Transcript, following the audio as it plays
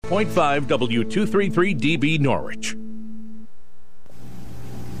100.5 W233DB Norwich.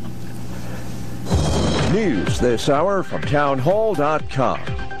 News this hour from townhall.com.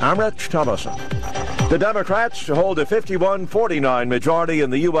 I'm Rich Thomason. The Democrats hold a 51-49 majority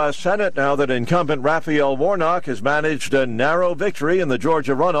in the U.S. Senate now that incumbent Raphael Warnock has managed a narrow victory in the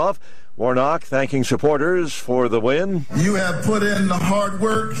Georgia runoff. Warnock thanking supporters for the win. You have put in the hard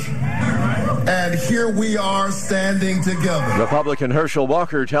work, and here we are standing together. Republican Herschel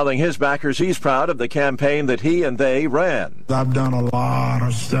Walker telling his backers he's proud of the campaign that he and they ran. I've done a lot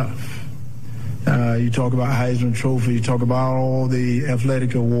of stuff. You talk about Heisman Trophy, you talk about all the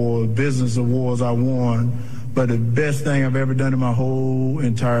athletic awards, business awards I won, but the best thing I've ever done in my whole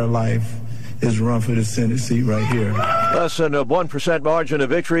entire life is run for the Senate seat right here. Less than a 1% margin of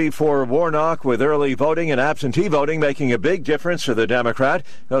victory for Warnock, with early voting and absentee voting making a big difference to the Democrat.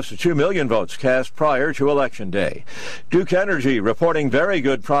 Close to 2 million votes cast prior to Election Day. Duke Energy reporting very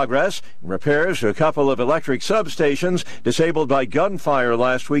good progress in repairs to a couple of electric substations disabled by gunfire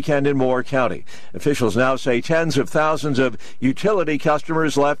last weekend in Moore County. Officials now say tens of thousands of utility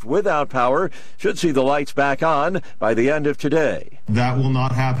customers left without power should see the lights back on by the end of today. That will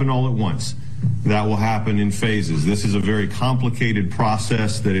not happen all at once. That will happen in phases. This is a very complicated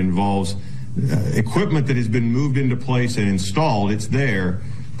process that involves equipment that has been moved into place and installed. It's there,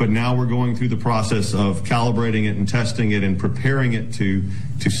 but now we're going through the process of calibrating it and testing it and preparing it to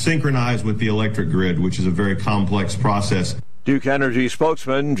synchronize with the electric grid, which is a very complex process. Duke Energy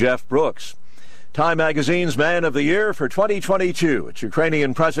spokesman Jeff Brooks. Time Magazine's Man of the Year for 2022. It's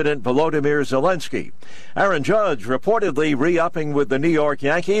Ukrainian President Volodymyr Zelensky. Aaron Judge reportedly re-upping with the New York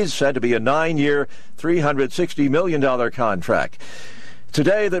Yankees, said to be a 9-year, $360 million contract. It's a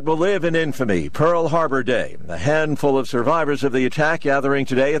day that will live in infamy, Pearl Harbor Day. A handful of survivors of the attack gathering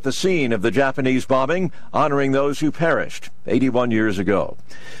today at the scene of the Japanese bombing, honoring those who perished 81 years ago.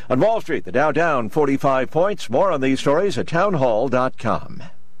 On Wall Street, the Dow down 45 points. More on these stories at townhall.com.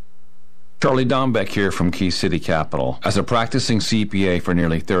 Charlie Dombeck here from Key City Capital. As a practicing CPA for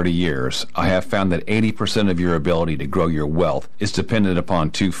nearly 30 years, I have found that 80% of your ability to grow your wealth is dependent upon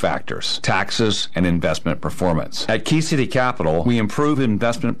two factors: taxes and investment performance. At Key City Capital, we improve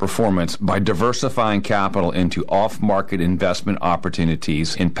investment performance by diversifying capital into off-market investment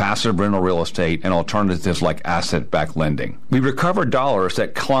opportunities in passive rental real estate and alternatives like asset-backed lending. We recover dollars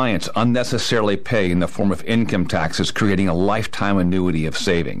that clients unnecessarily pay in the form of income taxes, creating a lifetime annuity of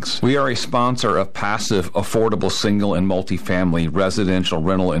savings. We are a sponsor of passive, affordable single and multifamily residential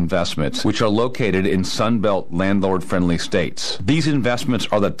rental investments, which are located in Sunbelt landlord-friendly states. These investments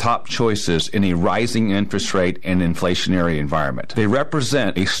are the top choices in a rising interest rate and inflationary environment. They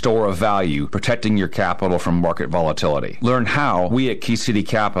represent a store of value, protecting your capital from market volatility. Learn how we at Key City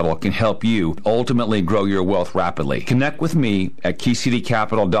Capital can help you ultimately grow your wealth rapidly. Connect with me at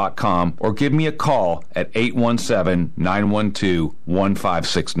keycitycapital.com or give me a call at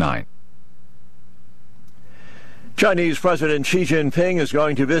 817-912-1569. Chinese President Xi Jinping is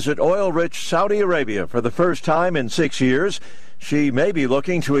going to visit oil-rich Saudi Arabia for the first time in 6 years. Xi may be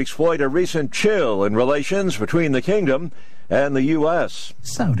looking to exploit a recent chill in relations between the kingdom and the U.S.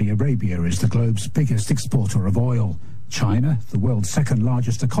 Saudi Arabia is the globe's biggest exporter of oil. China, the world's second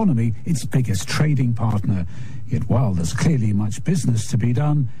largest economy, its biggest trading partner. Yet while there's clearly much business to be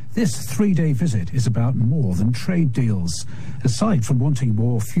done, this 3-day visit is about more than trade deals. Aside from wanting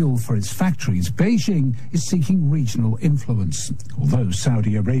more fuel for its factories, Beijing is seeking regional influence. Although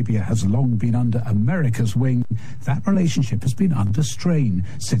Saudi Arabia has long been under America's wing, that relationship has been under strain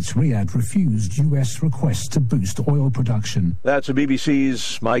since Riyadh refused U.S. requests to boost oil production. That's the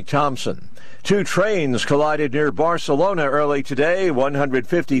BBC's Mike Thompson. 2 trains collided near Barcelona early today.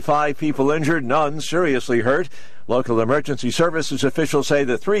 155 people injured, none seriously hurt. Local emergency services officials say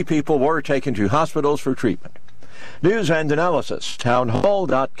that 3 people were taken to hospitals for treatment. News and analysis,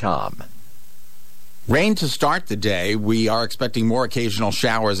 townhall.com. Rain to start the day. We are expecting more occasional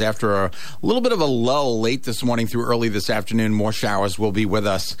showers after a little bit of a lull late this morning through early this afternoon. More showers will be with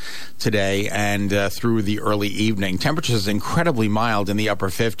us today and through the early evening. Temperatures incredibly mild in the upper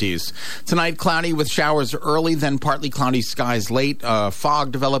 50s. Tonight, cloudy with showers early, then partly cloudy skies late.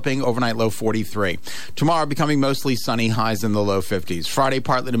 Fog developing, overnight low 43. Tomorrow, becoming mostly sunny, highs in the low 50s. Friday,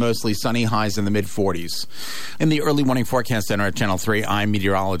 partly to mostly sunny, highs in the mid 40s. In the early morning forecast center at Channel 3, I'm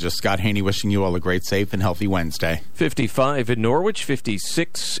meteorologist Scott Haney, wishing you all a great, safe, and healthy Wednesday. 55 in Norwich,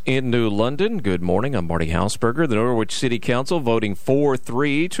 56 in New London. Good morning. I'm Marty Hausberger. The Norwich City Council voting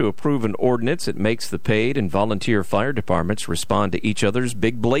 4-3 to approve an ordinance that makes the paid and volunteer fire departments respond to each other's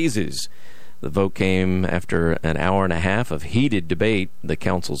big blazes. The vote came after an hour and a half of heated debate. The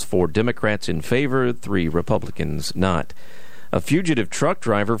council's 4 Democrats in favor, 3 Republicans not. A fugitive truck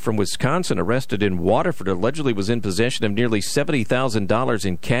driver from Wisconsin arrested in Waterford allegedly was in possession of nearly $70,000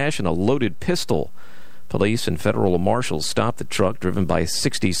 in cash and a loaded pistol. Police and federal marshals stopped the truck driven by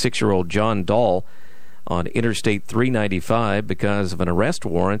 66-year-old John Dahl on Interstate 395 because of an arrest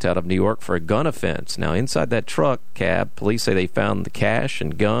warrant out of New York for a gun offense. Now, inside that truck cab, police say they found the cash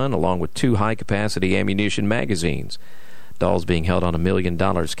and gun along with 2 high-capacity ammunition magazines. Dahl's being held on $1 million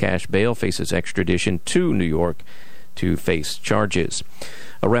cash bail, faces extradition to New York to face charges.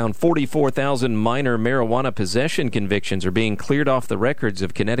 Around 44,000 minor marijuana possession convictions are being cleared off the records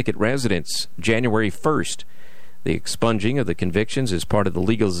of Connecticut residents January 1st. The expunging of the convictions is part of the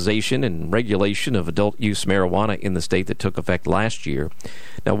legalization and regulation of adult-use marijuana in the state that took effect last year.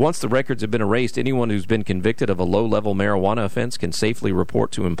 Now, once the records have been erased, anyone who's been convicted of a low-level marijuana offense can safely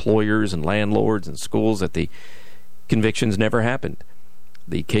report to employers and landlords and schools that the convictions never happened.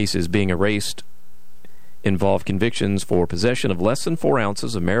 The cases being erased involve convictions for possession of less than 4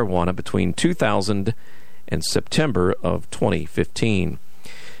 ounces of marijuana between 2000 and September of 2015.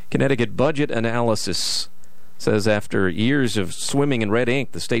 Connecticut budget analysis says after years of swimming in red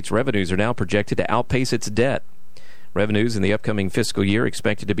ink, the state's revenues are now projected to outpace its debt. Revenues in the upcoming fiscal year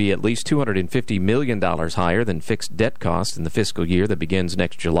expected to be at least $250 million higher than fixed debt costs in the fiscal year that begins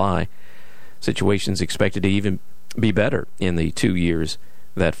next July. Situation's expected to even be better in the 2 years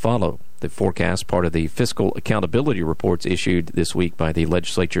that follow. The forecast, part of the fiscal accountability reports issued this week by the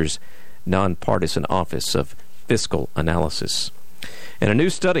legislature's nonpartisan Office of Fiscal Analysis. And a new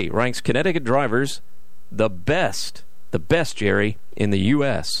study ranks Connecticut drivers the best, Jerry, in the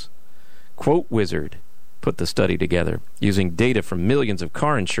U.S. Quote Wizard put the study together using data from millions of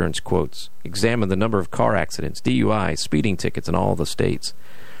car insurance quotes, examined the number of car accidents, DUIs, speeding tickets in all the states.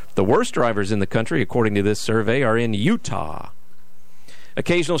 The worst drivers in the country, according to this survey, are in Utah.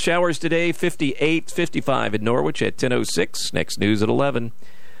 Occasional showers today, 58, 55 in Norwich at 10:06. Next news at 11.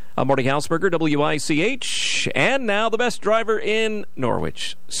 I'm Marty Hausberger, WICH, and now the best driver in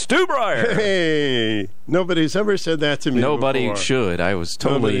Norwich, Stu Bryer. Hey, nobody's ever said that to me Nobody before. should. I was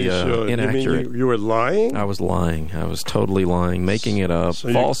totally inaccurate. You mean you were lying? I was lying. I was totally lying, making it up.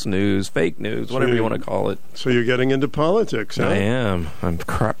 So false news, fake news, whatever you want to call it. So you're getting into politics, huh? I am. I'm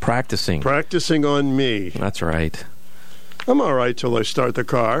practicing. Practicing on me. That's right. I'm all right till I start the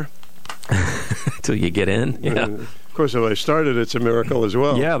car. Till you get in? Yeah. Of course, if I started, it's a miracle as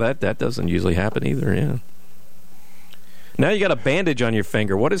well. Yeah, that doesn't usually happen either, yeah. Now you got a bandage on your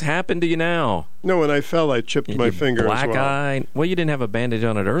finger. What has happened to you now? No, when I fell, I chipped my finger black as well. eye. Well, you didn't have a bandage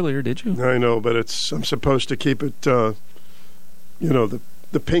on it earlier, did you? I know, but I'm supposed to keep it, the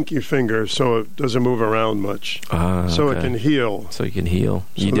pinky finger so it doesn't move around much. So it can heal. So you can heal.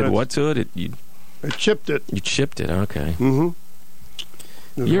 So you did what to it? I chipped it. You chipped it, okay. Mm-hmm.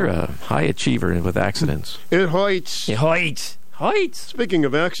 You're a high achiever with accidents. It hurts. It hurts. Speaking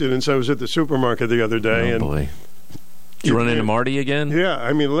of accidents, I was at the supermarket the other day. Oh, boy. Did you run into Marty again? Yeah,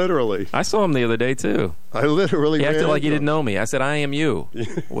 I mean, literally. I saw him the other day, too. I literally He acted ran like he didn't know me. I said, I am you.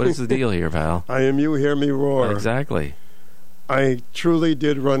 What is the deal here, pal? I am you, hear me roar. Exactly. I truly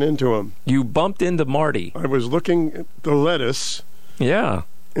did run into him. You bumped into Marty. I was looking at the lettuce. Yeah.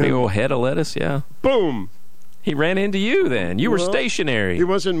 Big old head of lettuce, yeah. Boom! He ran into you then. You were stationary. He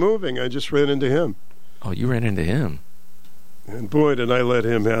wasn't moving. I just ran into him. Oh, you ran into him. And boy, did I let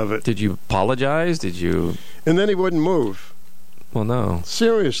him have it. Did you apologize? Did you? And then he wouldn't move. Well, no.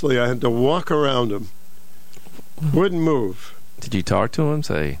 Seriously, I had to walk around him. Wouldn't move. Did you talk to him?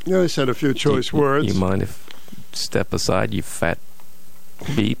 Say? Yeah, I said a few choice words. You mind if step aside, you fat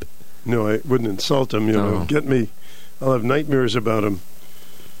beep? No, I wouldn't insult him. You know, get me. I'll have nightmares about him.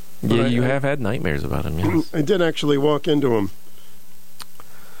 Yeah, you have had nightmares about him, yes. I did actually walk into him.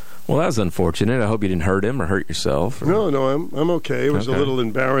 Well, that was unfortunate. I hope you didn't hurt him or hurt yourself. Or... No, I'm okay. It was a little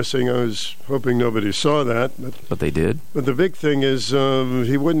embarrassing. I was hoping nobody saw that. But they did? But the big thing is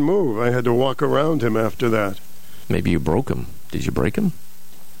he wouldn't move. I had to walk around him after that. Maybe you broke him. Did you break him?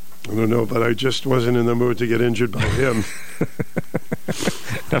 I don't know, but I just wasn't in the mood to get injured by him.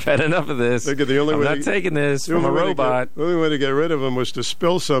 I've had enough of this. I'm not taking this from a robot. The only way to get rid of him was to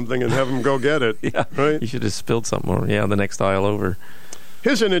spill something and have him go get it. Yeah, right? You should have spilled something more. Yeah, the next aisle over.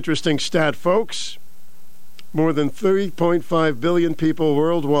 Here's an interesting stat, folks. More than 3.5 billion people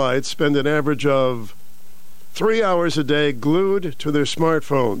worldwide spend an average of 3 hours a day glued to their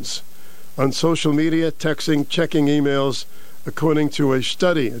smartphones, on social media, texting, checking emails, according to a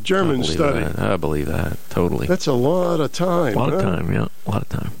study, a German study. I believe that, totally. That's a lot of time. A lot of time, yeah. A lot of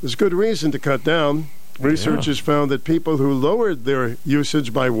time. There's good reason to cut down. Researchers found that people who lowered their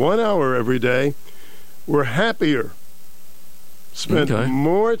usage by 1 hour every day were happier spent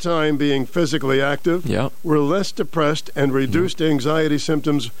more time being physically active, were less depressed, and reduced anxiety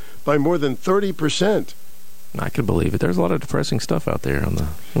symptoms by more than 30%. I can believe it. There's a lot of depressing stuff out there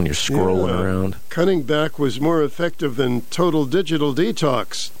when you're scrolling around. Cutting back was more effective than total digital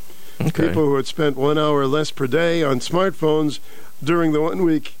detox. People who had spent 1 hour less per day on smartphones during the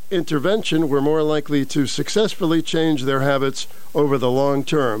 1-week intervention were more likely to successfully change their habits over the long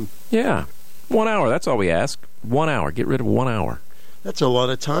term. Yeah. 1 hour. That's all we ask. 1 hour. Get rid of 1 hour. That's a lot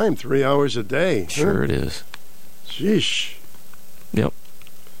of time. 3 hours a day. Sure it is. Sheesh. Yep.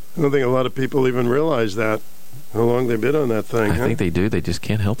 I don't think a lot of people even realize that. How long they've been on that thing. I think they do. They just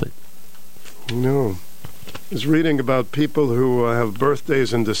can't help it. No. I was reading about people who have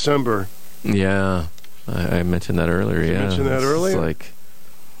birthdays in December. Yeah. I mentioned that earlier. Did you mention that earlier?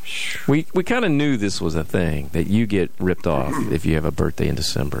 It's like, we kind of knew this was a thing, that you get ripped off if you have a birthday in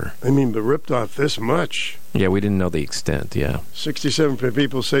December. I mean, but ripped off this much. Yeah, we didn't know the extent, 67%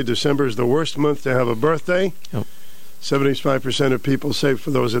 people say December is the worst month to have a birthday. Yep. 75% of people say, for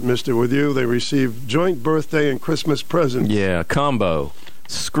those that missed it with you, they receive joint birthday and Christmas presents. Yeah, combo.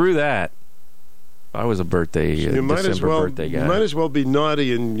 Screw that. I was a birthday, so birthday guy. You might as well be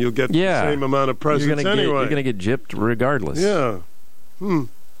naughty and you'll get the same amount of presents anyway. You're going to get gypped regardless. Yeah.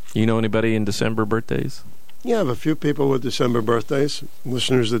 You know anybody in December birthdays? Yeah, I have a few people with December birthdays,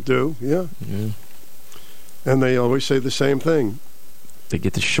 listeners that do, yeah. And they always say the same thing. They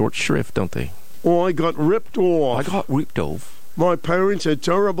get the short shrift, don't they? Oh, I got ripped off. My parents had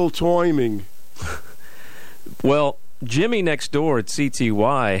terrible timing. Well, Jimmy next door at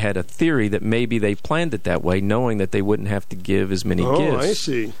CTY had a theory that maybe they planned it that way, knowing that they wouldn't have to give as many gifts. Oh, I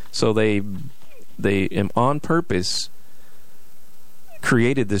see. So they on purpose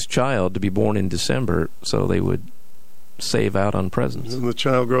created this child to be born in December so they would save out on presents. And the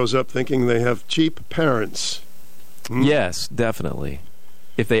child grows up thinking they have cheap parents. Yes, definitely.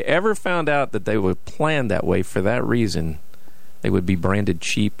 If they ever found out that they were planned that way for that reason, they would be branded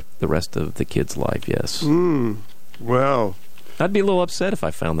cheap the rest of the kid's life, yes. Wow. I'd be a little upset if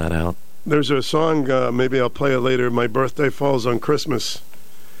I found that out. There's a song, maybe I'll play it later, My Birthday Falls on Christmas.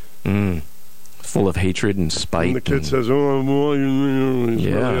 Full of hatred and spite. And the kid says, oh, boy, he's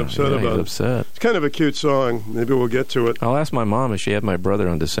really upset about it. Upset. It's kind of a cute song. Maybe we'll get to it. I'll ask my mom if she had my brother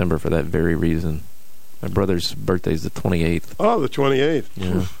on December for that very reason. My brother's birthday's the 28th. Oh, the 28th.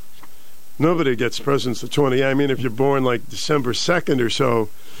 Yeah. Nobody gets presents the 28th. I mean, if you're born like December 2nd or so,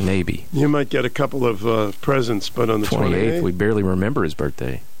 maybe you might get a couple of presents, but on the 28th, we barely remember his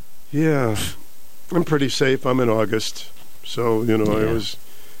birthday. Yeah. I'm pretty safe. I'm in August. So, I always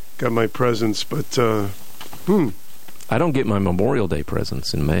got my presents, but I don't get my Memorial Day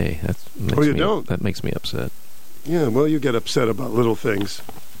presents in May. Don't? That makes me upset. Yeah, well, you get upset about little things.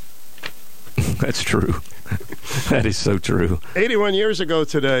 That's true. That is so true. 81 years ago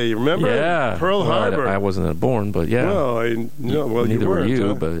today, remember? Yeah. Pearl Harbor. I wasn't born, but yeah. Well, neither were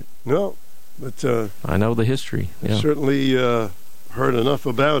you, but... No, but... I know the history. Yeah. Certainly heard enough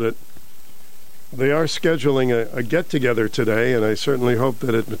about it. They are scheduling a get-together today, and I certainly hope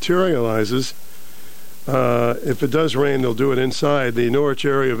that it materializes. If it does rain, they'll do it inside. The Norwich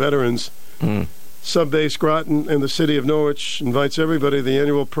area veterans... Sub-Base Groton and the city of Norwich invites everybody to the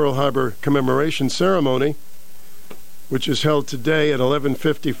annual Pearl Harbor commemoration ceremony, which is held today at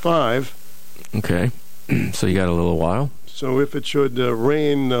 11:55. Okay. So you got a little while. So if it should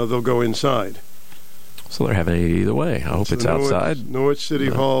rain, they'll go inside. So they're having it either way. I hope it's outside. Norwich City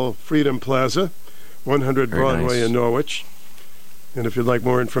Hall, Freedom Plaza, 100 Broadway in Norwich. And if you'd like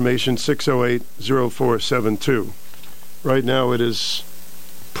more information, 608-0472. Right now it is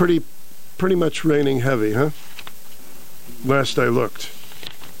pretty much raining heavy, huh? Last I looked.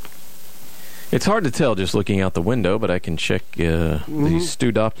 It's hard to tell just looking out the window, but I can check the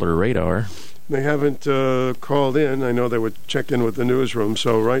Stu Doppler radar. They haven't called in. I know they would check in with the newsroom.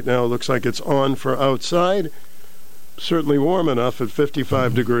 So right now it looks like it's on for outside. Certainly warm enough at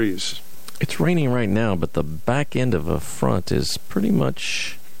 55 degrees. It's raining right now, but the back end of a front is pretty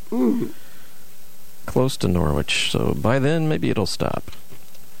much close to Norwich. So by then, maybe it'll stop.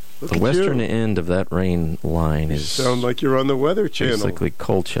 The western end of that rain line is... You sound like you're on the Weather Channel. Basically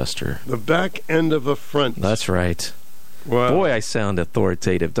Colchester. The back end of a front. That's right. Wow. Boy, I sound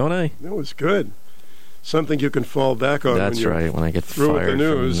authoritative, don't I? That was good. Something you can fall back on. That's right, when I get fired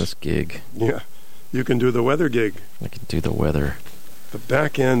from this gig. Yeah. You can do the weather gig. I can do the weather. The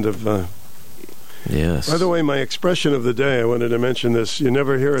back end of... Yes. By the way, my expression of the day, I wanted to mention this. You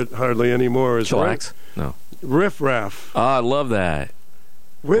never hear it hardly anymore. Chillax? No. Riff-raff. I love that.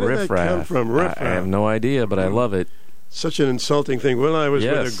 Where did that come from? Riff-raff. I have no idea, but I love it. Such an insulting thing. Well, I was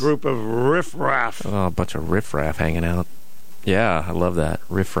with a group of riff-raff. Oh, a bunch of riff-raff hanging out. Yeah, I love that.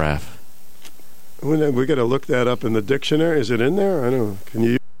 Riffraff. We got to look that up in the dictionary. Is it in there? I don't know. Can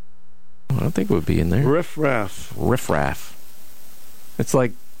you? I don't think it would be in there. Riffraff. Riffraff. It's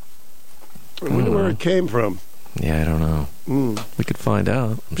like... I wonder where it came from. Yeah, I don't know. We could find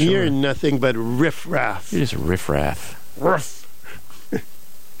out. I'm sure. You're nothing but riffraff. You're just riffraff. Ruff.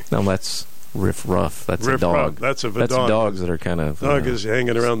 No, that's riff-ruff. That's Riff a dog. Ruff. That's That's dogs that are kind of... Dog is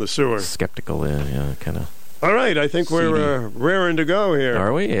hanging around the sewer. Skeptical, yeah, kind of... All right, I think we're raring to go here.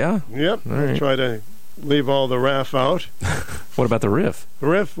 Are we? Yeah. Yep. All We'll right. try to leave all the raff out. What about the riff? The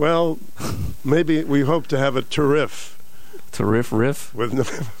riff, well, maybe we hope to have a terriff. Riff? With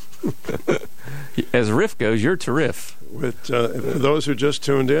As riff goes, you're terriff. for those who just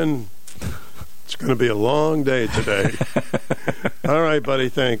tuned in, it's going to be a long day today. All right, buddy,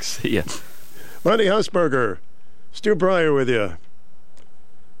 thanks. Yeah. Marty Hausberger, Stu Bryer with you.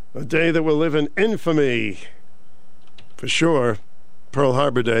 A day that will live in infamy, for sure. Pearl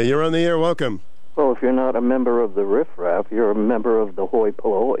Harbor Day. You're on the air. Welcome. Well, if you're not a member of the riffraff, you're a member of the hoi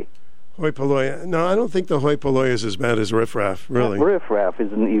polloi. Hoi polloi. No, I don't think the hoi polloi is as bad as riffraff, really. Riffraff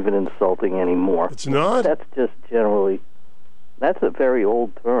isn't even insulting anymore. It's not? That's just generally... That's a very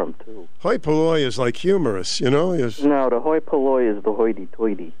old term, too. Hoi polloi is like humorous, you know? No, the hoi polloi is the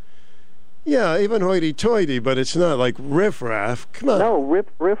hoity-toity. Yeah, even hoity-toity, but it's not like riffraff. Come on. No,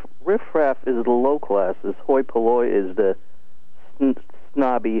 riffraff is the low classes. Hoi polloi is the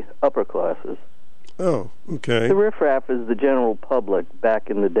snobby upper classes. Oh, okay. The riffraff is the general public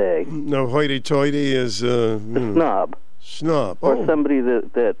back in the day. No, hoity-toity is... the snob. Snob. Or somebody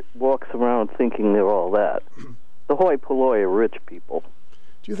that walks around thinking they're all that. The hoi polloi are rich people.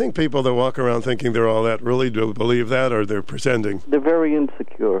 Do you think people that walk around thinking they're all that really do believe that, or they're pretending? They're very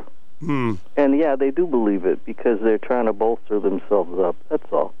insecure. Hmm. And yeah, they do believe it because they're trying to bolster themselves up. That's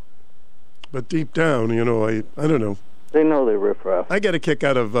all. But deep down, you know, I don't know. They know they're riffraff. I get a kick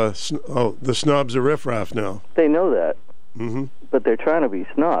out of, the snobs are riffraff now. They know that. Mm-hmm. But they're trying to be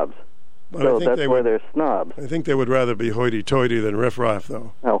snobs. But So I think that's why they're snobs. I think they would rather be hoity-toity than riffraff,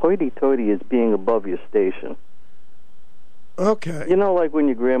 though. Now, hoity-toity is being above your station. Okay. You know, like when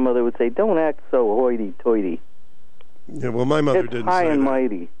your grandmother would say, don't act so hoity-toity. Yeah, well, my mother It's didn't high say and that.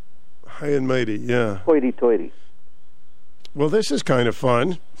 mighty. High and mighty, yeah. Hoity-toity. Well, this is kind of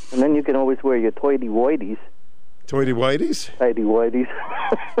fun. And then you can always wear your toity-whities. Toity-whities? Tighty-whities.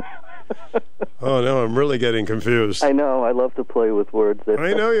 Oh, no, I'm really getting confused. I know. I love to play with words.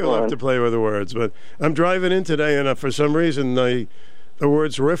 I know you love to play with the words, but I'm driving in today, and for some reason, the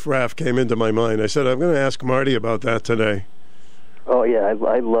words riffraff came into my mind. I said, I'm going to ask Marty about that today. Oh, yeah.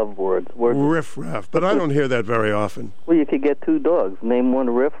 I love words. Riffraff, but I don't hear that very often. Well, you could get two dogs. Name one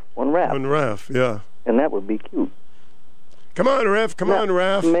riff, one raff. One raff, yeah. And that would be cute. Come on, Riff. Come on,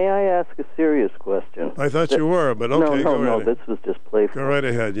 Raff. May I ask a serious question? I thought you were, but okay, go right No, ahead. this was just playful. Go right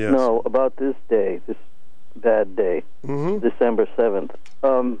ahead, yes. No, about this day, this bad day, December 7th.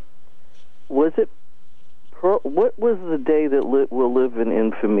 Was it... what was the day that will live in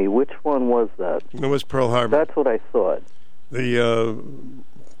infamy? Which one was that? It was Pearl Harbor. That's what I thought. The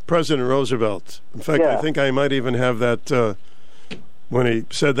President Roosevelt. In fact, Yeah. I think I might even have that when he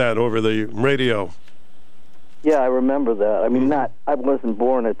said that over the radio. Yeah, I remember that. I mean, I wasn't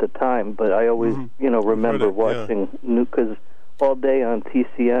born at the time, but I always, remember watching because all day on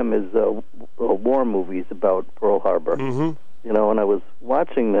TCM is war movies about Pearl Harbor. Mm-hmm. You know, and I was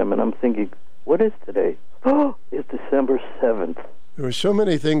watching them, and I'm thinking, what is today? Oh, it's December 7th. There were so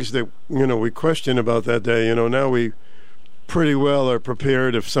many things that, we question about that day. Now we pretty well are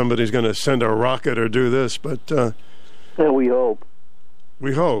prepared if somebody's going to send a rocket or do this, but... and we hope.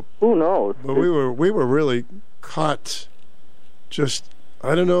 We hope. Who knows? But we were really caught just,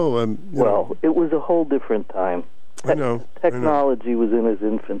 I don't know. Well, it was a whole different time. I know. Technology was in its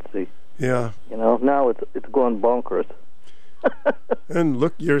infancy. Yeah. Now it's gone bonkers. And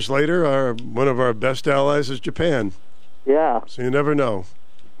look, years later, one of our best allies is Japan. Yeah. So you never know.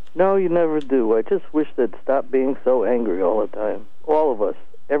 No, you never do. I just wish they'd stop being so angry all the time. All of us.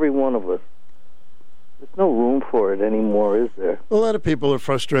 Every one of us. There's no room for it anymore, is there? A lot of people are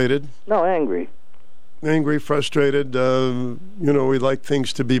frustrated. No, angry. Angry, frustrated. We like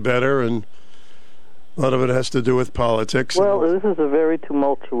things to be better, and a lot of it has to do with politics. Well, this is a very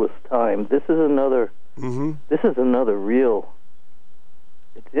tumultuous time. This is another... Mm-hmm. This is another real...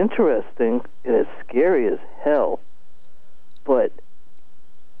 It's interesting, and it's scary as hell. But...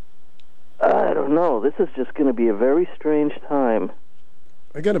 I don't know. This is just going to be a very strange time.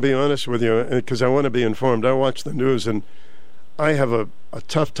 I got to be honest with you, because I want to be informed. I watch the news, and I have a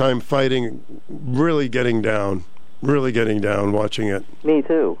tough time fighting, really getting down watching it. Me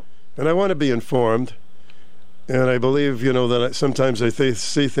too. And I want to be informed. And I believe, that sometimes I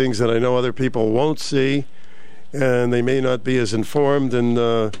see things that I know other people won't see, and they may not be as informed, and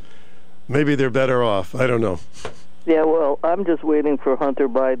maybe they're better off. I don't know. Yeah, well, I'm just waiting for Hunter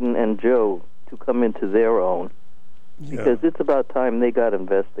Biden and Joe to come into their own, because it's about time they got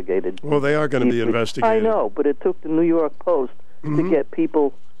investigated. Well, they are going to be investigated. I know, but it took the New York Post to get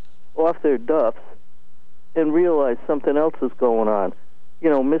people off their duffs and realize something else is going on.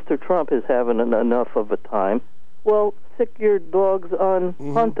 Mr. Trump is having enough of a time. Well, sick your dogs on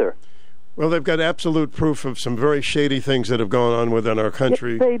Hunter. Well, they've got absolute proof of some very shady things that have gone on within our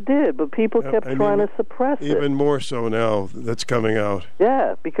country. Yes, they did, but people kept trying to suppress it. Even more so now that's coming out.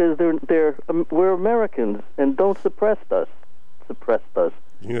 Yeah, because we're Americans, and don't suppress us.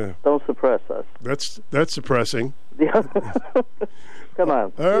 Yeah. Don't suppress us. That's suppressing. Come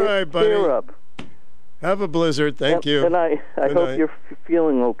on. All right, buddy. Cheer up. Have a blizzard. Thank you. And I hope you're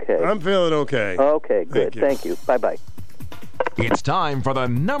feeling okay. I'm feeling okay. Okay, good. Thank you. Bye-bye. It's time for the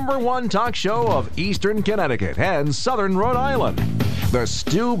 #1 talk show of Eastern Connecticut and Southern Rhode Island. The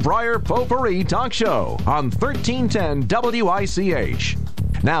Stu Bryer Potpourri Talk Show on 1310 WICH.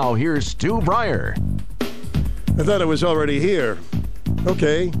 Now here's Stu Bryer. I thought it was already here.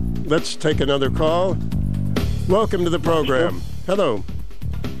 Okay, let's take another call. Welcome to the program. Hello.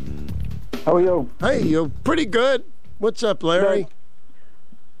 How are you? Hey, you're pretty good. What's up, Larry?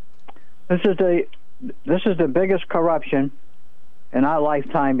 This is the biggest corruption in our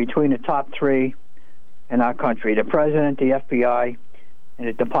lifetime between the top three in our country: the president, the FBI, and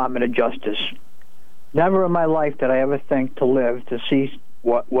the Department of Justice. Never in my life did I ever think to live to see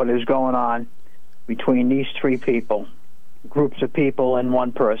what is going on between these three people, groups of people, and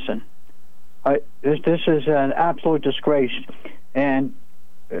one person. This is an absolute disgrace, and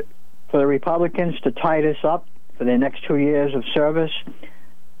for the Republicans to tie this up for the next 2 years of service,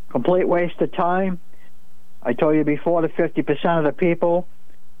 complete waste of time. I told you before, the 50% of the people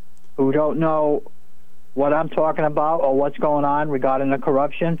who don't know what I'm talking about or what's going on regarding the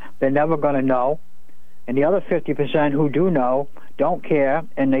corruption, they're never going to know. And the other 50% who do know don't care,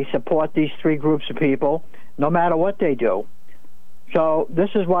 and they support these three groups of people no matter what they do. So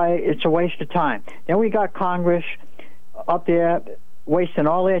this is why it's a waste of time. Then we got Congress up there wasting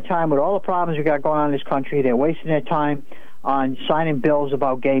all their time with all the problems we got going on in this country. They're wasting their time on signing bills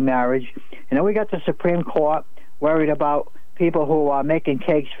about gay marriage. And then we got the Supreme Court worried about people who are making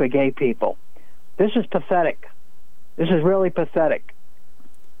cakes for gay people. This is pathetic. This is really pathetic.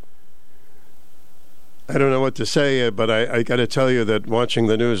 I don't know what to say, but I got to tell you that watching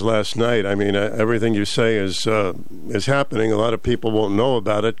the news last night, I mean, everything you say is happening. A lot of people won't know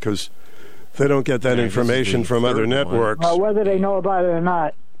about it because they don't get that information from other networks. Whether they know about it or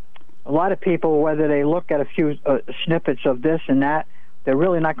not, a lot of people, whether they look at a few snippets of this and that, they're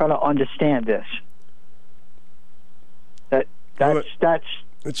really not going to understand this.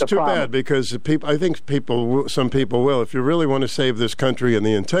 It's too bad because I think some people will. If you really want to save this country and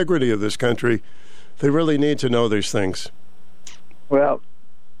the integrity of this country, they really need to know these things. Well,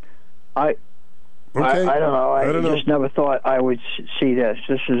 I don't know. I just never thought I would see this.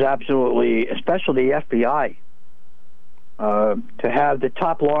 This is absolutely, especially the FBI, to have the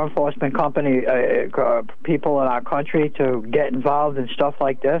top law enforcement company people in our country to get involved in stuff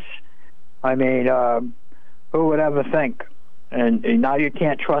like this. I mean, who would ever think? And now you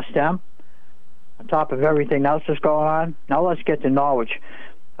can't trust them. On top of everything else that's going on. Now let's get to Norwich.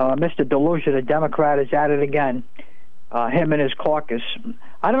 Mr. DeLucia, the Democrat, is at it again. Him and his caucus.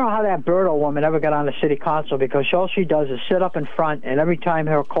 I don't know how that Berto woman ever got on the city council, because all she does is sit up in front, and every time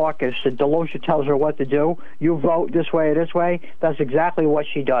her caucus, the DeLucia tells her what to do, you vote this way or this way, that's exactly what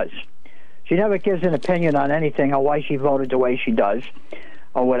she does. She never gives an opinion on anything or why she voted the way she does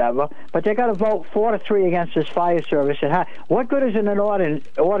or whatever. But they got to vote 4-3 against this fire service. And what good is an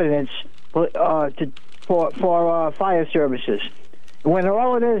ordinance for fire services when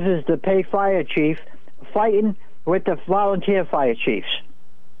all it is the pay fire chief fighting with the volunteer fire chiefs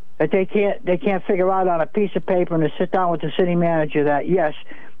that they can't figure out on a piece of paper and to sit down with the city manager that, yes,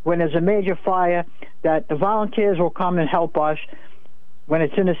 when there's a major fire, that the volunteers will come and help us when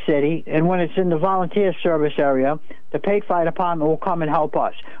it's in the city, and when it's in the volunteer service area, the paid fire department will come and help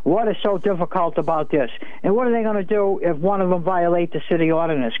us. What is so difficult about this? And what are they going to do if one of them violate the city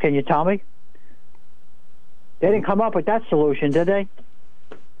ordinance? Can you tell me? They didn't come up with that solution, did they?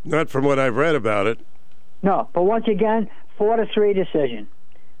 Not from what I've read about it. No, but once again, 4-3 decision.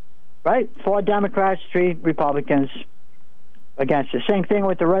 Right? 4 Democrats, 3 Republicans against it. Same thing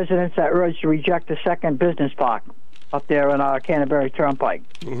with the residents that urged to reject the second business park up there on our Canterbury Turnpike.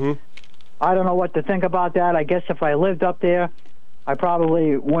 Mm-hmm. I don't know what to think about that. I guess if I lived up there, I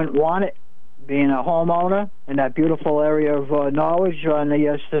probably wouldn't want it. being a homeowner in that beautiful area of Norwich, on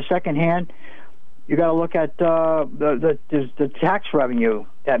the second hand, you got to look at the tax revenue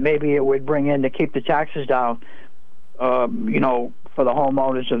that maybe it would bring in to keep the taxes down, for the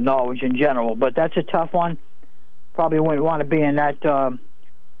homeowners of Norwich in general. But that's a tough one. Probably wouldn't want to be in that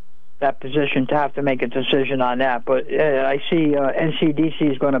position to have to make a decision on that. But I see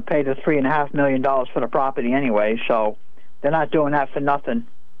NCDC is going to pay the $3.5 million for the property anyway, so they're not doing that for nothing,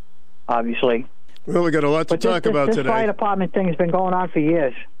 obviously. Well, we got a lot to talk about today. This fire department thing has been going on for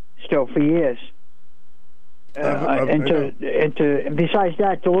years, still for years. And besides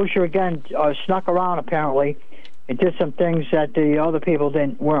that, DeLucia again snuck around apparently and did some things that the other people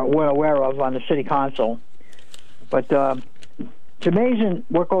weren't aware of on the city council. But it's amazing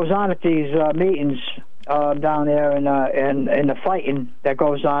what goes on at these meetings down there, and the fighting that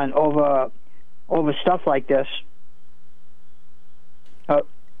goes on over stuff like this.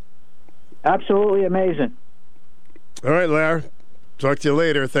 Absolutely amazing. All right, Larry. Talk to you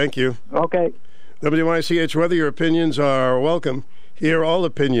later. Thank you. Okay. WYCH weather, your opinions are welcome. Here, all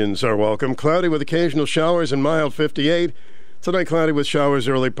opinions are welcome. Cloudy with occasional showers and mild 58. Tonight, cloudy with showers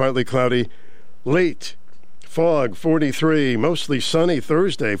early, partly cloudy late. Fog 43. Mostly sunny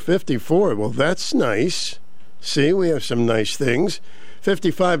Thursday 54. Well, that's nice. See, we have some nice things.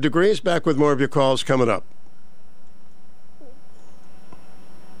 55 degrees. Back with more of your calls coming up.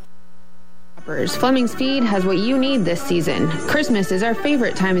 Fleming's Feed has what you need this season. Christmas is our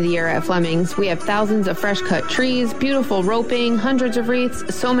favorite time of the year at Fleming's. We have thousands of fresh cut trees, beautiful roping, hundreds of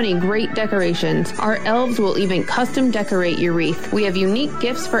wreaths, so many great decorations. Our elves will even custom decorate your wreath. We have unique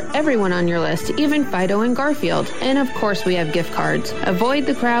gifts for everyone on your list, even Fido and Garfield. And of course we have gift cards. Avoid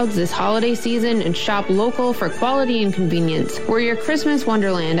the crowds this holiday season and shop local for quality and convenience. We're your Christmas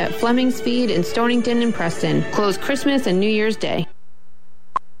wonderland at Fleming's Feed in Stonington and Preston. Closed Christmas and New Year's Day.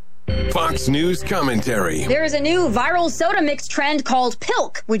 Fox News commentary. There is a new viral soda mix trend called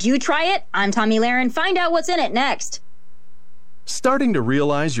Pilk. Would you try it? I'm Tommy Laren. Find out what's in it next. Starting to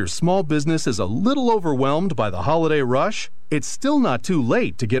realize your small business is a little overwhelmed by the holiday rush? It's still not too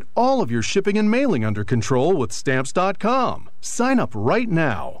late to get all of your shipping and mailing under control with Stamps.com. Sign up right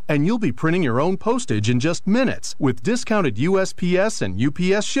now, and you'll be printing your own postage in just minutes with discounted USPS and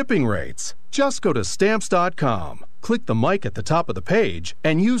UPS shipping rates. Just go to Stamps.com, click the mic at the top of the page,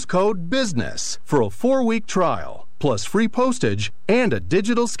 and use code BUSINESS for a 4-week trial, plus free postage and a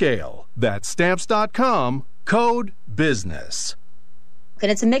digital scale. That's Stamps.com, code BUSINESS. And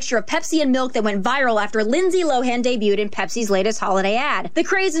it's a mixture of Pepsi and milk that went viral after Lindsay Lohan debuted in Pepsi's latest holiday ad. The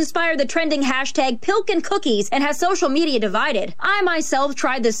craze inspired the trending hashtag Pilk and Cookies and has social media divided. I myself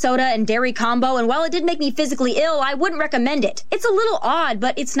tried the soda and dairy combo, and while it did make me physically ill, I wouldn't recommend it. It's a little odd,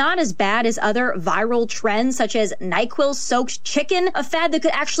 but it's not as bad as other viral trends such as NyQuil-soaked chicken, a fad that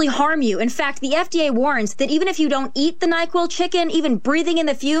could actually harm you. In fact, the FDA warns that even if you don't eat the NyQuil chicken, even breathing in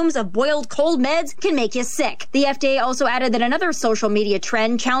the fumes of boiled cold meds can make you sick. The FDA also added that another social media trend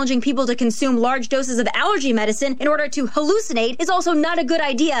challenging people to consume large doses of allergy medicine in order to hallucinate is also not a good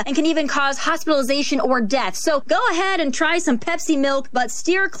idea and can even cause hospitalization or death. So go ahead and try some Pepsi milk, but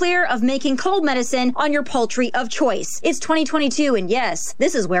steer clear of making cold medicine on your poultry of choice. It's 2022, and yes,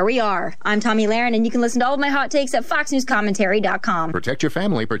 this is where we are. I'm Tommy Laren, and you can listen to all of my hot takes at foxnewscommentary.com. Protect your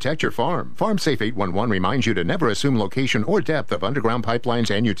family, protect your farm. FarmSafe 811 reminds you to never assume location or depth of underground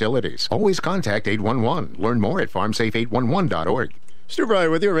pipelines and utilities. Always contact 811. Learn more at farmsafe811.org. Stu Bryer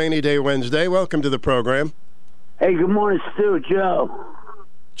with you, rainy day Wednesday. Welcome to the program. Hey, good morning, Stu. Joe.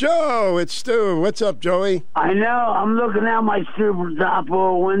 Joe, it's Stu. What's up, Joey? I know. I'm looking out my super top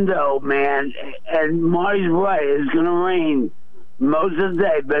window, man, and Marty's right. It's going to rain most of the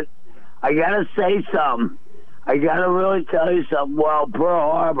day, but I got to say something. I got to really tell you something. Well,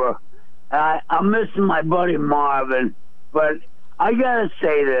 Pearl Harbor, I'm missing my buddy Marvin, but I got to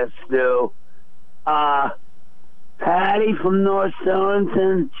say this, Stu. Patty from North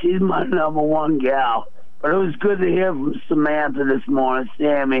Stonington, she's my number one gal. But it was good to hear from Samantha this morning,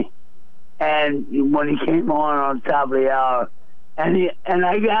 Sammy, and when he came on top of the hour. And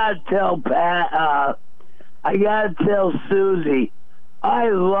I gotta tell I gotta tell Susie, I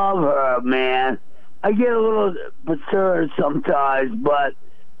love her, man. I get a little perturbed sometimes, but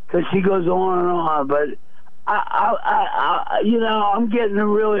because she goes on and on. But I'm getting to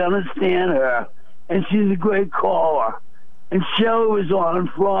really understand her. And she's a great caller. And Shelley was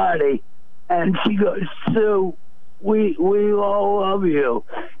on Friday, and she goes, Sue, we all love you.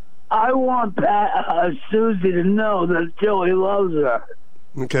 I want Susie to know that Joey loves her.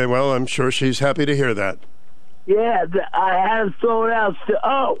 Okay, well, I'm sure she's happy to hear that. Yeah, I had to throw it out.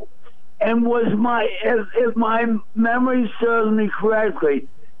 And was if my memory serves me correctly,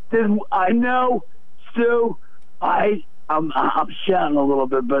 I know, Stu. I'm shouting a little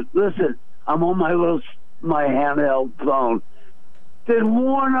bit, but listen, I'm on my handheld phone. Did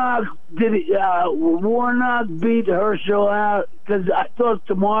Warnock beat Herschel out? Because I thought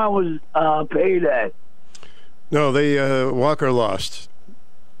tomorrow was payday. No, Walker lost.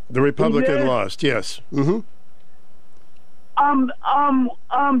 The Republican lost. Yes. Mm-hmm. I'm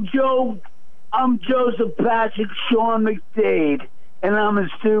Joseph Patrick, Sean McDade, and I'm in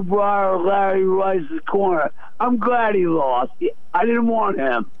Stu Bryer, Larry Rice's corner. I'm glad he lost. I didn't want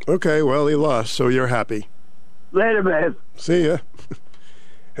him. Okay, well, he lost, so you're happy. Later, babe. See ya.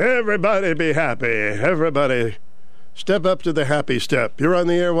 Everybody be happy. Everybody step up to the happy step. You're on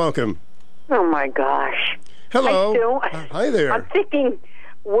the air. Welcome. Oh, my gosh. Hello. Hi, there. I'm thinking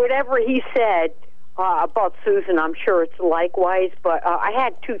whatever he said about Susan, I'm sure it's likewise, but I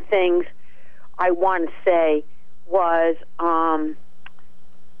had two things I want to say was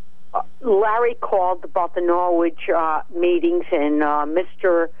Larry called about the Norwich meetings and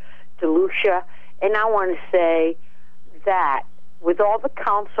Mr. DeLucia, and I want to say that with all the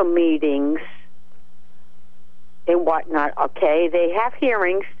council meetings and whatnot, okay, they have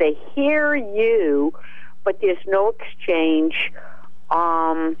hearings, they hear you, but there's no exchange.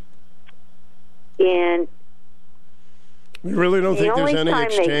 And you really don't think there's any exchange? The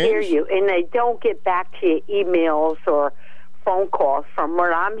only time they hear you, and they don't get back to you emails or phone calls, from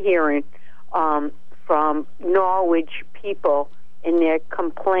what I'm hearing from Norwich people in their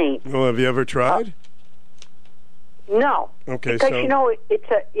complaint. Well, have you ever tried? No. Okay, because so you know it's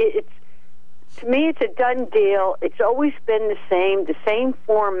to me it's a done deal. It's always been the same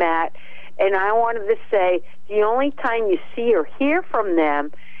format, and I wanted to say the only time you see or hear from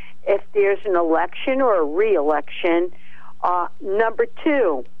them if there's an election or a re-election. Number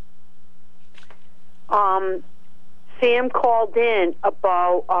two, Sam called in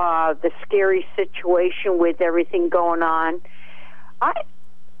about the scary situation with everything going on. I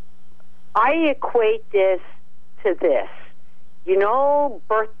equate this to this. You know,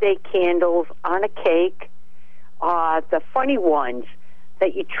 birthday candles on a cake, the funny ones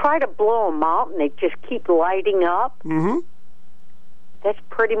that you try to blow them out and they just keep lighting up. Mm-hmm. That's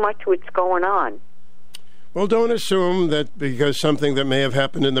pretty much what's going on. Well, don't assume that because something that may have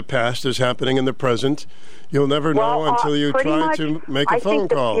happened in the past is happening in the present. You'll never know until you try to make a phone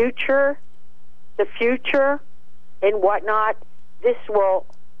call. I think the future and whatnot, this will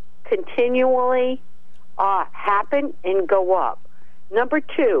continually happen and go up. Number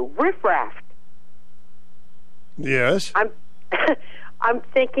two, riffraff. Yes. I'm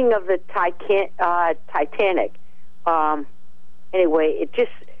thinking of the Titanic. Anyway,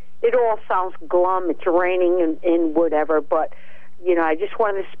 it all sounds glum. It's raining and whatever, but you know, I just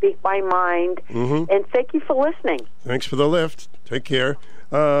wanted to speak my mind. Mm-hmm. And thank you for listening. Thanks for the lift. Take care.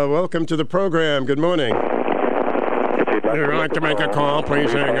 Welcome to the program. Good morning. If you'd like to make a call,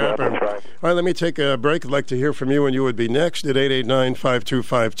 please hang up. All right, let me take a break. I'd like to hear from you, and you would be next at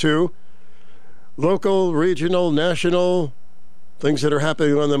 889-5252. Local, regional, national, things that are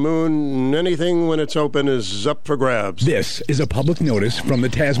happening on the moon, anything when it's open is up for grabs. This is a public notice from the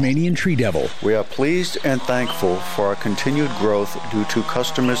Tasmanian Tree Devil. We are pleased and thankful for our continued growth due to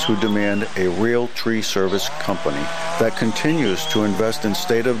customers who demand a real tree service company that continues to invest in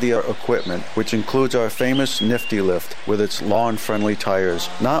state-of-the-art equipment, which includes our famous Nifty Lift with its lawn-friendly tires.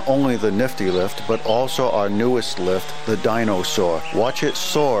 Not only the Nifty Lift, but also our newest lift, the Dinosaur. Watch it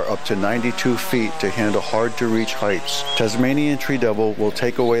soar up to 92 feet to handle hard-to-reach heights. Tasmanian Tree Devil will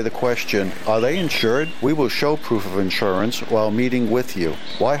take away the question, are they insured? We will show proof of insurance while meeting with you.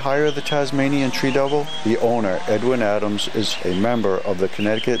 Why hire the Tasmanian Tree Devil? The owner, Edwin Adams, is a member of the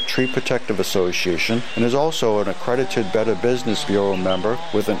Connecticut Tree Protective Association and is also an accredited Better Business Bureau member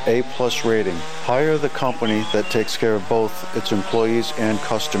with an A+ rating. Hire the company that takes care of both its employees and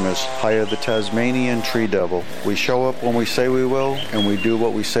customers. Hire the Tasmanian Tree Devil. We show up when we say we will, and we do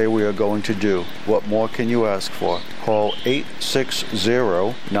what we say we are going to do. What more can you ask for? Call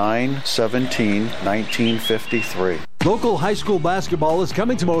 860-917-1953. Local high school basketball is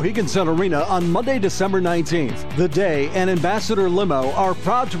coming to Mohegan Sun Arena on Monday, December 19th. The Day and Ambassador Limo are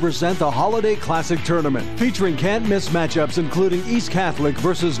proud to present the Holiday Classic Tournament, featuring can't-miss matchups including East Catholic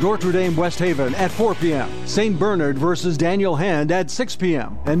versus Notre Dame West Haven at 4 p.m., St. Bernard versus Daniel Hand at 6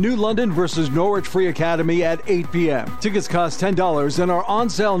 p.m., and New London versus Norwich Free Academy at 8 p.m. Tickets cost $10 and are on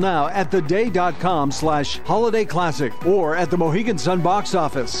sale now at theday.com/Holiday Classic or at the Mohegan Sun box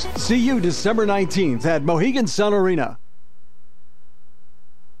office. See you December 19th at Mohegan Sun Arena.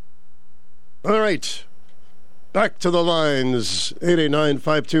 All right. Back to the lines.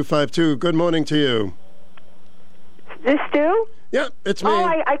 889-5252. Good morning to you. Is this Stu? Yeah, it's me.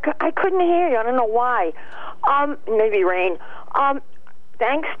 Oh, I couldn't hear you. I don't know why. Maybe rain.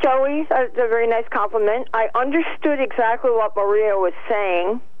 Thanks, Joey. That's a very nice compliment. I understood exactly what Maria was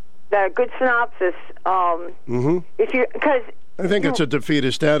saying. That good synopsis. Because I think it's a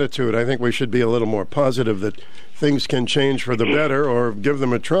defeatist attitude. I think we should be a little more positive that things can change for the better, or give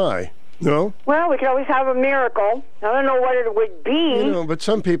them a try. No? Well, we could always have a miracle. I don't know what it would be. But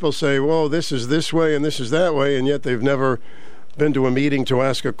some people say, well, this is this way and this is that way, and yet they've never been to a meeting to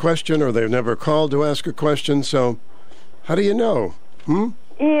ask a question, or they've never called to ask a question. So how do you know?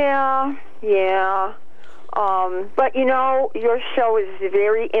 Yeah. But, your show is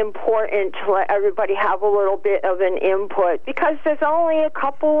very important to let everybody have a little bit of an input, because there's only a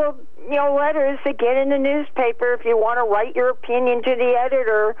couple of, letters that get in the newspaper if you want to write your opinion to the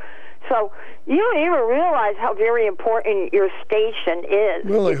editor. So you don't even realize how very important your station is.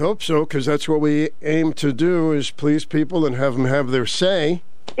 Well, I hope so, because that's what we aim to do, is please people and have them have their say.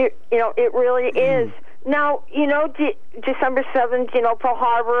 It really is. Now, December 7th, Pearl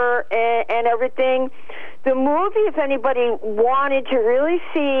Harbor and everything. The movie, if anybody wanted to really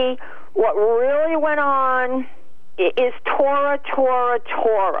see what really went on, is Tora.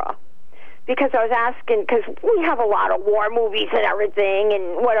 Because I was asking, because we have a lot of war movies and everything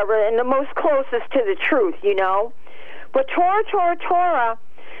and whatever, and the most closest to the truth, But Tora,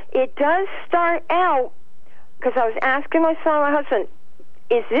 it does start out, because I was asking my son and my husband,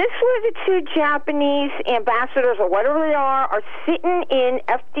 is this where the two Japanese ambassadors, or whatever they are sitting in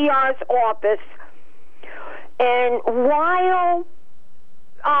FDR's office, and while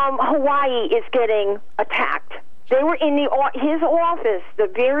Hawaii is getting attacked? They were in his office the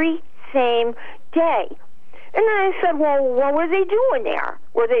very same day. And then I said, well, what were they doing there?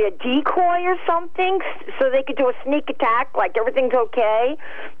 Were they a decoy or something so they could do a sneak attack like everything's okay?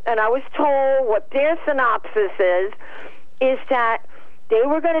 And I was told what their synopsis is that they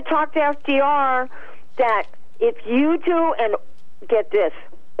were going to talk to FDR that if you do, and get this,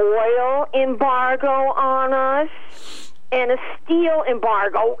 oil embargo on us and a steel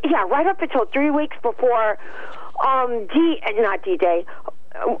embargo, right up until 3 weeks before not D-Day,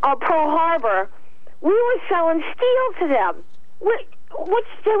 Pearl Harbor, we were selling steel to them.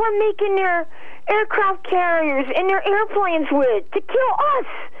 They were making their aircraft carriers and their airplanes with to kill us.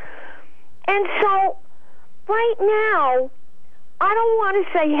 And so, right now, I don't want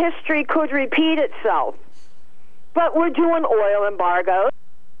to say history could repeat itself, but we're doing oil embargo.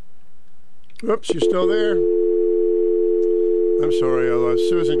 Oops, you still there? I'm sorry,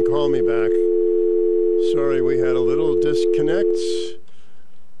 Susan, call me back. Sorry, we had a little disconnect.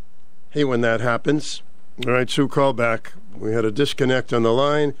 Hey, when that happens. All right, Sue, call back. We had a disconnect on the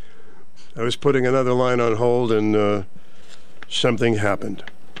line. I was putting another line on hold, and something happened.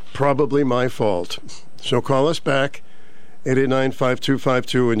 Probably my fault. So call us back,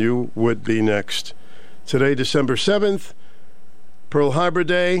 889-5252, and you would be next. Today, December 7th, Pearl Harbor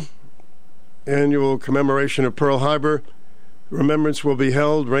Day, annual commemoration of Pearl Harbor. Remembrance will be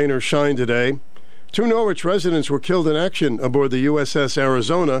held, rain or shine today. 2 Norwich residents were killed in action aboard the USS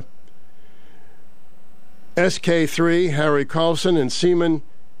Arizona. SK-3 Harry Carlson and seaman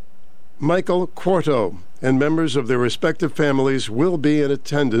Michael Quarto and members of their respective families will be in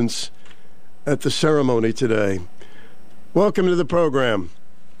attendance at the ceremony today. Welcome to the program.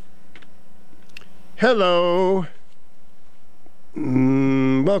 Hello.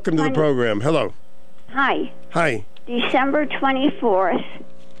 Welcome to the program. Hello. Hi. Hi. December 24th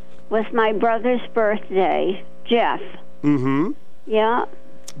was my brother's birthday, Jeff. Mm-hmm. Yeah.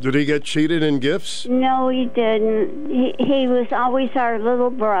 Did he get cheated in gifts? No, he didn't. He was always our little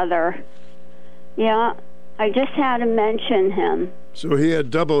brother. Yeah. I just had to mention him. So he had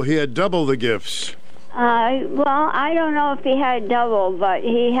double the gifts. Well, I don't know if he had double, but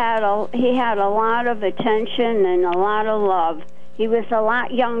he had a lot of attention and a lot of love. He was a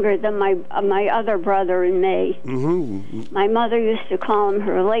lot younger than my other brother and me. Mm-hmm. My mother used to call him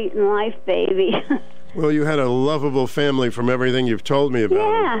her late in life baby. Well, you had a lovable family from everything you've told me about.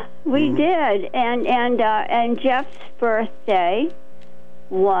 Yeah, we did. And Jeff's birthday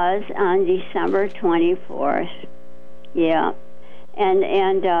was on December 24th. Yeah.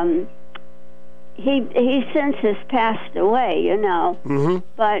 And he since has passed away, Mm-hmm.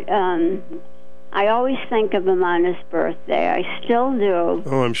 But I always think of him on his birthday. I still do.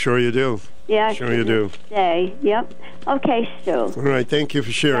 Oh, I'm sure you do. Yeah, sure you do. Day. Yep. Okay, Stu. All right, thank you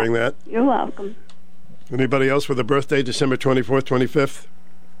for sharing that. You're welcome. Anybody else with a birthday, December 24th, 25th?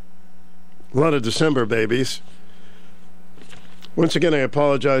 A lot of December babies. Once again, I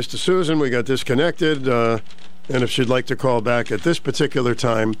apologize to Susan. We got disconnected. And if she'd like to call back at this particular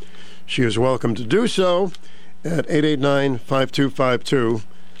time, she is welcome to do so. at 889-5252.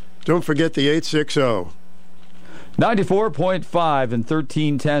 Don't forget the 860. 94.5 and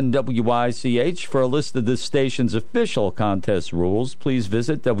 1310 WICH. For a list of this station's official contest rules, please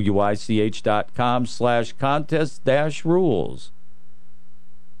visit WICH.com/contest-rules.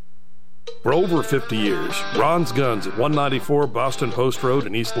 For over 50 years, Ron's Guns at 194 Boston Post Road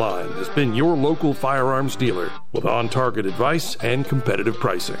in East Lyme has been your local firearms dealer with on-target advice and competitive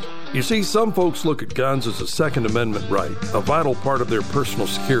pricing. You see, some folks look at guns as a Second Amendment right, a vital part of their personal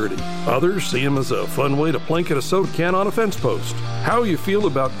security. Others see them as a fun way to plink at a soda can on a fence post. How you feel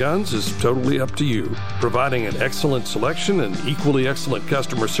about guns is totally up to you. Providing an excellent selection and equally excellent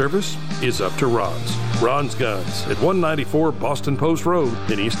customer service is up to Ron's. Ron's Guns at 194 Boston Post Road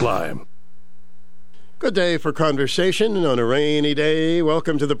in East Lyme. Good day for conversation on a rainy day.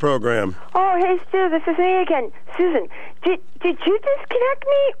 Welcome to the program. Oh, hey, Stu, this is me again. Susan, did you disconnect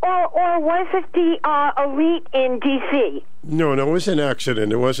me, or was it the elite in D.C.? No, it was an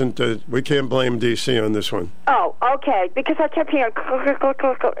accident. It wasn't. We can't blame D.C. on this one. Oh, okay, because I kept hearing click, click,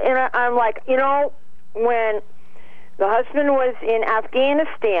 click, click, and I'm like, when the husband was in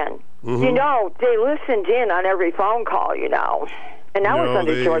Afghanistan, they listened in on every phone call, And that was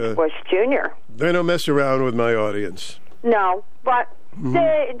under George Bush Jr. They don't mess around with my audience. No, but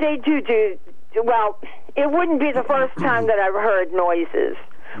they do. Well, it wouldn't be the first time that I've heard noises.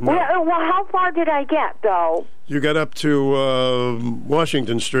 No. Well, how far did I get, though? You got up to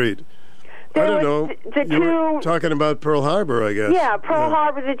Washington Street. I don't know. You were talking about Pearl Harbor, I guess. Yeah, Pearl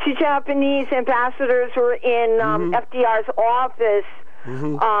Harbor. The two Japanese ambassadors were in FDR's office.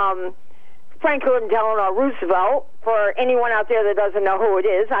 Franklin Delano Roosevelt, for anyone out there that doesn't know who it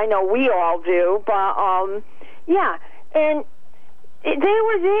is. I know we all do, but, and they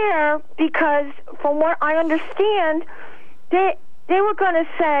were there because, from what I understand, they were going to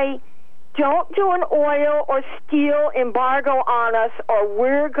say, don't do an oil or steel embargo on us, or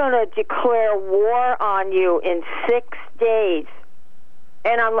we're going to declare war on you in 6 days.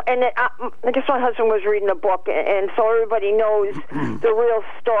 And I guess my husband was reading a book, and so everybody knows the real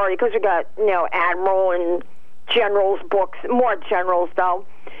story, because we got, admiral and generals books, more generals, though.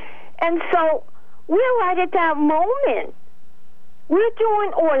 And so we're right at that moment. We're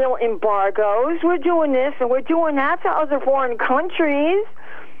doing oil embargoes, we're doing this, and we're doing that to other foreign countries.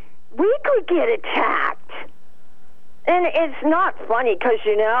 We could get attacked. And it's not funny, because,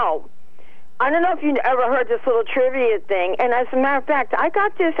 I don't know if you ever heard this little trivia thing, and as a matter of fact, I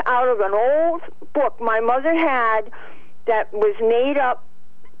got this out of an old book my mother had that was made up.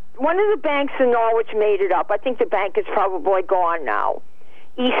 One of the banks in Norwich made it up. I think the bank is probably gone now.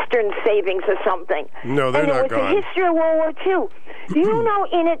 Eastern Savings or something. No, they're not gone. And it was the history of World War II. Do you know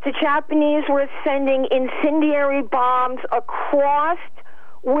in it the Japanese were sending incendiary bombs across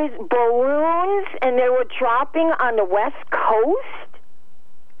with balloons, and they were dropping on the West Coast?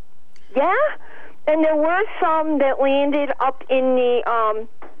 Yeah, and there were some that landed up in the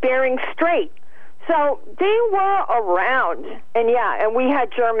Bering Strait. So they were around, and we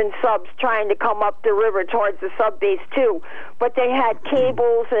had German subs trying to come up the river towards the sub base too, but they had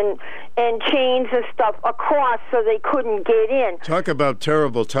cables and chains and stuff across so they couldn't get in. Talk about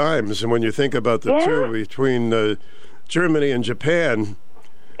terrible times, and when you think about the two between Germany and Japan.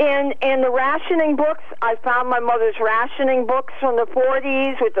 And the rationing books, I found my mother's rationing books from the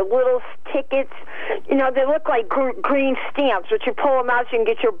 40s with the little tickets. They look like green stamps, but you pull them out, so you can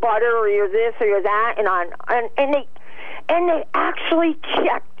get your butter or your this or your that, and they actually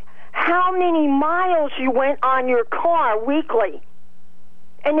checked how many miles you went on your car weekly,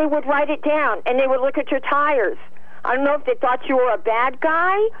 and they would write it down, and they would look at your tires. I don't know if they thought you were a bad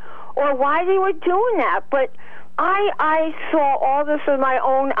guy or why they were doing that, but I saw all this with my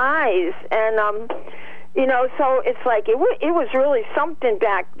own eyes, and so it's like it was really something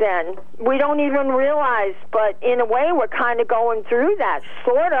back then. We don't even realize, but in a way, we're kind of going through that,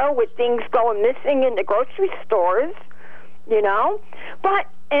 sort of, with things going missing in the grocery stores, But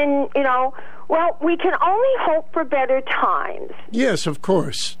we can only hope for better times. Yes, of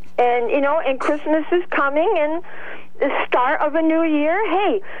course. And and Christmas is coming, and the start of a new year.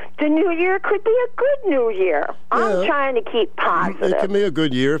 Hey, the new year could be a good new year. I'm trying to keep positive. It can be a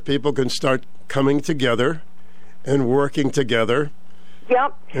good year if people can start coming together and working together.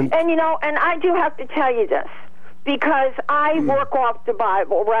 Yep. And I do have to tell you this, because I work off the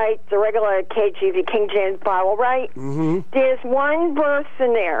Bible, right? The regular KJV, King James Bible, right? Mm-hmm. There's one verse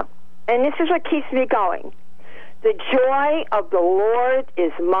in there, and this is what keeps me going. The joy of the Lord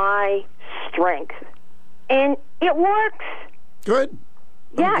is my strength. And it works. Good.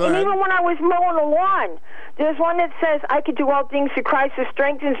 Yeah, and even when I was mowing the lawn, there's one that says, I could do all things through Christ who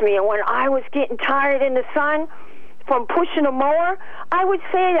strengthens me. And when I was getting tired in the sun from pushing a mower, I would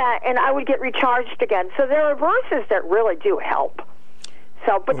say that, and I would get recharged again. So there are verses that really do help.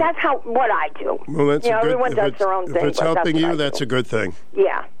 So, but that's what I do. Well, that's everyone does their own thing. If it's helping you, that's a good thing.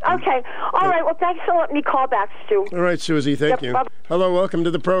 Yeah. Okay. All right. Well, thanks for letting me call back, Stu. All right, Susie. Thank you. Bye. Hello. Welcome to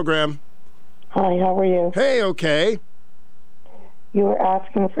the program. Hi. How are you? Hey. Okay. You were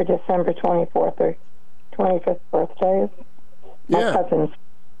asking for December 24th or 25th birthdays. My cousin's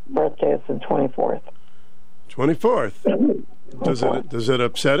birthday is the 24th. 24th. Does it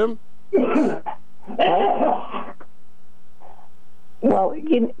upset him? Well,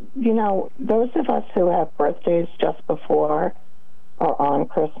 you know, those of us who have birthdays just before or on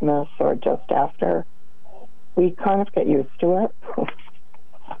Christmas or just after, we kind of get used to it.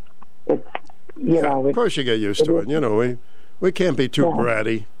 It's, you know... Of course you get used to it. You know, we can't be too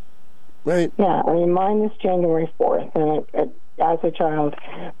bratty, right? Yeah, I mean, mine is January 4th, and as a child,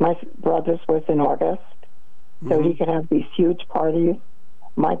 my brother's was in August, so he could have these huge parties.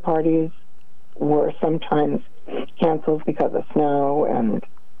 My parties were sometimes canceled because of snow,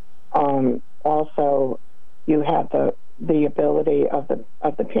 and also you had the ability of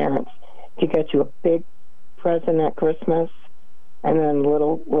the parents to get you a big present at Christmas, and then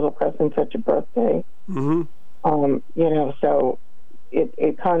little presents at your birthday. Mm-hmm. You know, so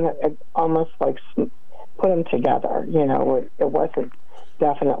it kind of almost like put them together. You know, it wasn't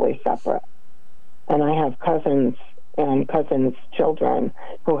definitely separate. And I have cousins and cousins' children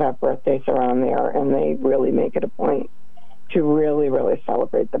who have birthdays around there, and they really make it a point to really, really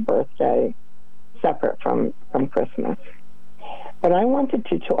celebrate the birthday separate from Christmas. But I wanted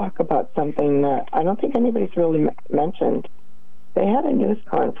to talk about something that I don't think anybody's really mentioned. They had a news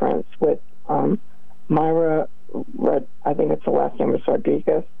conference with Myra, I think it's the last name is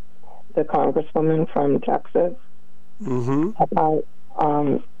Rodriguez, the congresswoman from Texas, about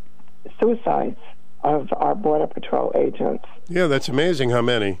suicides of our Border Patrol agents. Yeah, that's amazing how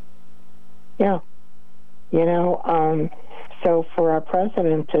many. Yeah. You know, so for our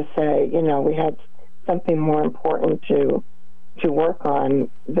president to say, you know, we had something more important to work on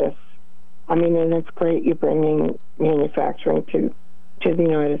this, I mean, and it's great you're bringing manufacturing to the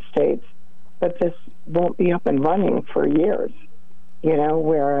United States, but this won't be up and running for years, you know,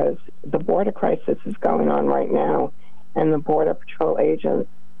 whereas the border crisis is going on right now, and the Border Patrol agents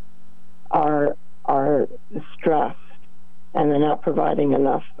are stressed, and they're not providing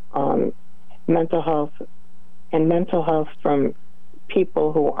enough mental health from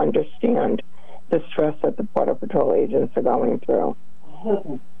people who understand the stress that the Border Patrol agents are going through.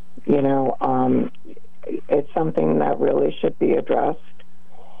 You know, it's something that really should be addressed,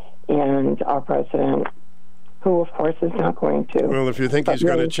 and our president, who of course is not going to. Well, if you think he's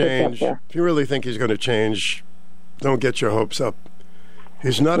going to change, if you really think he's going to change, don't get your hopes up.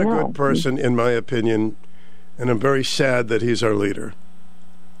 He's not a good person, in my opinion, and I'm very sad that he's our leader.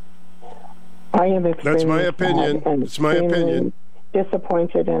 I am extremely That's my opinion. It's my opinion.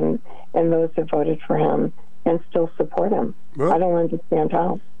 Disappointed in those who voted for him and still support him. Well, I don't understand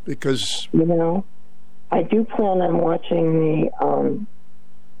how. Because you know, I do plan on watching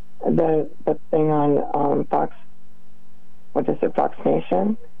the thing on Fox. What is it? Fox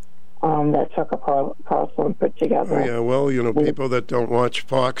Nation. That Tucker Carlson put together. Oh, yeah, well, you know, people that don't watch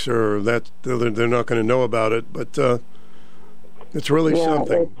Fox or that they're not going to know about it, but it's really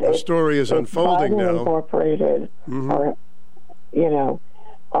something. The story is unfolding Biden now. Incorporated, or you know,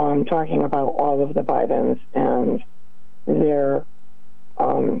 talking about all of the Bidens and their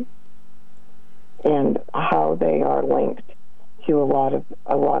and how they are linked to a lot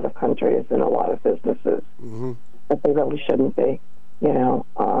of countries and a lot of businesses, but they really shouldn't be. You know,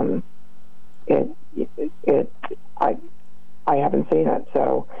 I haven't seen it,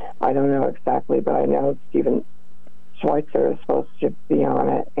 so I don't know exactly, but I know Stephen Schweitzer is supposed to be on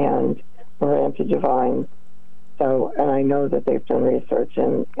it, and Miranda Devine. So, and I know that they've done research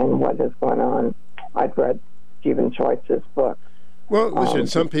in what is going on. I've read Stephen Schweitzer's book. Well, listen,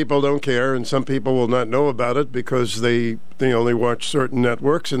 some people don't care, and some people will not know about it because they only watch certain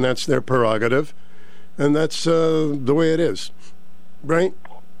networks, and that's their prerogative, and that's the way it is. Right?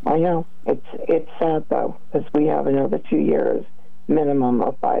 I know. It's sad, though, because we have another 2 years minimum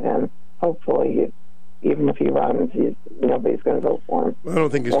of Biden. Hopefully, even if he runs, nobody's going to vote for him. I don't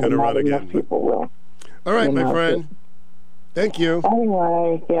think he's going to run again. People will. All right, my friend. Thank you.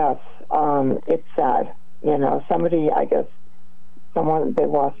 Anyway, yes, it's sad. You know, somebody, I guess, they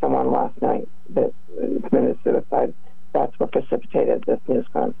lost someone last night that committed suicide. That's what precipitated this news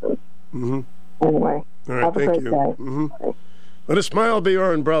conference. Anyway, all right, have a great day. Let a smile be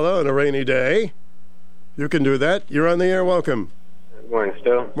your umbrella on a rainy day. You can do that. You're on the air. Welcome. Good morning,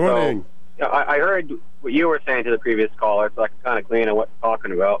 Stu. Morning. So, I heard what you were saying to the previous caller, so I can kind of glean on what you're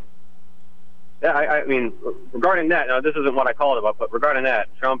talking about. Yeah, I mean, regarding that, now this isn't what I called about, but regarding that,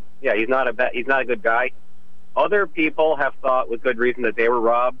 Trump, yeah, he's not a good guy. Other people have thought with good reason that they were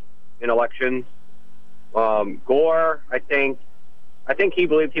robbed in elections. Gore, I think he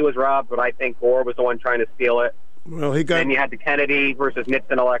believed he was robbed, but I think Gore was the one trying to steal it. Well, he got. Then you had the Kennedy versus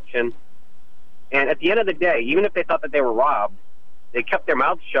Nixon election. And at the end of the day, even if they thought that they were robbed, they kept their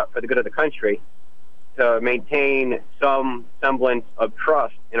mouths shut for the good of the country to maintain some semblance of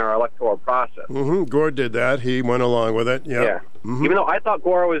trust in our electoral process. Mm-hmm. Gore did that. He went along with it. Yep. Yeah. Mm-hmm. Even though I thought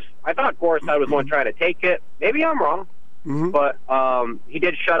Gore side was one trying to take it. Maybe I'm wrong, but he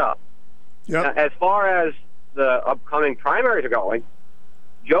did shut up. Yep. Now, as far as the upcoming primaries are going,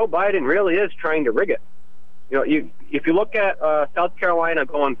 Joe Biden really is trying to rig it. You know, if you look at South Carolina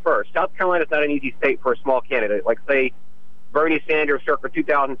going first, South Carolina is not an easy state for a small candidate. Like, say, Bernie Sanders circa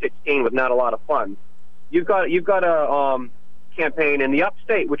 2016 with not a lot of funds. You've got a campaign in the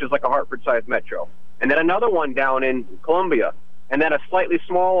upstate, which is like a Hartford-sized metro, and then another one down in Columbia, and then a slightly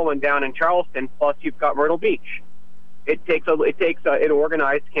smaller one down in Charleston. Plus, you've got Myrtle Beach. It takes an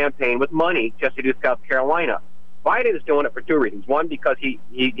organized campaign with money just to do South Carolina. Biden is doing it for two reasons: one, because he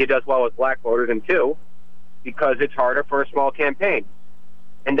does well with black voters, and two, because it's harder for a small campaign.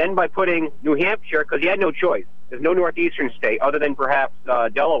 And then by putting New Hampshire, because he had no choice. There's no northeastern state other than perhaps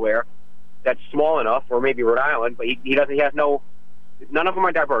Delaware that's small enough, or maybe Rhode Island, but none of them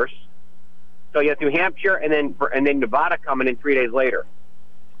are diverse. So you have New Hampshire and then Nevada coming in 3 days later.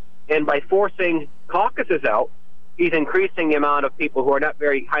 And by forcing caucuses out, he's increasing the amount of people who are not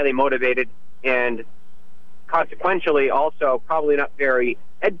very highly motivated and consequentially also probably not very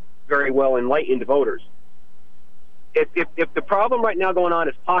well enlightened voters. If the problem right now going on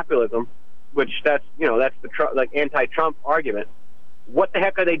is populism, which that's the anti-Trump argument, what the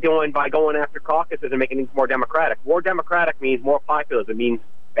heck are they doing by going after caucuses and making things more democratic? More democratic means more populism. It means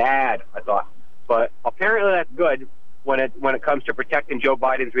bad, I thought. But apparently that's good when it comes to protecting Joe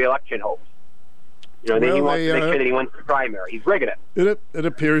Biden's re-election hopes. You know, then he wants to make sure that he wins the primary. He's rigging it. It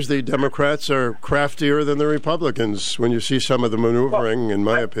appears the Democrats are craftier than the Republicans when you see some of the maneuvering, in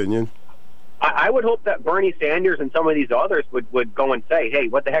my opinion. I would hope that Bernie Sanders and some of these others would go and say, hey,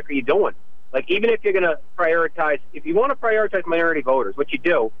 what the heck are you doing? Like, even if you're going to prioritize, if you want to prioritize minority voters, what you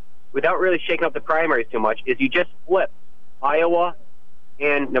do, without really shaking up the primaries too much, is you just flip Iowa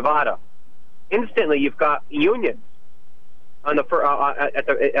and Nevada. Instantly, you've got unions on the at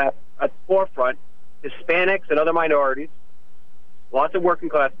the forefront, Hispanics and other minorities, lots of working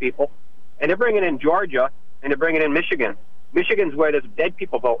class people, and they're bringing in Georgia and they're bringing in Michigan. Michigan's where there's dead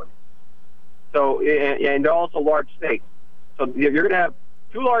people voting. So, and they're also large states. So you're going to have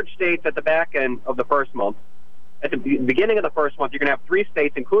two large states at the back end of the first month. At the beginning of the first month, you're going to have three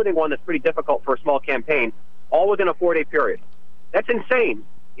states, including one that's pretty difficult for a small campaign, all within a 4-day period. That's insane.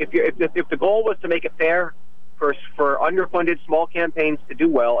 If the goal was to make it fair for underfunded small campaigns to do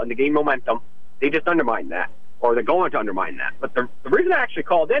well and to gain momentum, they just undermine that, or they're going to undermine that. But the reason I actually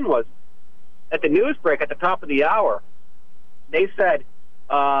called in was at the news break at the top of the hour, they said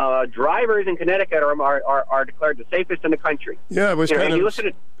drivers in Connecticut are declared the safest in the country. Yeah, I was kind of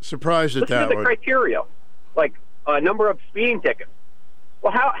surprised at that. Listen to the criteria, like number of speeding tickets.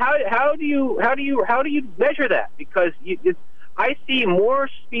 Well, how do you measure that? Because I see more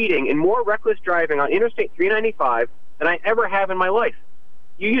speeding and more reckless driving on Interstate 395 than I ever have in my life.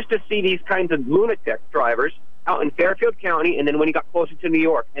 You used to see these kinds of lunatic drivers out in Fairfield County, and then when you got closer to New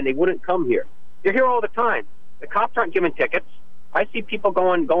York, and they wouldn't come here. They're here all the time. The cops aren't giving tickets. I see people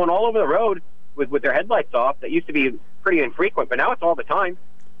going all over the road with their headlights off. That used to be pretty infrequent, but now it's all the time.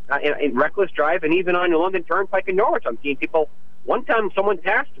 In reckless drive, and even on the London Turnpike in Norwich, I'm seeing people. One time someone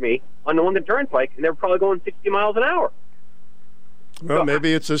passed me on the London Turnpike, and they were probably going 60 miles an hour. Well,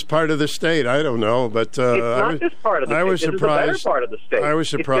 maybe it's this part of the state. I don't know, but it's not this part of the state. I was surprised. This is the better part of the state. I was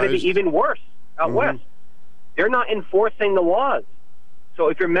surprised. It's going to be even worse out west. They're not enforcing the laws. So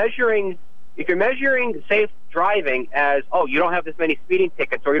if you're measuring safe driving as, oh, you don't have this many speeding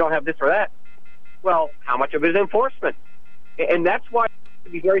tickets, or you don't have this or that, well, how much of it is enforcement? And that's why you have to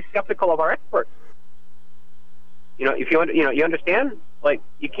be very skeptical of our experts. You know, if you understand, like,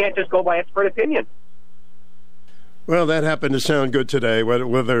 you can't just go by expert opinion. Well, that happened to sound good today.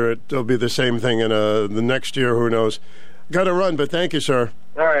 Whether it'll be the same thing in the next year, who knows? Got to run, but thank you, sir.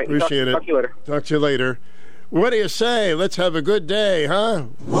 All right. Appreciate it. Talk to you later. Talk to you later. What do you say? Let's have a good day, huh?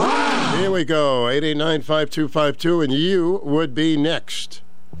 Wow. Here we go. 889-5252, and you would be next.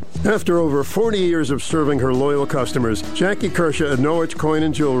 After over 40 years of serving her loyal customers, Jackie Kershaw at Norwich Coin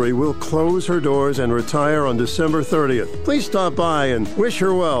and Jewelry will close her doors and retire on December 30th. Please stop by and wish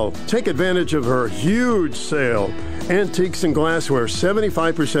her well. Take advantage of her huge sale. Antiques and glassware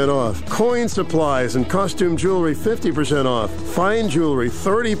 75% off. Coin supplies and costume jewelry 50% off. Fine jewelry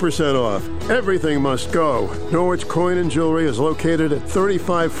 30% off. Everything must go. Norwich Coin and Jewelry is located at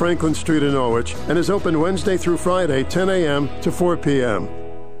 35 Franklin Street in Norwich and is open Wednesday through Friday, 10 a.m. to 4 p.m.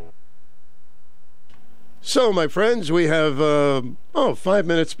 So, my friends, we have, 5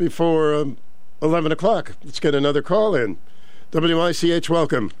 minutes before 11 o'clock. Let's get another call in. WICH,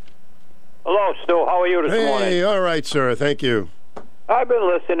 welcome. Hello, Stu. How are you this morning? Hey, all right, sir. Thank you. I've been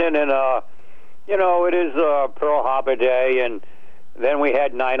listening, and, it is Pearl Harbor Day, and then we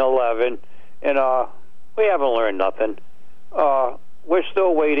had 9/11, and we haven't learned nothing. We're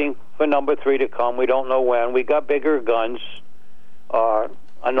still waiting for number 3 to come. We don't know when. We got bigger guns.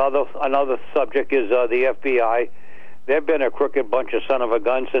 Another subject is the FBI. They've been a crooked bunch of son of a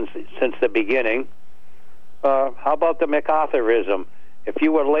gun since the beginning. How about the MacArthurism? If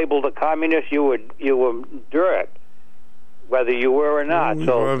you were labeled a communist, you were dirt, whether you were or not. We've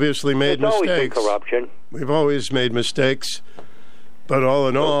so obviously made mistakes. Always been corruption. We've always made mistakes, but all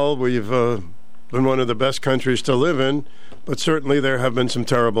in all, we've been one of the best countries to live in. But certainly, there have been some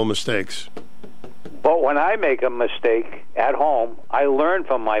terrible mistakes. But when I make a mistake at home, I learn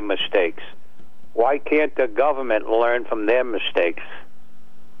from my mistakes. Why can't the government learn from their mistakes?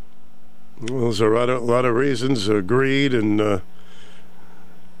 Well, there's a lot of reasons: greed and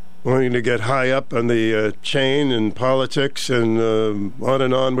wanting to get high up on the chain in politics, and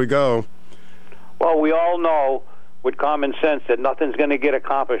on we go. Well, we all know with common sense that nothing's going to get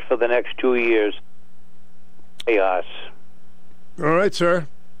accomplished for the next 2 years. Yes. All right, sir.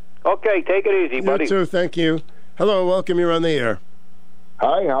 Okay, take it easy, buddy. You too, thank you. Hello, welcome, you're on the air.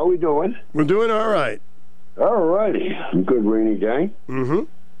 Hi, how we doing? We're doing all right. All righty. Good rainy day.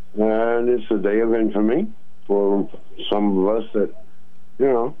 Mm-hmm. And it's a day of infamy for some of us that,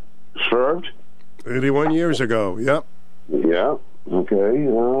 served. 81 years ago, yep. Yeah, okay.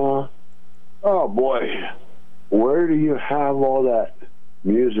 Oh, boy. Where do you have all that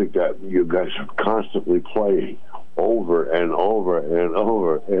music that you guys are constantly playing over and over and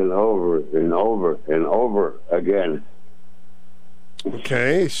over and over and over and over again?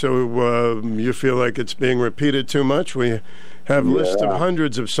 Okay, so you feel like it's being repeated too much? We have lists of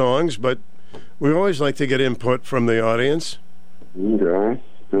hundreds of songs, but we always like to get input from the audience. Okay.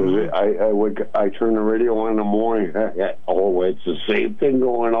 I turn the radio on in the morning. Oh, it's the same thing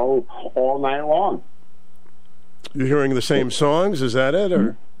going all night long. You're hearing the same songs? Is that it,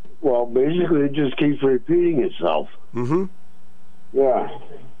 or? Well, basically, it just keeps repeating itself. Mm-hmm. Yeah.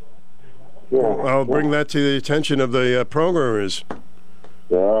 Well, I'll bring that to the attention of the programmers.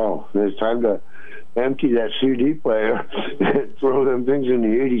 Oh, it's time to empty that CD player and throw them things in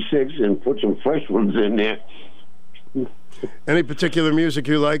the 86 and put some fresh ones in there. Any particular music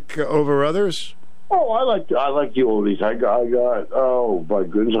you like over others? Oh, I like the oldies. I got. Oh my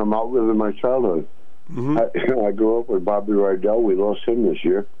goodness, I'm outliving my childhood. Mm-hmm. I grew up with Bobby Rydell. We lost him this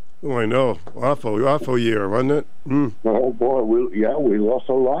year. Oh, I know. Awful year, wasn't it? Mm. Oh boy, we lost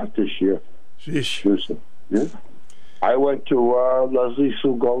a lot this year. Sheesh. Yeah. I went to Leslie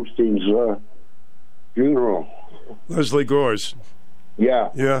Sue Goldstein's funeral. Leslie Gore's. Yeah.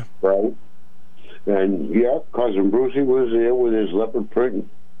 Yeah. Right. And cousin Brucey was there with his leopard print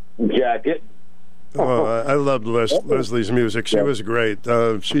jacket. Oh, I loved Leslie's music. She was great.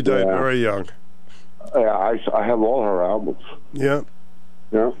 She died very young. Yeah, I have all her albums. Yeah.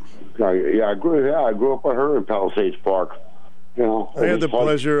 Yeah. I grew up with her in Palisades Park. I have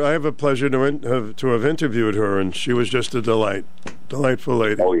a pleasure to have interviewed her, and she was just a delightful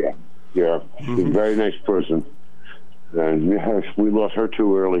lady. Oh yeah. She's a very nice person, and we lost her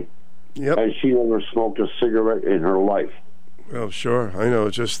too early. Yep. And she never smoked a cigarette in her life. Well, sure. I know.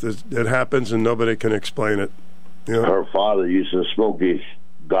 It's just it happens, and nobody can explain it. Her father used to smoke these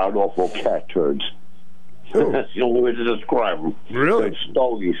god-awful cat turds. Oh. That's the only way to describe them. Really? Like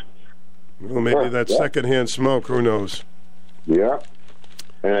stogies. Well, maybe that's secondhand smoke. Who knows? Yeah.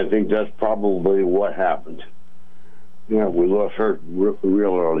 And I think that's probably what happened. Yeah, we lost her real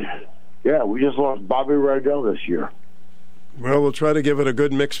early. Yeah, we just lost Bobby Rydell this year. Well, we'll try to give it a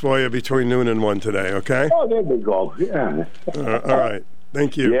good mix for you between noon and 1 today, okay? Oh, there we go. Yeah. All right.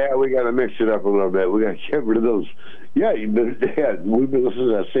 Thank you. Yeah, we got to mix it up a little bit. We got to get rid of those. Yeah, we've been listening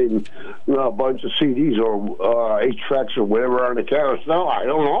to that same bunch of CDs or 8 tracks or whatever on the carousel. I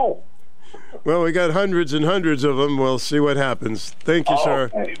don't know. Well, we got hundreds and hundreds of them. We'll see what happens. Thank you,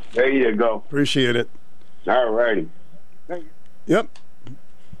 sir. Okay. There you go. Appreciate it. All righty. Thank you. Yep.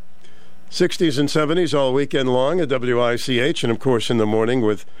 60s and 70s all weekend long at WICH, and of course in the morning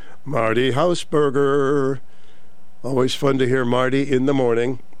with Marty Hausberger. Always fun to hear Marty in the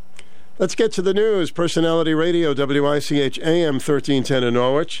morning. Let's get to the news. Personality Radio, WICH AM 1310 in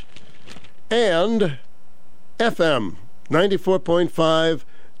Norwich, and FM 94.5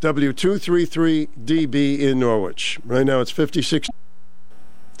 W233DB in Norwich. Right now it's 56.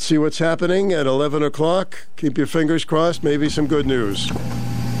 See what's happening at 11 o'clock. Keep your fingers crossed. Maybe some good news.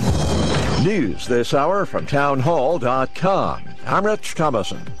 News this hour from townhall.com. I'm Rich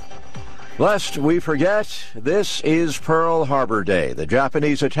Thomason. Lest we forget, this is Pearl Harbor Day, the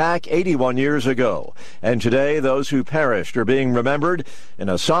Japanese attack 81 years ago. And today, those who perished are being remembered in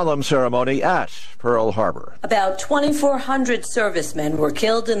a solemn ceremony at Pearl Harbor. About 2,400 servicemen were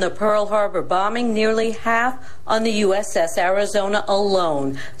killed in the Pearl Harbor bombing, nearly half on the USS Arizona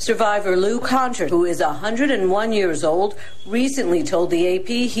alone. Survivor Lou Concher, who is 101 years old, recently told the AP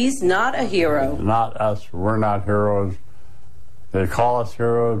he's not a hero. Not us. We're not heroes. They call us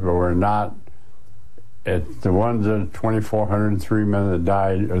heroes, but we're not. It's the ones that 2,403 men that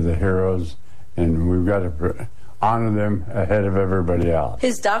died are the heroes, and we've got to honor them ahead of everybody else.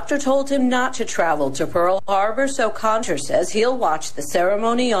 His doctor told him not to travel to Pearl Harbor, so Concher says he'll watch the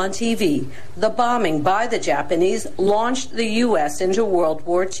ceremony on TV. The bombing by the Japanese launched the U.S. into World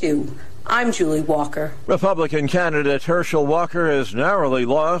War II. I'm Julie Walker. Republican candidate Herschel Walker has narrowly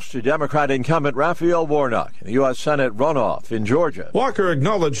lost to Democrat incumbent Raphael Warnock in the U.S. Senate runoff in Georgia. Walker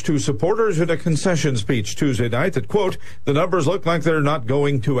acknowledged to supporters in a concession speech Tuesday night that, quote, the numbers look like they're not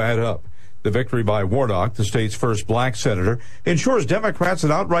going to add up. The victory by Warnock, the state's first black senator, ensures Democrats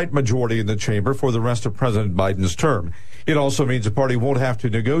an outright majority in the chamber for the rest of President Biden's term. It also means the party won't have to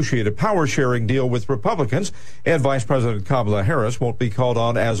negotiate a power-sharing deal with Republicans, and Vice President Kamala Harris won't be called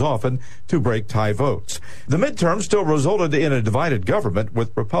on as often to break tie votes. The midterm still resulted in a divided government,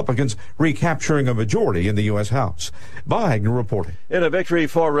 with Republicans recapturing a majority in the U.S. House. Biden reporting. In a victory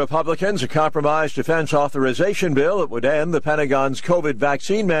for Republicans, a compromise defense authorization bill that would end the Pentagon's COVID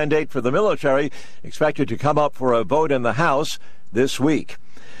vaccine mandate for the military expected to come up for a vote in the House this week.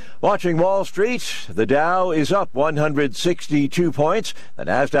 Watching Wall Street, the Dow is up 162 points, the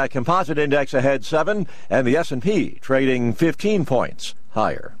Nasdaq Composite Index ahead 7, and the S&P trading 15 points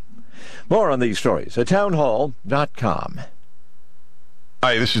higher. More on these stories at townhall.com.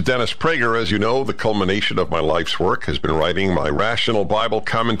 Hi, this is Dennis Prager. As you know, the culmination of my life's work has been writing my Rational Bible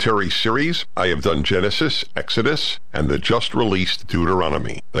Commentary series. I have done Genesis, Exodus, and the just-released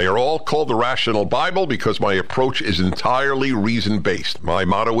Deuteronomy. They are all called the Rational Bible because my approach is entirely reason-based. My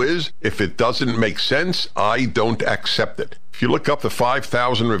motto is, if it doesn't make sense, I don't accept it. If you look up the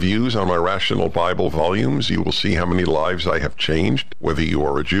 5,000 reviews on my Rational Bible volumes, you will see how many lives I have changed. Whether you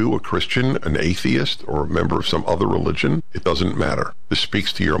are a Jew, a Christian, an atheist, or a member of some other religion, it doesn't matter. This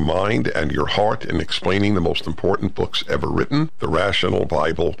speaks to your mind and your heart in explaining the most important books ever written, the Rational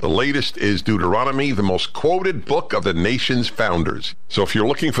Bible. The latest is Deuteronomy, the most quoted book of the nation's founders. So if you're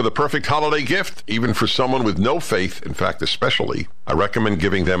looking for the perfect holiday gift, even for someone with no faith, in fact especially, I recommend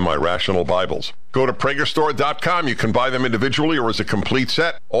giving them my Rational Bibles. Go to PragerStore.com. You can buy them individually or as a complete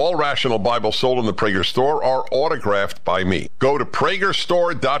set. All Rational Bibles sold in the Prager Store are autographed by me. Go to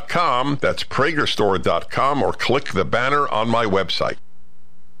PragerStore.com. That's PragerStore.com, or click the banner on my website.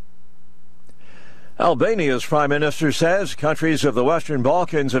 Albania's prime minister says countries of the Western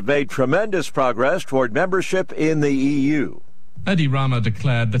Balkans have made tremendous progress toward membership in the EU. Edi Rama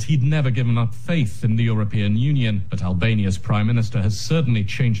declared that he'd never given up faith in the European Union, but Albania's Prime Minister has certainly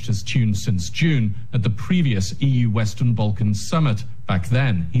changed his tune since June at the previous EU Western Balkans summit. Back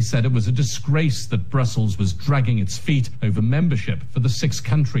then, he said it was a disgrace that Brussels was dragging its feet over membership for the 6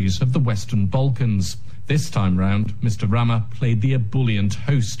 countries of the Western Balkans. This time round, Mr. Rama played the ebullient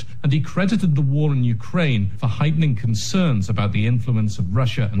host, and he credited the war in Ukraine for heightening concerns about the influence of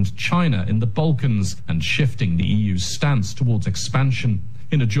Russia and China in the Balkans and shifting the EU's stance towards expansion.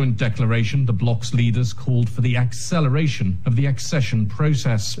 In a joint declaration, the bloc's leaders called for the acceleration of the accession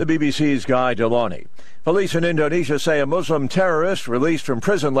process. The BBC's Guy Delany. Police in Indonesia say a Muslim terrorist released from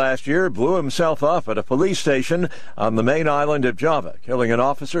prison last year blew himself up at a police station on the main island of Java, killing an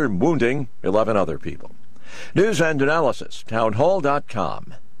officer and wounding 11 other people. News and analysis,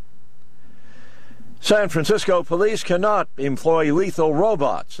 townhall.com. San Francisco police cannot employ lethal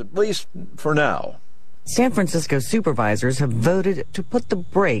robots, at least for now. San Francisco supervisors have voted to put the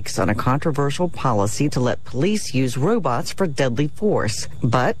brakes on a controversial policy to let police use robots for deadly force.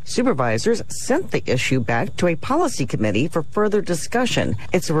 But supervisors sent the issue back to a policy committee for further discussion.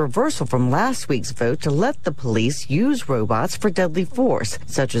 It's a reversal from last week's vote to let the police use robots for deadly force,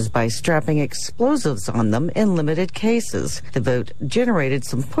 such as by strapping explosives on them in limited cases. The vote generated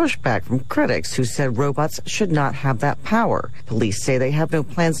some pushback from critics who said robots should not have that power. Police say they have no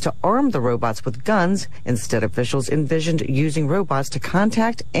plans to arm the robots with guns. Instead, officials envisioned using robots to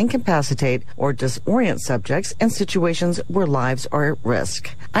contact, incapacitate, or disorient subjects in situations where lives are at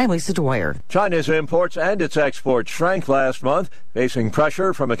risk. I'm Lisa Dwyer. China's imports and its exports shrank last month, facing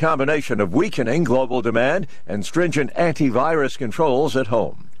pressure from a combination of weakening global demand and stringent antivirus controls at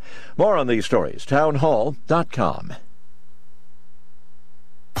home. More on these stories, townhall.com.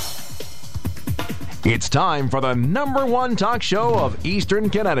 It's time for the #1 talk show of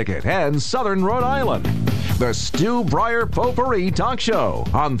Eastern Connecticut and Southern Rhode Island. The Stu Bryer Potpourri Talk Show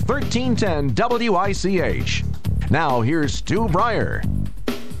on 1310 WICH. Now here's Stu Bryer.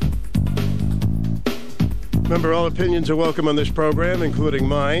 Remember, all opinions are welcome on this program, including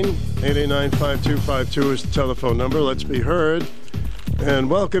mine. 889-5252 is the telephone number. Let's be heard. And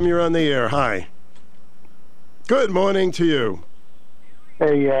welcome, you're on the air. Hi. Good morning to you.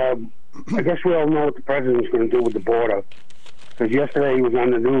 Hey, I guess we all know what the president's going to do with the border. Because yesterday he was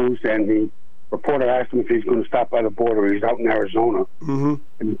on the news and the reporter asked him if he's going to stop by the border. He's out in Arizona. Mm-hmm.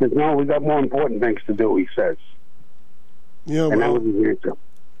 And he says, no, we got more important things to do, he says. Yeah, and well, that was his answer.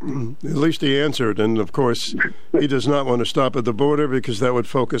 At least he answered. And, of course, he does not want to stop at the border because that would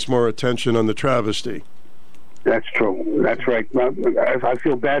focus more attention on the travesty. That's true. That's right. I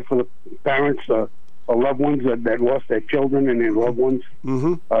feel bad for the parents or loved ones that lost their children and their loved ones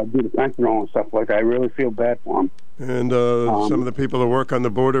due to fentanyl and stuff like that. I really feel bad for them. And some of the people that work on the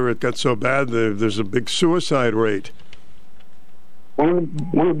border, it got so bad there's a big suicide rate. One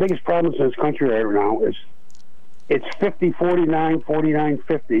of the biggest problems in this country right now is it's 50-49,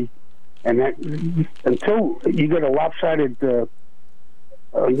 49-50, and that until you get a lopsided view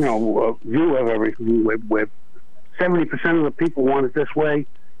of everything, where 70% of the people want it this way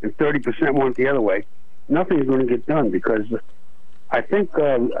and 30% want it the other way, nothing's going to get done, because I think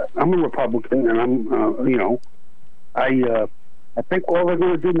I'm a Republican, and I think all they're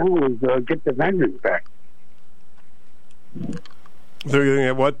going to do now is get the vengeance back. They're going to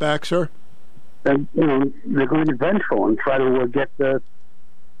get what back, sir? And, they're going to be vengeful and try to get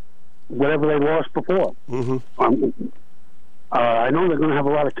whatever they lost before. Mm-hmm. I know they're going to have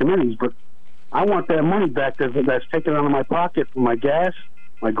a lot of committees, but I want that money back that's taken out of my pocket for my gas,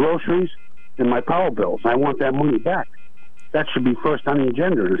 my groceries, and my power bills. I want that money back. That should be first on the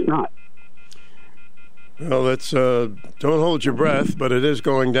agenda, and it's not. Well, that's don't hold your breath, but it is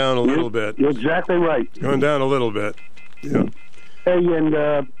going down a little bit. You're exactly right. Going down a little bit. Yeah. Hey, and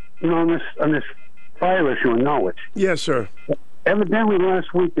on this fire issue in Norwich. Yes, sir. Evidently,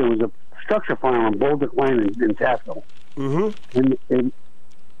 last week there was a structure fire on Boulder Lane in Taftville. Mm-hmm. And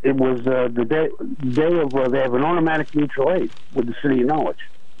it was the day of they have an automatic mutual aid with the city of Norwich.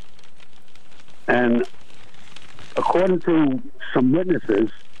 And according to some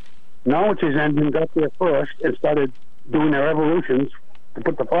witnesses, Norwich's engine got there first and started doing their evolutions to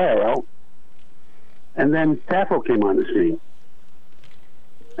put the fire out. And then Taftville came on the scene.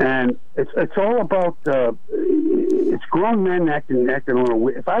 And it's all about it's grown men acting a little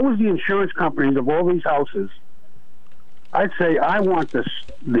weird. If I was the insurance companies of all these houses, I'd say I want the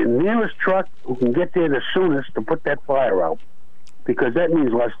nearest truck who can get there the soonest to put that fire out, because that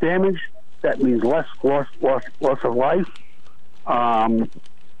means less damage, that means less loss of life, and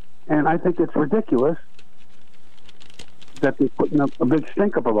I think it's ridiculous that they're putting up a big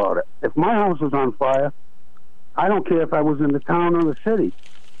stink up about it. If my house was on fire, I don't care if I was in the town or the city.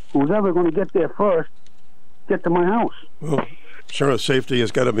 Who's ever going to get there first, get to my house. Well, sure, safety has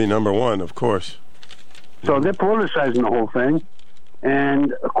got to be number one, of course. So they're politicizing the whole thing.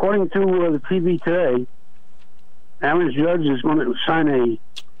 And according to the TV today, Aaron Judge is going to sign a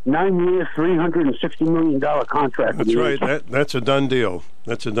 9-year, $360 million contract. That's right. That's a done deal.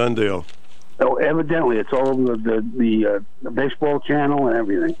 That's a done deal. So evidently, it's all over the baseball channel and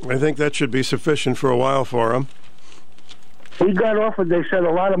everything. I think that should be sufficient for a while for him. He got offered, they said,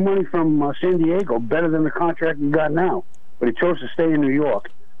 a lot of money from San Diego, better than the contract he got now. But he chose to stay in New York.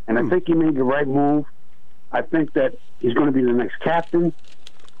 And I think he made the right move. I think that he's going to be the next captain.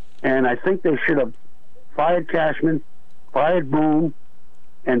 And I think they should have fired Cashman, fired Boone,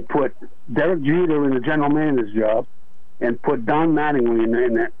 and put Derek Jeter in the general manager's job, and put Don Mattingly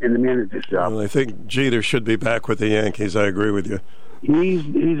in the manager's job. Well, I think Jeter should be back with the Yankees. I agree with you.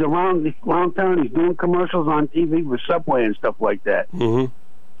 He's around town. He's doing commercials on TV with Subway and stuff like that. Mm-hmm.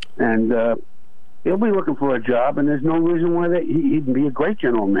 And he'll be looking for a job, and there's no reason why he'd be a great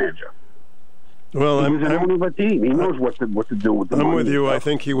general manager. Well, he's an owner of a team. He knows what to do with the money. I'm with you. I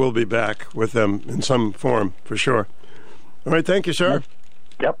think he will be back with them in some form, for sure. All right, thank you, sir.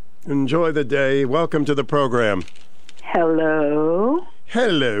 Yep. Enjoy the day. Welcome to the program. Hello.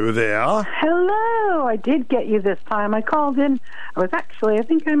 Hello there. Hello. I did get you this time. I called in. I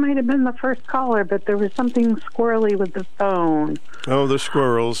think I might have been the first caller, but there was something squirrely with the phone. Oh, the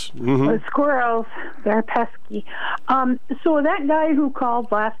squirrels. Mm-hmm. The squirrels. They're pesky. So that guy who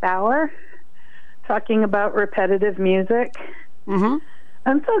called last hour talking about repetitive music, mm-hmm.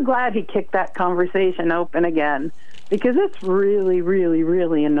 I'm so glad he kicked that conversation open again, because it's really, really,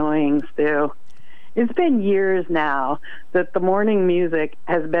 really annoying, Stu. It's been years now that the morning music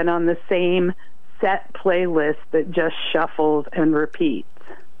has been on the same set playlist that just shuffles and repeats.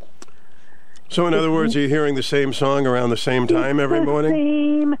 So, in other words, you're hearing the same song around the same time every morning?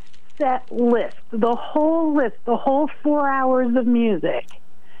 Same set list. The whole list, the whole 4 hours of music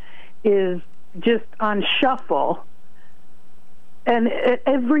is just on shuffle. And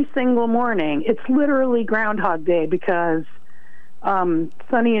every single morning, it's literally Groundhog Day, because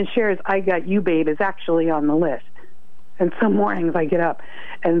Sonny and Cher's I Got You Babe is actually on the list. And some mornings I get up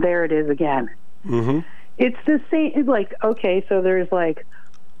and there it is again. Mm-hmm. It's the same, like, okay, so there's like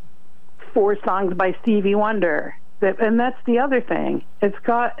 4 songs by Stevie Wonder. And that's the other thing. It's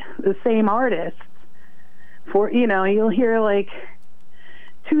got the same artists. You'll hear like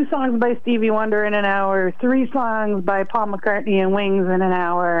 2 songs by Stevie Wonder in an hour, 3 songs by Paul McCartney and Wings in an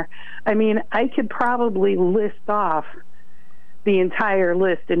hour. I mean, I could probably list off the entire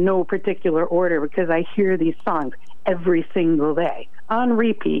list in no particular order, because I hear these songs every single day on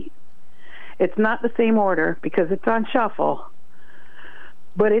repeat. It's not the same order because it's on shuffle,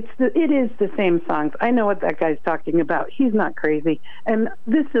 but it is the same songs. I know what that guy's talking about. He's not crazy. And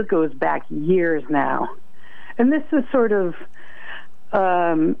this goes back years now. And this is sort of,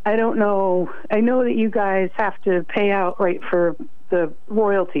 I don't know. I know that you guys have to pay out, right, for the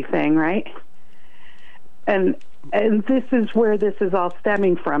royalty thing, right? And this is where this is all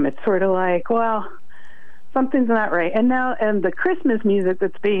stemming from. It's sort of like, well, something's not right. And the Christmas music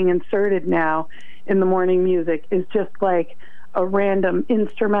that's being inserted now in the morning music is just like a random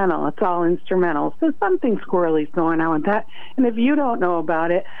instrumental. It's all instrumental. So something squirrely's going on with that. And if you don't know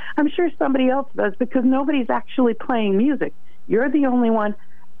about it, I'm sure somebody else does, because nobody's actually playing music. You're the only one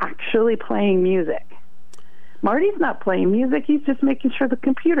actually playing music. Marty's not playing music. He's just making sure the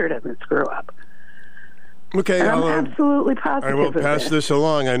computer doesn't screw up. Okay, I'm absolutely positive. I will pass this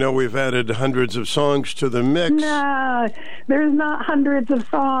along. I know we've added hundreds of songs to the mix. No, there's not hundreds of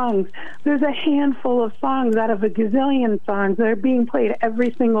songs. There's a handful of songs out of a gazillion songs that are being played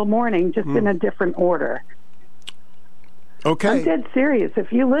every single morning, just in a different order. Okay. I'm dead serious.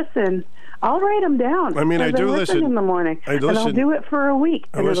 If you listen, I'll write them down. I mean, I do listen in the morning, and I'll do it for a week,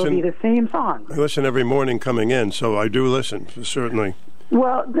 and it'll be the same song. I listen every morning coming in, so I do listen, certainly.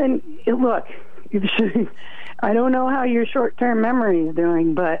 Well, then, look, I don't know how your short-term memory is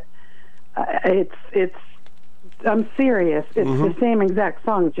doing, but it's. I'm serious. It's the same exact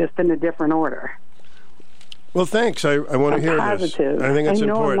song, just in a different order. Well, thanks. I want to hear positive. This. I think it's important.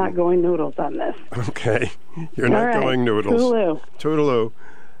 important. I'm not going noodles on this. Okay. You're not going noodles. Toodaloo. Toodaloo.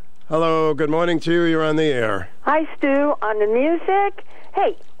 Hello, good morning to you. You're on the air. Hi, Stu. On the music,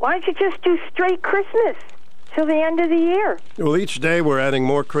 hey, why don't you just do straight Christmas till the end of the year? Well, each day we're adding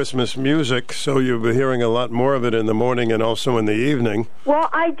more Christmas music, so you'll be hearing a lot more of it in the morning and also in the evening. Well,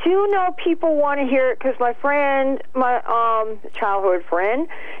 I do know people want to hear it, because my friend, my childhood friend,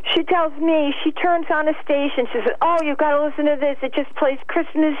 she tells me, she turns on a station, she says, oh, you've got to listen to this. It just plays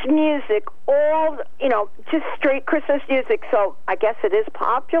Christmas music, just straight Christmas music. So I guess it is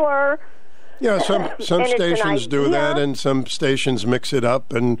popular. Yeah, some stations do that, and some stations mix it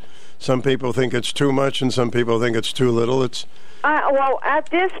up, and some people think it's too much, and some people think it's too little. It's well, at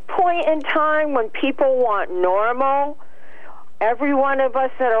this point in time, when people want normal, every one of us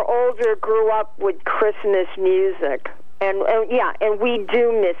that are older grew up with Christmas music. And we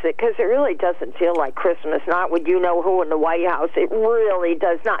do miss it, because it really doesn't feel like Christmas, not with you-know-who in the White House. It really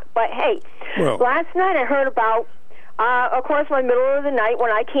does not. But, hey, last night I heard about, of course, my middle of the night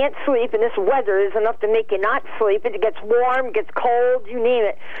when I can't sleep, and this weather is enough to make you not sleep. It gets warm, it gets cold, you name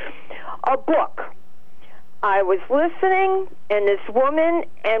it. A book. I was listening, and this woman,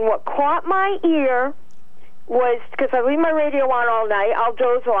 and what caught my ear was, because I leave my radio on all night, I'll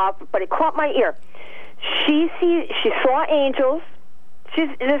doze off, but it caught my ear. She saw angels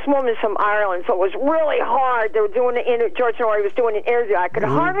this woman's from Ireland, so it was really hard. They were doing George Norrie was doing an interview. I could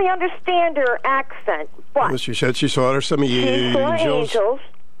hardly understand her accent, but well, she said she saw some she saw angels.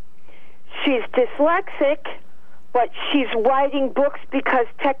 She's dyslexic, but she's writing books because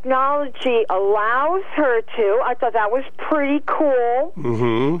technology allows her to. I thought that was pretty cool.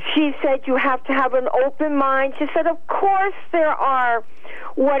 Mm-hmm. She said you have to have an open mind. She said, of course there are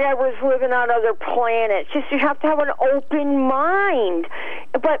whatever's living on other planets. Just you have to have an open mind.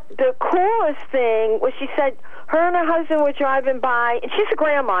 But the coolest thing was she said her and her husband were driving by, and she's a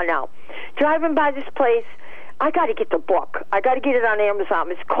grandma now, driving by this place. I got to get the book. I got to get it on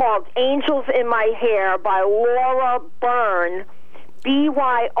Amazon. It's called Angels in My Hair by Laura Byrne,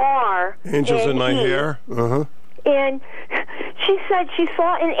 B-Y-R. Angels in My Hair? Uh-huh. And she said she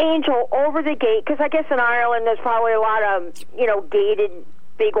saw an angel over the gate, because I guess in Ireland there's probably a lot of, gated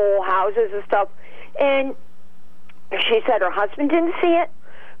big old houses and stuff. And she said her husband didn't see it,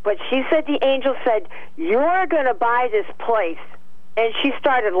 but she said the angel said, you're going to buy this place. And she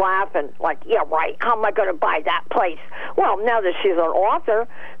started laughing, like, yeah, right, how am I going to buy that place? Well, now that she's an author,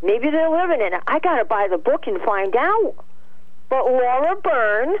 maybe they're living in it. I got to buy the book and find out. But Laura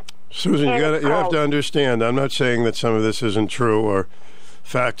Byrne... Susan, you have to understand, I'm not saying that some of this isn't true or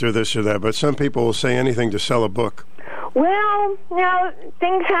fact or this or that, but some people will say anything to sell a book. Well,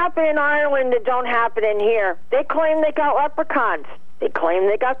 things happen in Ireland that don't happen in here. They claim they got leprechauns. They claim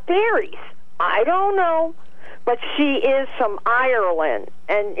they got fairies. I don't know. But she is from Ireland,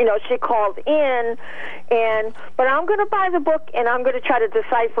 and, she called in, but I'm going to buy the book, and I'm going to try to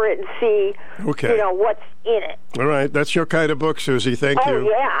decipher it and see, what's in it. All right, that's your kind of book, Susie. Thank you. Oh,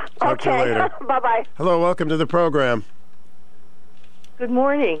 yeah. Talk to you later. Bye-bye. Hello, welcome to the program. Good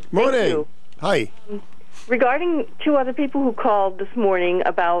morning. Morning. Thank you. Hi. Regarding two other people who called this morning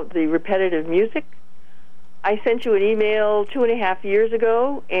about the repetitive music, I sent you an email 2.5 years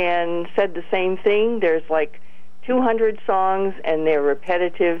ago and said the same thing. There's like 200 songs, and they're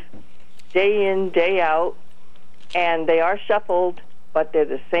repetitive day in, day out, and they are shuffled, but they're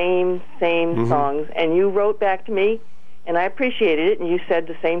the same songs. And you wrote back to me, and I appreciated it, and you said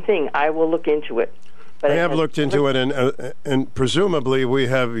the same thing. I will look into it. But I have looked into it, and presumably we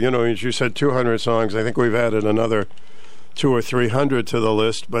have, as you said, 200 songs. I think we've added another 200 or 300 to the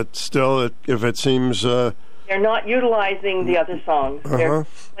list, but still, if it seems... They're not utilizing the other songs. They're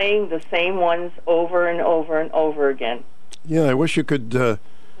playing the same ones over and over and over again. Yeah, I wish you could... 'Cause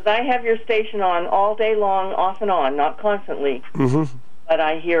I have your station on all day long, off and on, not constantly. Mm-hmm. But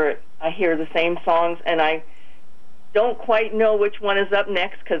I hear it. I hear the same songs, and I don't quite know which one is up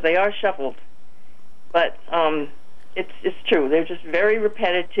next because they are shuffled. But it's true. They're just very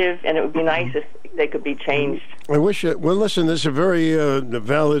repetitive, and it would be nice if they could be changed. I wish well, listen, this is a very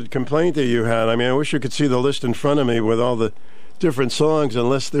valid complaint that you had. I mean, I wish you could see the list in front of me with all the different songs,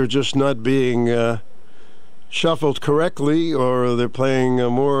 unless they're just not being shuffled correctly, or they're playing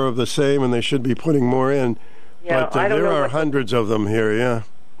more of the same and they should be putting more in. Yeah, but there are hundreds of them here, yeah.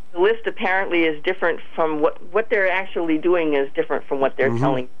 The list apparently is different from what they're actually doing is different from what they're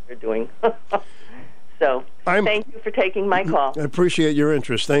telling you they're doing. So, thank you for taking my call. I appreciate your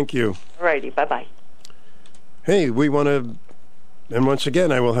interest. Thank you. All righty. Bye-bye. Hey, we want to, and once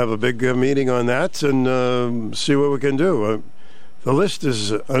again, I will have a big meeting on that and see what we can do. The list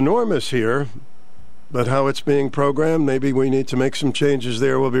is enormous here, but how it's being programmed, maybe we need to make some changes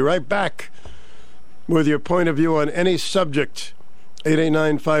there. We'll be right back with your point of view on any subject.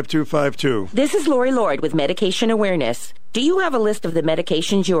 889-5252. This is Lori Lord with Medication Awareness. Do you have a list of the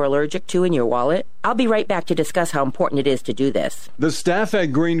medications you're allergic to in your wallet? I'll be right back to discuss how important it is to do this. The staff at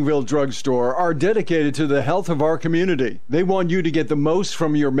Greenville Drug Store are dedicated to the health of our community. They want you to get the most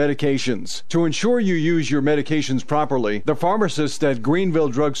from your medications. To ensure you use your medications properly, the pharmacists at Greenville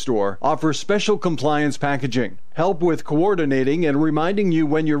Drug Store offer special compliance packaging, help with coordinating and reminding you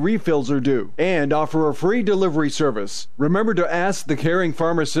when your refills are due, and offer a free delivery service. Remember to ask the caring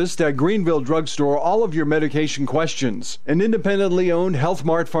pharmacist at Greenville Drug Store all of your medication questions. An independently owned Health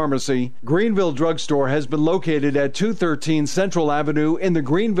Mart pharmacy, Greenville Drug Store has been located at 213 Central Avenue in the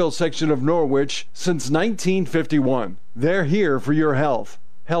Greenville section of Norwich since 1951. They're here for your health.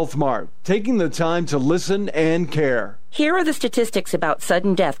 Health Mart, taking the time to listen and care. Here are the statistics about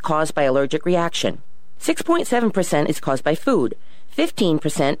sudden death caused by allergic reaction. 6.7% is caused by food,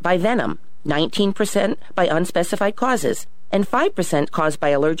 15% by venom, 19% by unspecified causes, and 5% caused by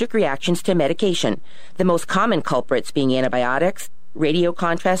allergic reactions to medication, the most common culprits being antibiotics,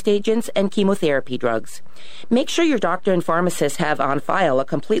 radiocontrast agents, and chemotherapy drugs. Make sure your doctor and pharmacist have on file a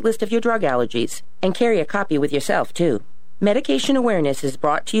complete list of your drug allergies, and carry a copy with yourself, too. Medication Awareness is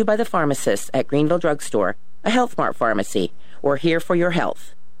brought to you by the pharmacists at Greenville Drug Store, a Health Mart pharmacy, We're here for your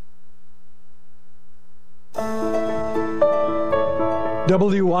health.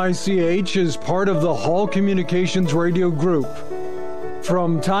 WICH is part of the Hall Communications Radio Group.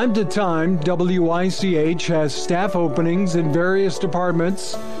 From time to time, WICH has staff openings in various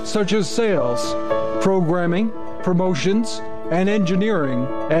departments such as sales, programming, promotions, and engineering,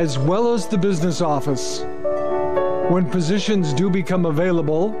 as well as the business office. When positions do become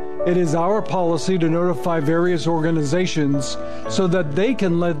available, it is our policy to notify various organizations so that they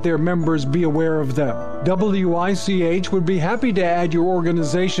can let their members be aware of them. WICH would be happy to add your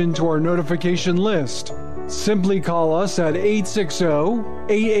organization to our notification list. Simply call us at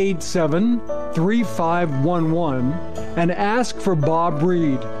 860-887-3511 and ask for Bob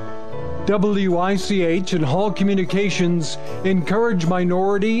Reed. WICH and Hall Communications encourage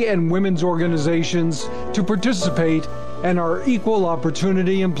minority and women's organizations to participate and are equal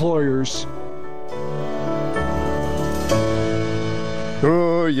opportunity employers.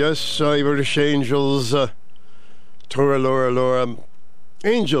 Oh, yes, Irish Angels. Tora, Laura.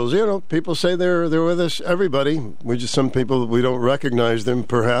 Angels, people say they're with us, everybody. Some people, we don't recognize them,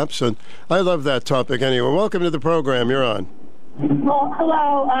 perhaps. And I love that topic anyway. Welcome to the program. You're on. Well,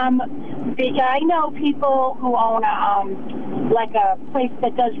 hello. I know people who own a place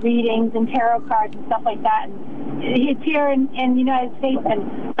that does readings and tarot cards and stuff like that. And it's here in the United States,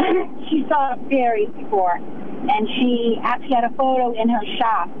 and she saw fairies before. And she actually had a photo in her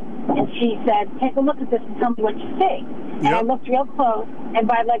shop, and she said, "Take a look at this and tell me what you see." And I looked real close, and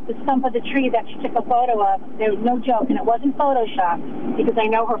by the stump of the tree that she took a photo of, there was no joke, and it wasn't Photoshop, because I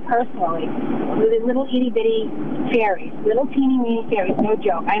know her personally. Little itty-bitty fairies, little teeny-weeny fairies, no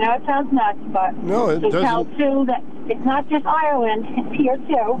joke. I know it sounds nuts, but no, it doesn't. Tell, too, that it's not just Ireland, it's here,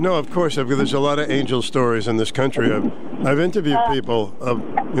 too. No, of course, there's a lot of angel stories in this country. I've interviewed people,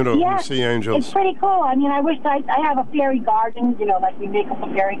 who see angels. It's pretty cool. I mean, I wish I have a fairy garden, like we make up a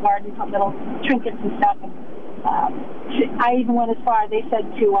fairy garden, put little trinkets and stuff, and I even went as far, they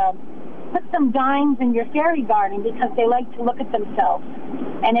said, to put some dimes in your fairy garden because they like to look at themselves.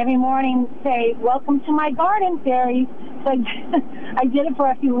 And every morning say, "Welcome to my garden, fairies." So I did it for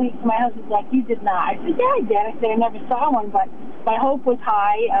a few weeks. My husband's like, "You did not." I said, "Yeah, I did." I said, "I never saw one, but my hope was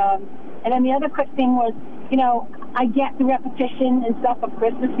high." And then the other quick thing was, I get the repetition and stuff of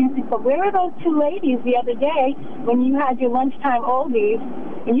Christmas music, but where were those two ladies the other day when you had your lunchtime oldies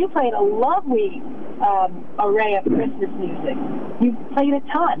and you played a lovely array of Christmas music? You played a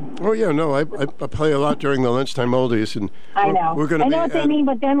ton. Oh yeah, no, I play a lot during the lunchtime oldies, and I know. We're going to. I know what they mean,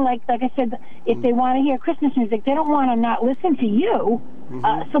 but then, like I said, if they want to hear Christmas music, they don't want to not listen to you.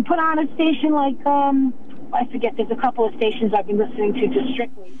 So put on a station like I forget. There's a couple of stations I've been listening to just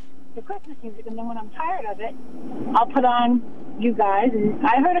strictly the Christmas music, and then when I'm tired of it, I'll put on you guys. And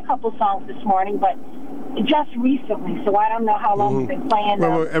I heard a couple songs this morning, but just recently, so I don't know how long we've been playing.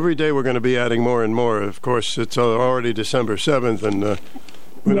 Well, every day we're going to be adding more and more. Of course, it's already December 7th, and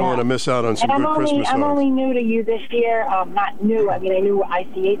we don't want to miss out on some good Christmas songs. I'm only new to you this year. Not new. I mean, I knew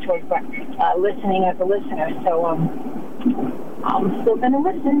ICH was, but listening as a listener. So I'm still going to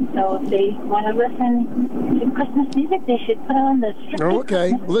listen. So if they want to listen to Christmas music, they should put on the strictly okay.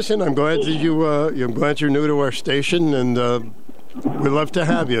 Christmas Listen, I'm glad that I'm glad you're new to our station, and we'd love to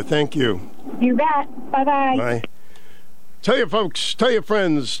have you. Thank you. You bet. Bye-bye. Bye. Tell your folks, tell your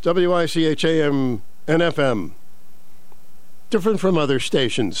friends, WICH AM and FM. Different from other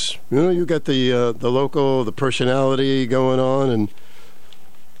stations. You got the local, the personality going on, and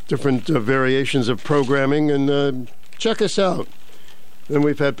different variations of programming, and check us out. And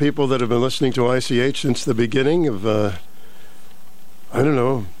we've had people that have been listening to ICH since the beginning of,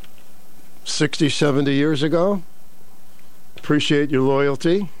 60, 70 years ago. Appreciate your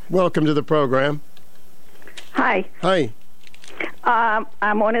loyalty. Welcome to the program. Hi. Hi.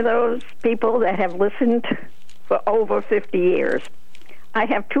 I'm one of those people that have listened for over 50 years. I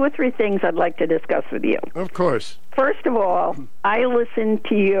have 2 or 3 things I'd like to discuss with you. Of course. First of all, I listen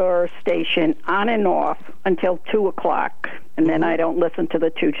to your station on and off until 2 o'clock, and then I don't listen to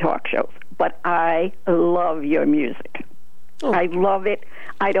the 2 talk shows. But I love your music. Oh. I love it.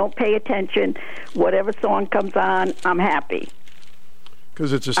 I don't pay attention. Whatever song comes on, I'm happy.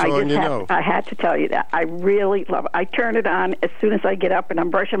 Because it's a song you know. I had to tell you that. I really love it. I turn it on as soon as I get up and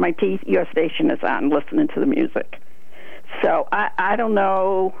I'm brushing my teeth. Your station is on, listening to the music. So I don't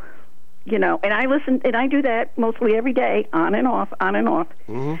know, and I listen, and I do that mostly every day, on and off, on and off.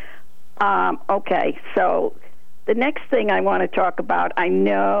 Okay, so the next thing I want to talk about, I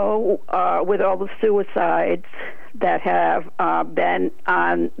know with all the suicides that have been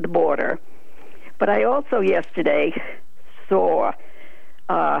on the border, but I also yesterday saw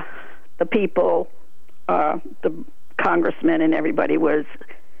the people, the congressmen and everybody was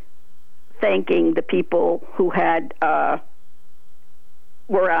thanking the people who had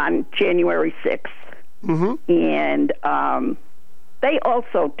were on January 6th. Mm-hmm. And they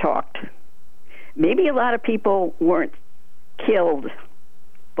also talked. Maybe a lot of people weren't killed,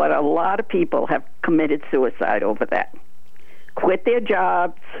 but a lot of people have committed suicide over that. Quit their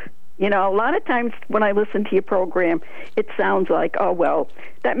jobs. You know, a lot of times when I listen to your program, it sounds like, oh, well,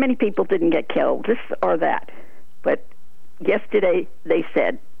 that many people didn't get killed, this or that. But yesterday they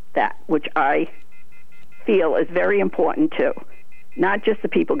said that, which I feel is very important, too. Not just the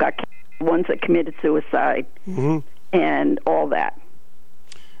people got killed, the ones that committed suicide and all that.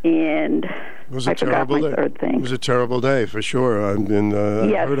 And it was a terrible day. Third thing. It was a terrible day, for sure. I mean,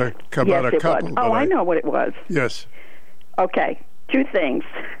 yes. I heard about a couple. Was. Oh, I know what it was. Yes. Okay, two things.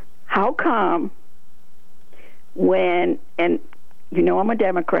 How come when, and you know I'm a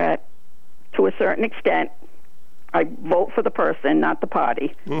Democrat to a certain extent, I vote for the person, not the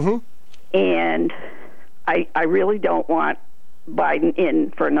party. Mm-hmm. And I really don't want Biden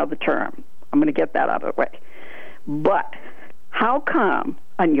in for another term. I'm going to get that out of the way. But how come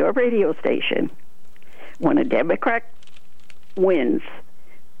on your radio station, when a Democrat wins,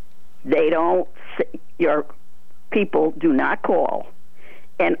 they don't, your people do not call?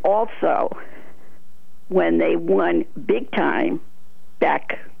 And also, when they won big time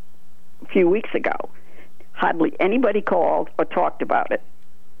back a few weeks ago, hardly anybody called or talked about it.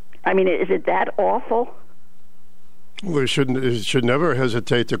 I mean, is it that awful? Well, they should never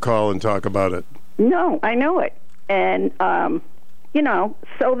hesitate to call and talk about it. No, I know it. And, you know,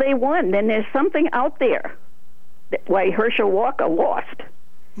 so they won. Then there's something out there why Herschel Walker lost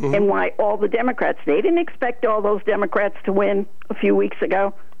and why all the Democrats, they didn't expect all those Democrats to win a few weeks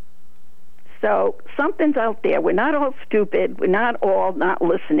ago. So something's out there. We're not all stupid. We're not all not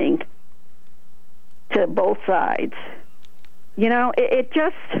listening to both sides. You know,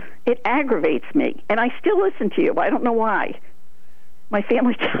 it aggravates me. And I still listen to you. I don't know why. My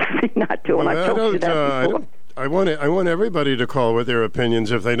family tells me not to, and I've told you that before. I want everybody to call with their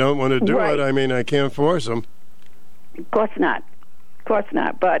opinions. If they don't want to do it, I mean, I can't force them. Of course not. Of course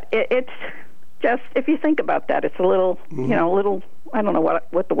not. But it's just, if you think about that, it's a little, you know, a little, I don't know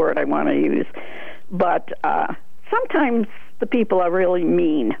what the word I want to use. But sometimes the people are really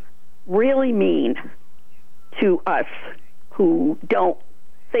mean to us who don't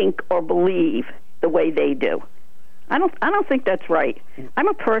think or believe the way they do. I don't think that's right. I'm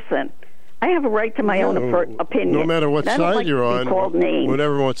a person. I have a right to my own opinion. No matter what side you're on,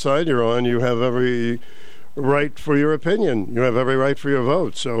 whatever what side you're on, you have every right for your opinion. You have every right for your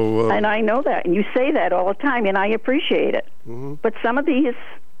vote. So, and I know that, and you say that all the time, and I appreciate it. But some of these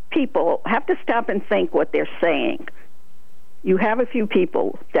people have to stop and think what they're saying. You have a few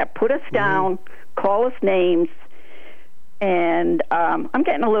people that put us down, call us names, and I'm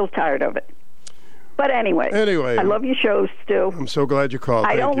getting a little tired of it. But anyway, I love your shows, Stu. I'm so glad you called.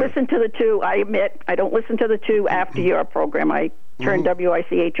 I don't listen to the two. I admit I don't listen to the two after your program. I turn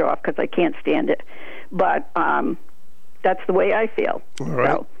WICH off because I can't stand it. But that's the way I feel. All right.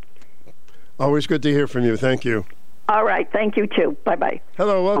 So. Always good to hear from you. Thank you. All right. Thank you, too. Bye-bye.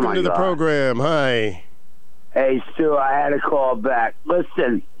 Hello. Welcome to the program. Hi. Hey, Stu, I had to call back.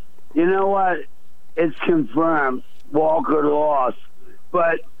 Listen, you know what? It's confirmed. Walker lost.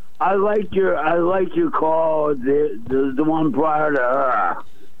 But I like your call, the one prior to her.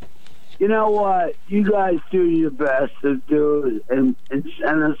 You know what? You guys do your best to do and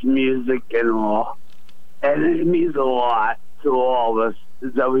send us music and all. And it means a lot to all of us, the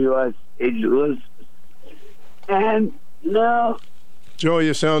WSH listeners. And, no. Joe,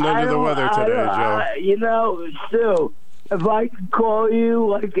 you sound under the weather today, Joe. You know, Stu, if I could call you,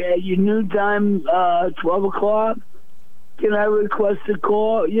 like, at your noon time, 12 o'clock, can I request a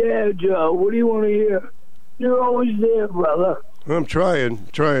call? Yeah, Joe, what do you want to hear? You're always there, brother. I'm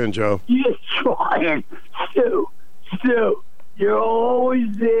trying, Joe. You're trying. Stu, you're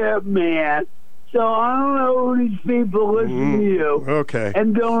always there, man. So I don't know who these people listen to you. Okay.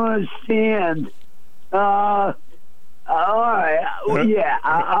 And don't understand. All right. Well, yeah,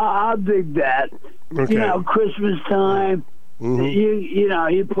 I'll dig that. Okay. You know, Christmas time,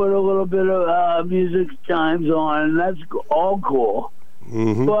 you put a little bit of music chimes on, and that's all cool.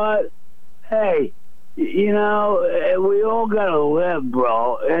 But, hey, you know, we all got to live,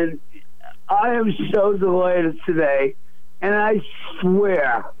 bro. And I am so delighted today. And I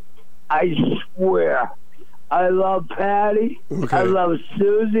swear, I love Patty. Okay. I love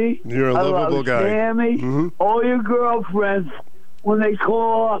Susie. You're a lovable guy. I love Sammy. All your girlfriends, when they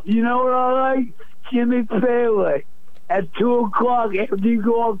call up, you know what I like? Jimmy Paley. at 2 o'clock after you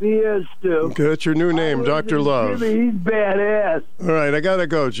go off the air, Stu. Okay, that's your new name, Dr. Love. He's badass. All right, I got to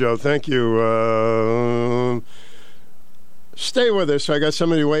go, Joe. Thank you. Stay with us. I got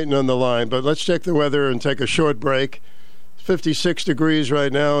somebody waiting on the line, but let's check the weather and take a short break. 56 degrees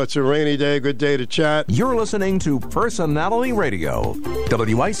right now. It's a rainy day. Good day to chat. You're listening to Personality Radio.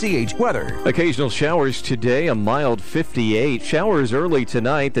 WICH weather. Occasional showers today, a mild 58. Showers early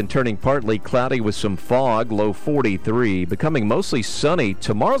tonight, then turning partly cloudy with some fog, low 43. Becoming mostly sunny.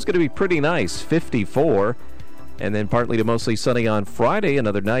 Tomorrow's going to be pretty nice, 54. And then partly to mostly sunny on Friday.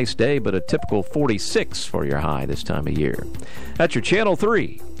 Another nice day, but a typical 46 for your high this time of year. That's your Channel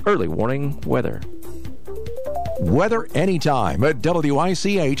 3 early warning weather. Weather anytime at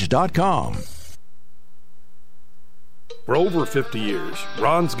WICH.com. For over 50 years,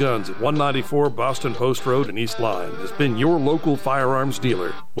 Ron's Guns at 194 Boston Post Road in East Lyme has been your local firearms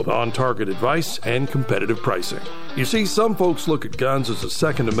dealer with on-target advice and competitive pricing. You see, some folks look at guns as a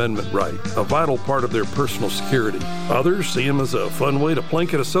Second Amendment right, a vital part of their personal security. Others see them as a fun way to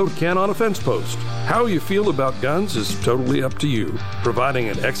plink at a soda can on a fence post. How you feel about guns is totally up to you. Providing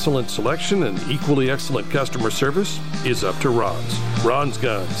an excellent selection and equally excellent customer service is up to Ron's. Ron's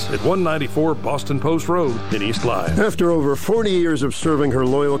Guns at 194 Boston Post Road in East Lyme. After over 40 years of serving her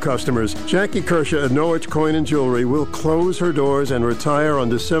loyal customers, Jackie Kershaw at Norwich Coin and Jewelry will close her doors and retire on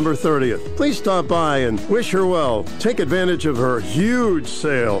December 30th. Please stop by and wish her well. Take advantage of her huge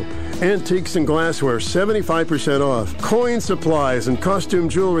sale. Antiques and glassware 75% off. Coin supplies and costume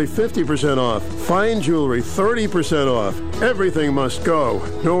jewelry 50% off. Fine jewelry 30% off. Everything must go.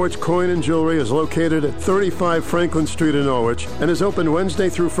 Norwich Coin and Jewelry is located at 35 Franklin Street in Norwich and is open Wednesday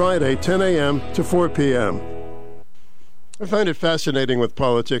through Friday, 10 a.m. to 4 p.m. I find it fascinating with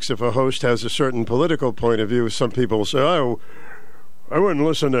politics. If a host has a certain political point of view, some people will say, oh, I wouldn't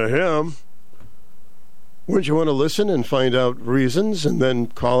listen to him. Wouldn't you want to listen and find out reasons and then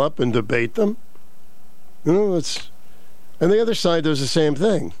call up and debate them? You know, and the other side does the same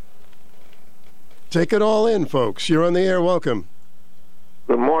thing. Take it all in, folks. You're on the air. Welcome.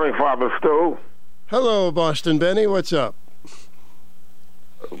 Good morning, Father Stu. Hello, Boston Benny. What's up?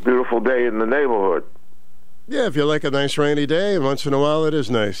 A beautiful day in the neighborhood. Yeah, if you like a nice rainy day, once in a while it is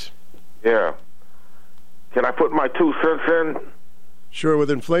nice. Yeah. Can I put my 2 cents in? Sure, with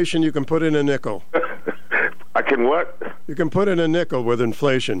inflation you can put in a nickel. I can what? You can put in a nickel with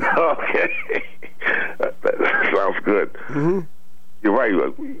inflation. Okay. That sounds good. Mm-hmm. You're right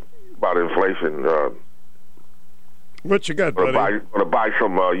about inflation. What you got, buddy? I'm going to buy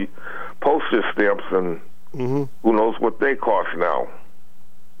some postage stamps, and who knows what they cost now.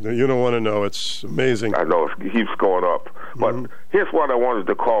 You don't want to know. It's amazing. I know. It keeps going up. But here's what I wanted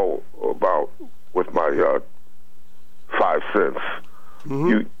to call about with my 5 cents.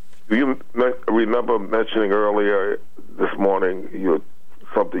 You remember mentioning earlier this morning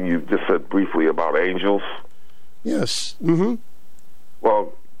something you just said briefly about angels? Yes.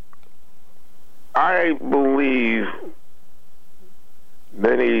 Well, I believe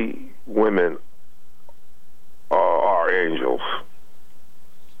many women are angels.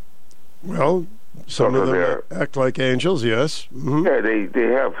 Well, some of them act like angels, yes. Yeah, they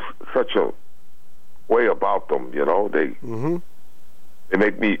have such a way about them, you know. They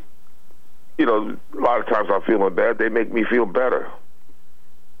make me, you know, a lot of times I'm feeling bad. They make me feel better.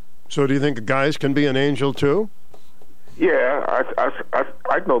 So do you think guys can be an angel too? Yeah,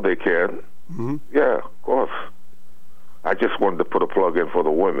 I know they can. Yeah, of course. I just wanted to put a plug in for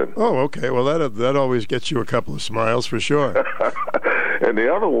the women. Oh, okay. Well, that always gets you a couple of smiles for sure. And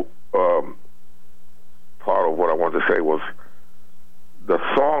the other part of what I wanted to say was the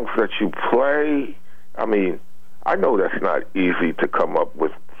songs that you play. I mean, I know that's not easy to come up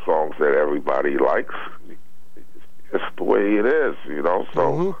with songs that everybody likes. It's the way it is, you know.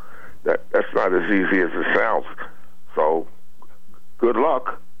 So that's not as easy as it sounds. So good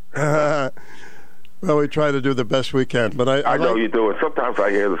luck. Well, we try to do the best we can, but I know you do it. Sometimes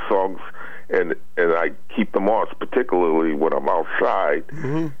I hear the songs and I keep them on, particularly when I'm outside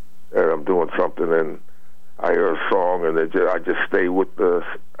and I'm doing something, and I hear a song, and I just stay with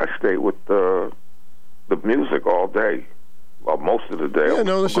the music all day. Well, most of the day. Yeah,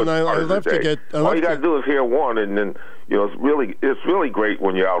 no, listen, I love to get. All you got to do is hear one, and then you know it's really great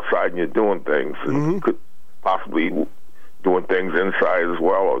when you're outside and you're doing things, and could possibly doing things inside as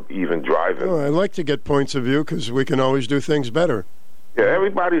well, or even driving. Oh, I like to get points of view because we can always do things better. Yeah,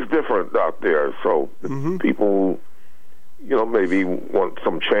 everybody's different out there, so people, you know, maybe want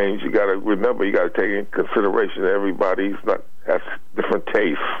some change. You got to remember, you got to take in consideration that everybody's has different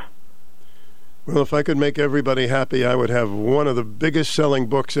tastes. Well, if I could make everybody happy, I would have one of the biggest selling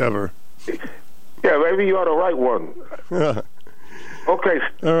books ever. Yeah, maybe you ought to write one. Okay.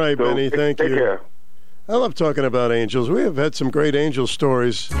 All right, so Benny, thank you. Take care. I love talking about angels. We have had some great angel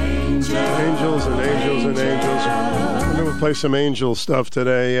stories. Angels and angels and angels. We're going to play some angel stuff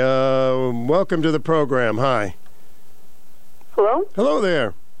today. Welcome to the program. Hi. Hello? Hello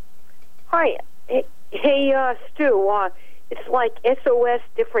there. Hi. Hey, Stu, it's like SOS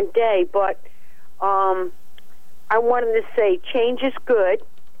different day, but I wanted to say change is good.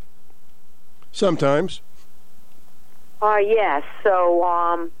 Sometimes. Yes.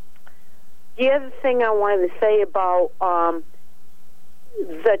 So, the other thing I wanted to say about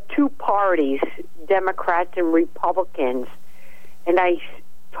the two parties, Democrats and Republicans, and I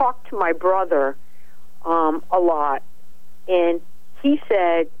talked to my brother a lot, and he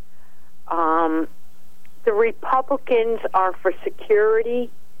said the Republicans are for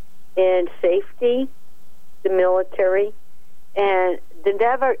security and safety, the military, and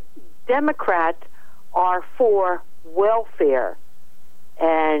the Democrats are for welfare.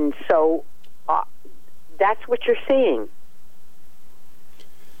 And so that's what you're seeing.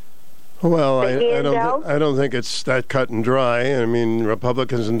 Well, I don't think it's that cut and dry. I mean,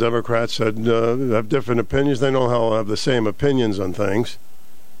 Republicans and Democrats have different opinions. They don't all have the same opinions on things.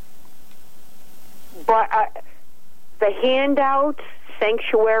 But the handouts,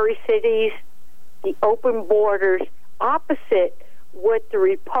 sanctuary cities, the open borders, opposite what the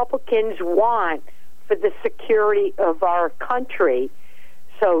Republicans want for the security of our country.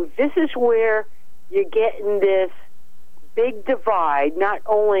 So this is where you're getting this big divide, not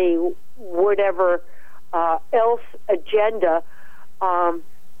only whatever else agenda.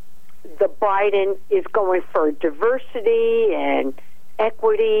 The Biden is going for diversity and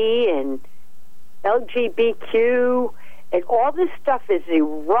equity and LGBTQ, and all this stuff is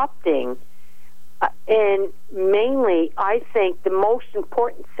erupting. And mainly, I think the most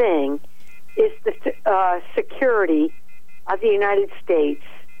important thing is the security of the United States.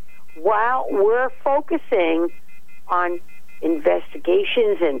 While we're focusing on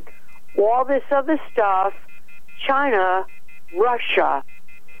investigations and all this other stuff, China, Russia.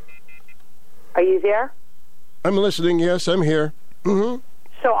 Are you there? I'm listening. Yes, I'm here. Mm-hmm.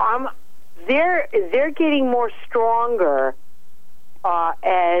 So they're getting more stronger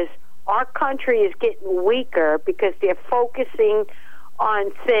as our country is getting weaker because they're focusing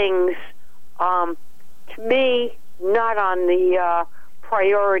on things, to me, not on the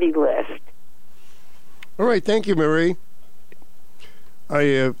priority list. All right. Thank you, Marie.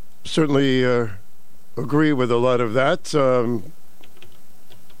 I certainly agree with a lot of that. The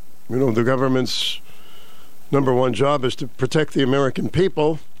government's number one job is to protect the American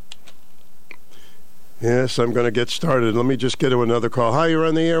people. Yes, I'm going to get started. Let me just get to another call. Hi, you're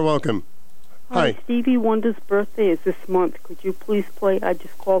on the air. Welcome. Hi. Stevie Wonder's birthday is this month. Could you please play I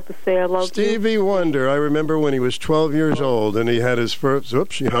Just Called to Say I Love You? Stevie Wonder. I remember when he was 12 years old and he had his first...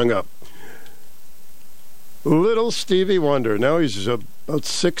 Oops, she hung up. Little Stevie Wonder. Now he's about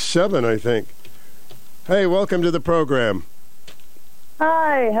 6'7", I think. Hey, welcome to the program.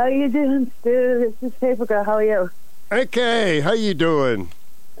 Hi, how you doing, Stu? This is Paper Girl. How are you? Okay, how you doing?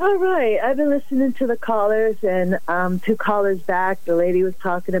 All right. I've been listening to the callers, and 2 callers back, the lady was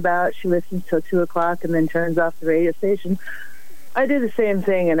talking about she listens till 2 o'clock and then turns off the radio station. I do the same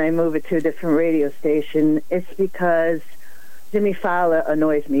thing, and I move it to a different radio station. It's because Jimmy Fowler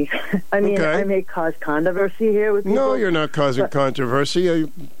annoys me. I mean, okay. I may cause controversy here with people. No, you're not causing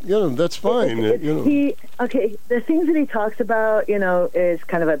controversy. That's fine. The things that he talks about, is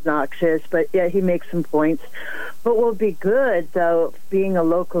kind of obnoxious, but yeah, he makes some points. But what would be good, though, being a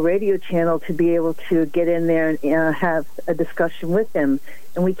local radio channel, to be able to get in there and have a discussion with him.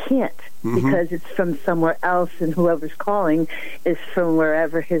 And we can't, because it's from somewhere else, and whoever's calling is from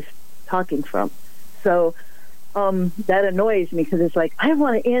wherever he's talking from. So that annoys me, because it's like, I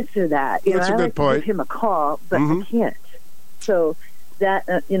want to answer that. That's a good point. To give him a call, but I can't. So that,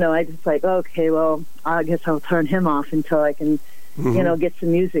 I just like, okay, well, I guess I'll turn him off until I can, get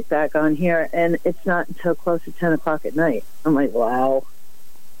some music back on here. And it's not until close to 10 o'clock at night. I'm like, wow.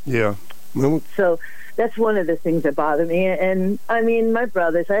 Yeah. So that's one of the things that bother me. And, I mean, I have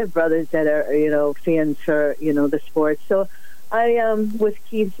brothers that are, fans for, the sports. So with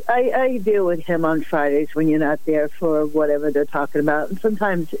Keith, I deal with him on Fridays when you're not there for whatever they're talking about. And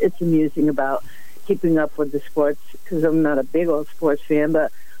sometimes it's amusing about keeping up with the sports, because I'm not a big old sports fan,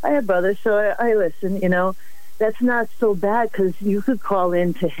 but I have brothers, so I listen, That's not so bad, because you could call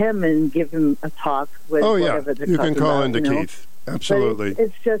in to him and give him a talk with whatever they're talking about. You can call in to Keith. Absolutely.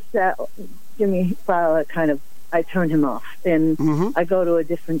 It's just that Jimmy Fowler I turn him off, and I go to a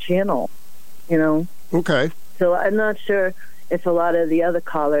different channel, Okay. So I'm not sure if a lot of the other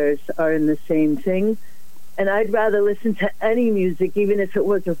callers are in the same thing. And I'd rather listen to any music, even if it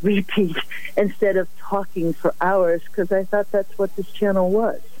was a repeat, instead of talking for hours, because I thought that's what this channel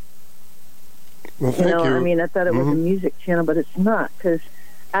was. Well, thank you. I mean, I thought it was a music channel, but it's not, because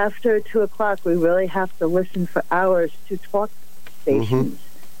after 2 o'clock, we really have to listen for hours to talk stations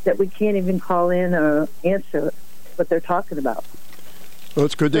that we can't even call in or answer what they're talking about. Well,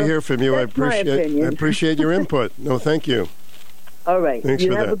 it's good to hear from you. I appreciate your input. No, thank you. All right. Thanks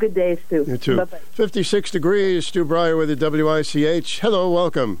you for have that. a good day, Stu. You too. Bye-bye. 56 degrees. Stu Bryer with the WICH. Hello,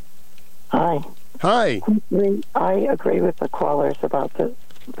 welcome. Hi. Hi. I agree with the callers about the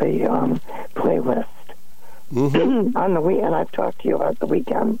playlist. On the weekend, I've talked to you about the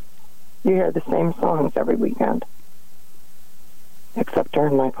weekend. You hear the same songs every weekend, except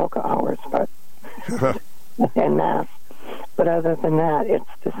during my polka hours, but and mass. But other than that, it's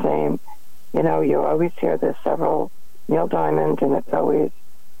the same. You know, you always hear there's several Neil Diamond, and it's always,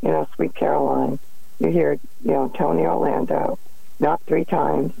 Sweet Caroline. You hear, Tony Orlando, not 3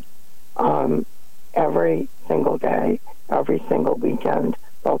 times, every single day, every single weekend,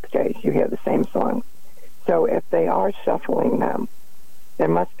 both days, you hear the same songs. So if they are shuffling them, there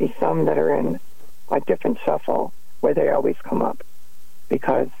must be some that are in a different shuffle where they always come up,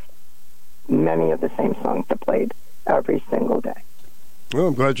 because many of the same songs are played every single day. Well,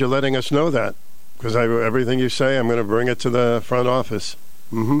 I'm glad you're letting us know that, because everything you say, I'm going to bring it to the front office.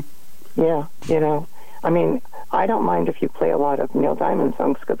 Yeah, I mean, I don't mind if you play a lot of Neil Diamond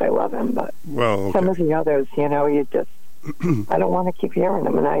songs because I love him, but some of the others, you just, I don't want to keep hearing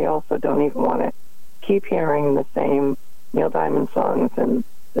them, and I also don't even want to keep hearing the same Neil Diamond songs and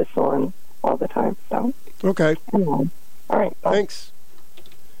this one all the time. So okay. All right. Bye. Thanks.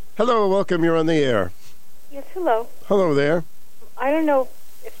 Hello, welcome. You're on the air. Yes, hello. Hello there. I don't know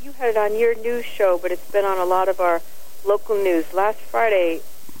if you had it on your news show, but it's been on a lot of our local news. Last Friday,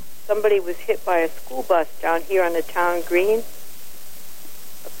 somebody was hit by a school bus down here on the town green.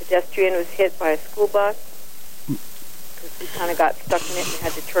 A pedestrian was hit by a school bus because he kind of got stuck in it and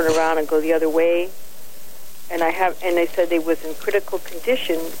had to turn around and go the other way. And they said they was in critical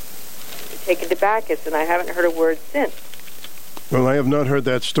condition, taken to Bacchus, and I haven't heard a word since. Well, I have not heard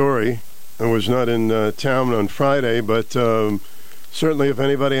that story. I was not in town on Friday, but certainly if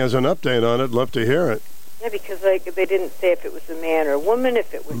anybody has an update on it, I'd love to hear it. Yeah, because they didn't say if it was a man or a woman,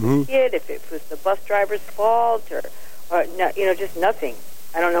 if it was a kid, if it was the bus driver's fault, or just nothing.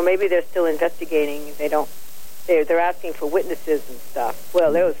 I don't know. Maybe they're still investigating. They're asking for witnesses and stuff.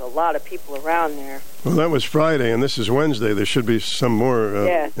 Well, there was a lot of people around there. Well, that was Friday, and this is Wednesday. There should be some more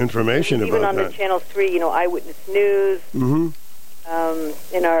information even about that. Even on the Channel 3, Eyewitness News, in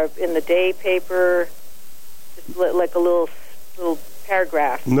the day paper, just like a little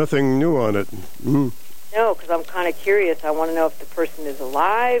paragraph. Nothing new on it. No, because I'm kind of curious. I want to know if the person is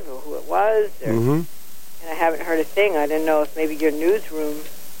alive or who it was. And I haven't heard a thing. I didn't know if maybe your newsroom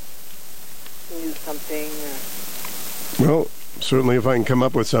knew something. Well, certainly if I can come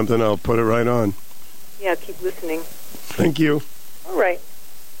up with something, I'll put it right on. Yeah, keep listening. Thank you. All right.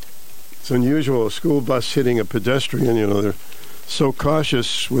 It's unusual, a school bus hitting a pedestrian. They're so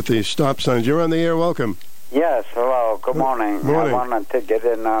cautious with the stop signs. You're on the air. Welcome. Yes, hello. Good morning. Morning. I wanted to get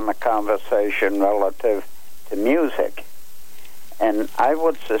in on a conversation relative to music. And I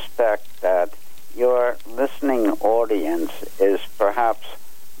would suspect that your listening audience is perhaps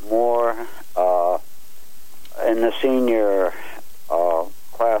more in the senior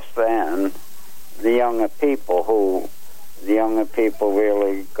class than the younger people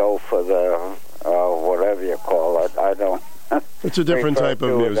really go for the whatever you call it. I don't. It's a different type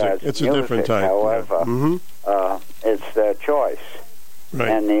of music. It's a different type. However, it's their choice. Right.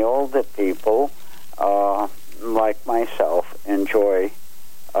 And the older people, like myself, enjoy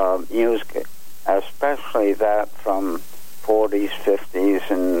music, especially that from 40s, 50s,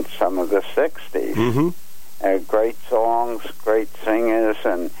 and some of the 60s. Great songs, great singers,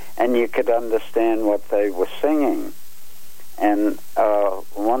 and you could understand what they were singing. And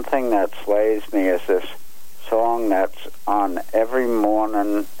one thing that slays me is this song that's on every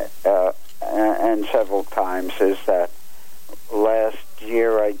morning and several times, is that last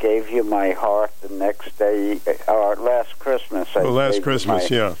year I gave you my heart, the next day, or last Christmas I last Christmas,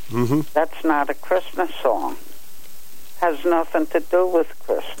 yeah. That's not a Christmas song. Has nothing to do with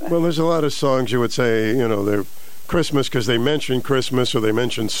Christmas. Well, there's a lot of songs you would say, they're Christmas because they mention Christmas or they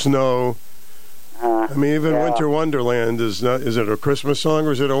mention snow. I mean, even Winter Wonderland is it a Christmas song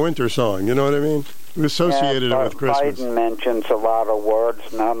or is it a winter song? You know what I mean? We associated it with Christmas. Biden mentions a lot of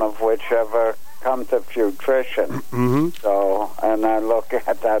words, none of which ever come to fruition. So, and I look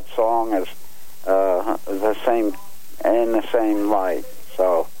at that song as the same in the same light.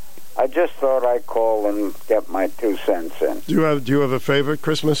 So I just thought I'd call and get my 2 cents in. Do you have a favorite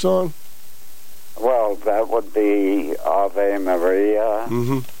Christmas song? Well, that would be Ave Maria,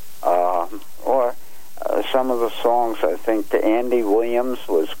 or some of the songs. I think the Andy Williams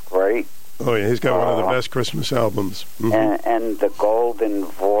was great. Oh yeah, he's got one of the best Christmas albums. And the golden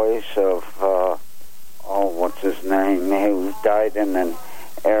voice of what's his name? Who died in an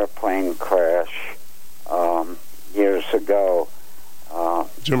airplane crash years ago.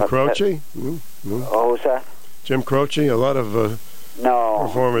 Jim Croce? What was that? Jim Croce? A lot of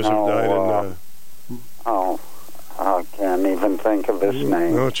performers have died in... I can't even think of his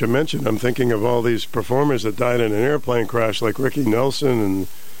name. Well, what you mentioned, I'm thinking of all these performers that died in an airplane crash, like Ricky Nelson and...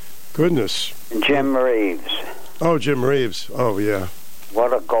 Goodness. Jim Reeves. Oh, Jim Reeves. Oh, yeah.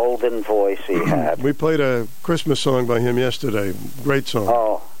 What a golden voice he had. We played a Christmas song by him yesterday. Great song.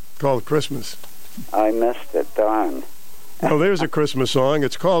 Oh. Called Christmas. I missed it, darn. Well, there's a Christmas song.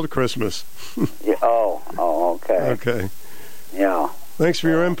 It's called Christmas. Yeah, okay. Okay. Yeah. Thanks for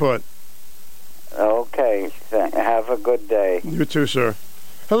your input. Okay. Have a good day. You too, sir.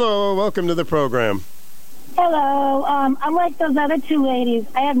 Hello. Welcome to the program. Hello. I'm like those other two ladies.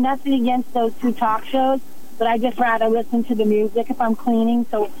 I have nothing against those two talk shows, but I just rather listen to the music if I'm cleaning.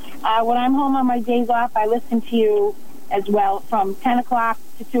 So when I'm home on my days off, I listen to you as well from 10 o'clock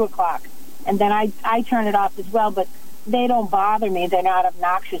to 2 o'clock. And then I turn it off as well, but they don't bother me. They're not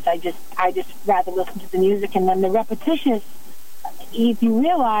obnoxious. I just rather listen to the music. And then the repetitious, if you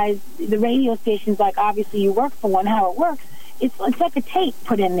realize the radio stations, like obviously you work for one, how it works, it's like a tape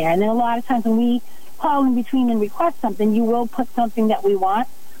put in there. And then a lot of times when we call in between and request something, you will put something that we want.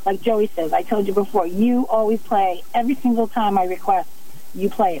 Like Joey says, I told you before, you always play every single time I request, you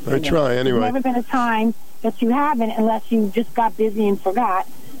play it. I try anyway. There's never been a time that you haven't unless you just got busy and forgot.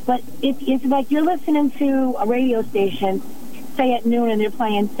 But it's like you're listening to a radio station, say at noon, and they're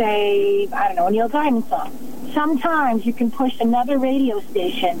playing, say, I don't know, a Neil Diamond song. Sometimes you can push another radio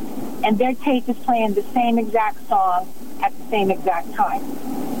station and their tape is playing the same exact song at the same exact time.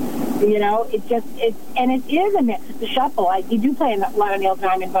 You know, it is a mix. It's a shuffle. You do play a lot of Neil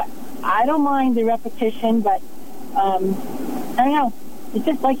Diamond, but I don't mind the repetition. But I don't know. It's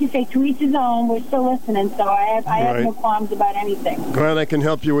just like you say, to each his own. We're still listening, so I have no qualms about anything. Glad I can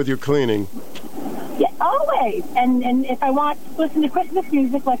help you with your cleaning. Yeah, always. And if I want to listen to Christmas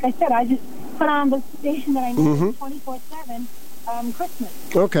music, like I said, I just put on the station that I know 24/7.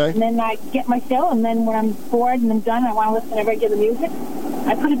 Christmas. Okay. And then I get my fill, and then when I'm bored and I'm done, I want to listen to regular music,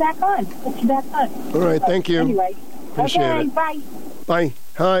 I put it back on. Put it back on. All right, thank you. Anyway. Appreciate it. Bye. Bye.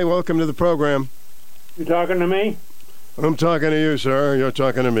 Hi, welcome to the program. You talking to me? I'm talking to you, sir. You're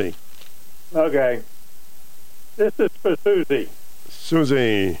talking to me. Okay. This is for Susie.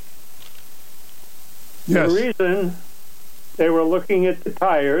 Susie. Yes. The reason they were looking at the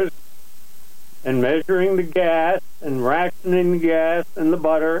tires and measuring the gas and rationing the gas and the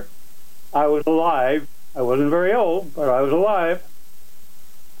butter, I was alive. I wasn't very old, but I was alive.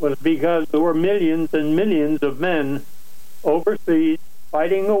 Was because there were millions and millions of men overseas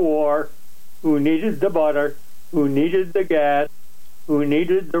fighting a war who needed the butter, who needed the gas, who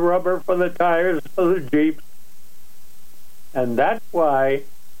needed the rubber for the tires for the Jeeps. And that's why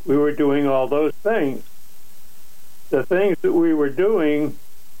we were doing all those things. The things that we were doing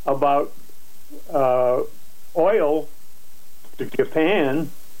about oil to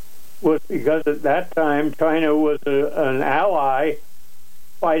Japan was because at that time China was an ally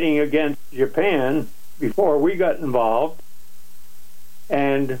fighting against Japan before we got involved,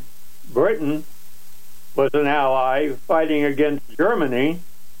 and Britain was an ally fighting against Germany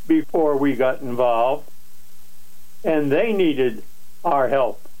before we got involved, and they needed our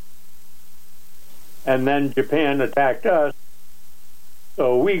help. And then Japan attacked us,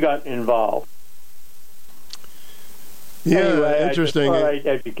 so we got involved. Yeah, anyway, interesting. I'd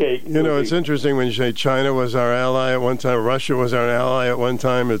educate. You know, it's interesting when you say China was our ally at one time, Russia was our ally at one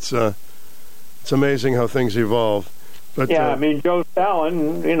time. It's amazing how things evolve. But yeah, I mean, Joe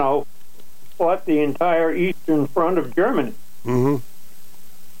Stalin, fought the entire eastern front of Germany,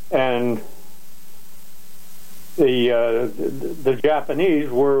 and the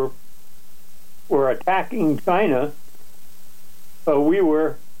Japanese were attacking China, so we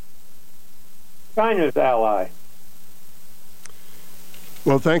were China's ally.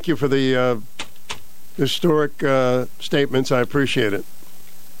 Well, thank you for the historic statements. I appreciate it.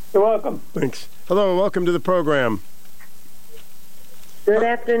 You're welcome. Thanks. Hello, welcome to the program. Good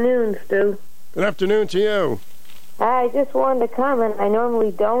afternoon, Stu. Good afternoon to you. I just wanted to comment. I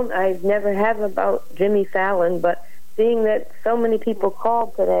normally don't. I never have about Jimmy Fallon, but seeing that so many people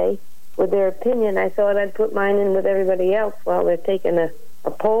called today with their opinion. I thought I'd put mine in with everybody else while they're taking a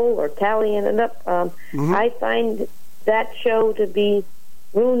poll or tallying it up. I find that show to be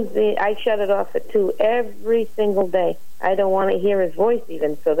ruins the. I shut it off at 2 every single day. I don't want to hear his voice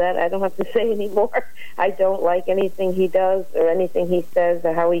even, so that I don't have to say anymore. I don't like anything he does or anything he says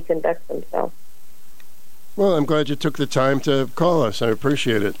or how he conducts himself. Well, I'm glad you took the time to call us. I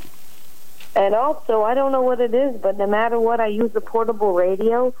appreciate it. And also, I don't know what it is, but no matter what, I use a portable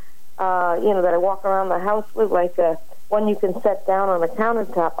radio, that I walk around the house with, like one you can set down on a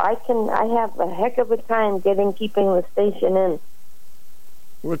countertop. I have a heck of a time keeping the station in.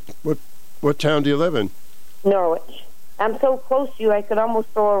 What town do you live in? Norwich. I'm so close to you, I could almost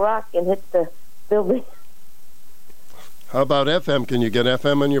throw a rock and hit the building. How about FM? Can you get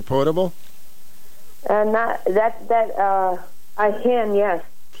FM on your portable? I can, yes.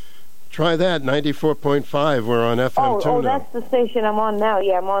 Try that, 94.5. We're on FM too now. Oh, that's the station I'm on now.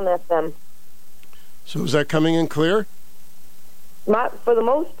 Yeah, I'm on FM. So is that coming in clear? For the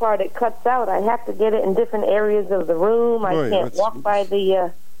most part, it cuts out. I have to get it in different areas of the room. I can't walk by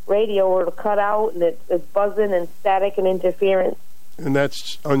the radio or it'll cut out, and it's buzzing and static and interference. And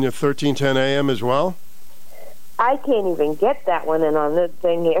that's on your 1310 AM as well? I can't even get that one in on this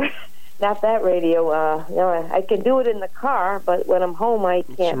thing here. Not that radio. I can do it in the car, but when I'm home, I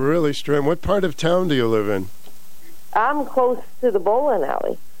can't. It's really strange. What part of town do you live in? I'm close to the bowling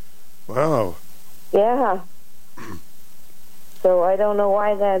alley. Wow. Yeah. So I don't know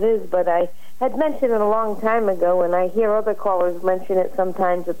why that is, but I had mentioned it a long time ago, and I hear other callers mention it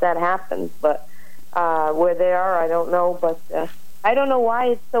sometimes that happens, but where they are, I don't know. But I don't know why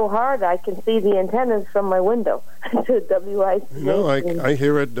it's so hard. I can see the antennas from my window to WIC. I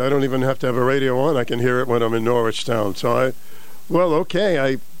hear it. I don't even have to have a radio on. I can hear it when I'm in Norwich town. So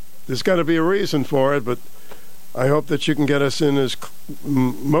there's got to be a reason for it, but I hope that you can get us in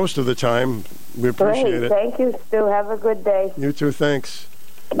most of the time. We appreciate it. Thank you, Stu. Have a good day. You too, thanks.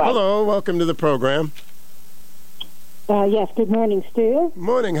 Bye. Hello, welcome to the program. Yes, good morning, Stu.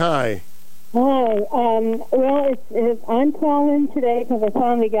 Morning, hi. Hi. I'm calling today because I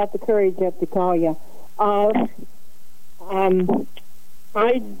finally got the courage up to call you. I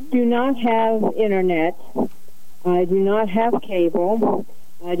do not have internet. I do not have cable.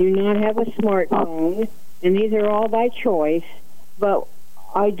 I do not have a smartphone. And these are all by choice. But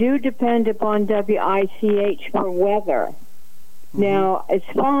I do depend upon WICH for weather. Now, it's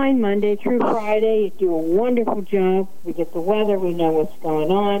fine Monday through Friday. You do a wonderful job. We get the weather. We know what's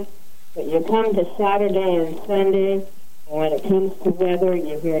going on. But you come to Saturday and Sunday, and when it comes to weather,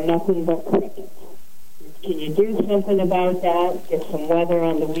 you hear nothing but crickets. Can you do something about that? Get some weather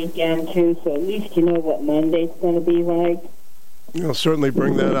on the weekend, too, so at least you know what Monday's going to be like? I'll certainly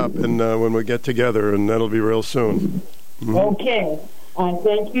bring that up when we get together, and that'll be real soon. Mm-hmm. Okay.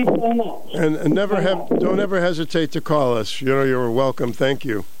 Thank you so much. And don't ever hesitate to call us. You're welcome. Thank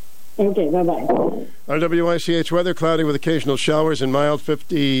you. Okay, bye-bye. Our WICH weather, cloudy with occasional showers and mild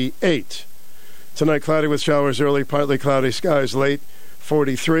 58. Tonight, cloudy with showers early, partly cloudy skies late,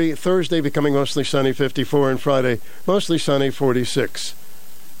 43. Thursday, becoming mostly sunny, 54. And Friday, mostly sunny, 46.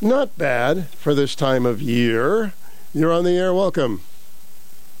 Not bad for this time of year. You're on the air. Welcome.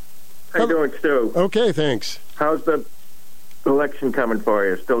 How you doing, Stu? Okay, thanks. How's the election coming for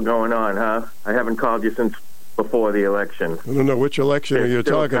you? Still going on, huh? I haven't called you since before the election. I don't know. Which election are you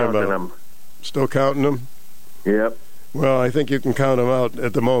talking about? Them. Still counting them? Yep. Well, I think you can count them out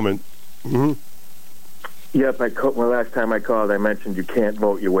at the moment. Mm-hmm. Yep. Last time I called, I mentioned you can't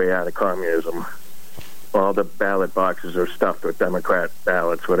vote your way out of communism. All the ballot boxes are stuffed with Democrat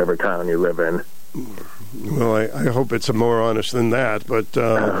ballots, whatever town you live in. Well, I hope it's more honest than that, but...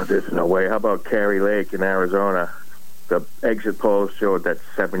 there's no way. How about Carrie Lake in Arizona? The exit polls showed that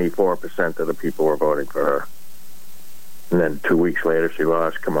 74% of the people were voting for her. And then 2 weeks later, she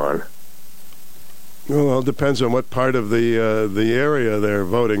lost. Come on. Well, it depends on what part of the area they're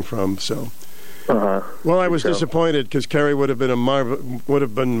voting from. So, well, I was disappointed because Carrie would have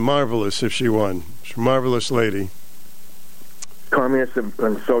been marvelous if she won. She's a marvelous lady. Communists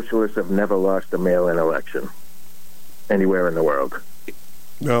and socialists have never lost a mail-in election anywhere in the world.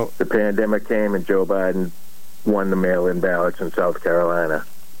 No. The pandemic came and Joe Biden won the mail-in ballots in South Carolina,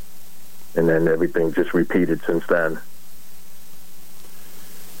 and then everything just repeated since then.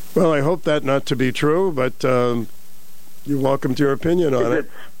 Well, I hope that not to be true, but you're welcome to your opinion on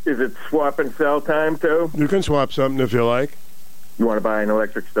it. Is it swap and sell time, too? You can swap something if you like. You want to buy an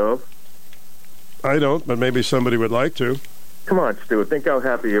electric stove? I don't, but maybe somebody would like to. Come on, Stu. Think how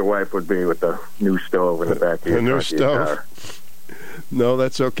happy your wife would be with the new stove in the back of your new stove? Car. No,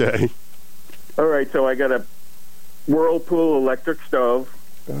 that's okay. All right, so I got a Whirlpool electric stove,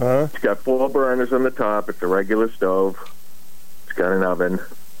 It's got 4 burners on the top. It's a regular stove. It's got an oven.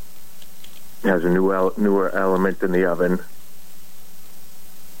 It has a newer element in the oven.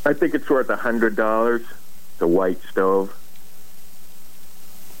 I think it's worth $100. The white stove.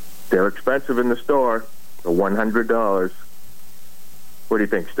 They're expensive in the store. For $100. What do you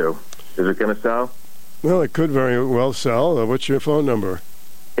think, Stu? Is it going to sell? Well, it could very well sell. What's your phone number?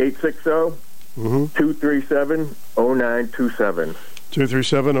 860-237-0927.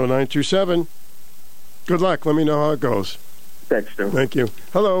 237-0927. Good luck. Let me know how it goes. Thanks, Stu. Thank you.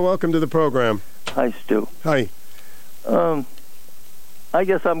 Hello, welcome to the program. Hi, Stu. Hi. I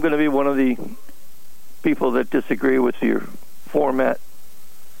guess I'm going to be one of the people that disagree with your format.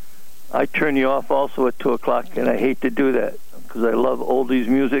 I turn you off also at 2 o'clock, and I hate to do that because I love oldies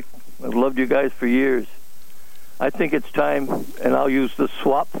music. I've loved you guys for years. I think it's time, and I'll use the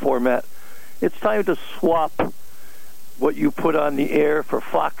swap format. It's time to swap what you put on the air for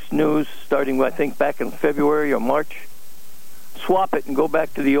Fox News, starting, I think, back in February or March. Swap it and go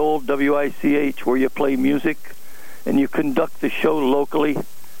back to the old WICH where you play music and you conduct the show locally.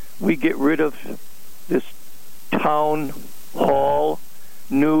 We get rid of this town hall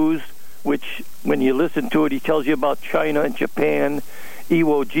news, which when you listen to it, he tells you about China and Japan,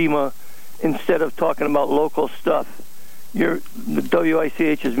 Iwo Jima, instead of talking about local stuff. The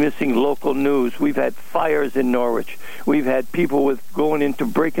WICH is missing local news. We've had fires in Norwich. We've had people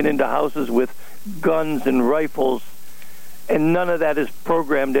breaking into houses with guns and rifles, and none of that is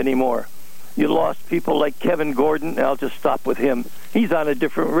programmed anymore. You lost people like Kevin Gordon, and I'll just stop with him. He's on a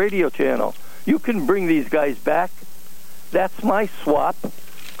different radio channel. You can bring these guys back. That's my swap.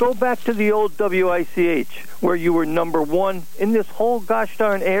 Go back to the old WICH, where you were number one in this whole gosh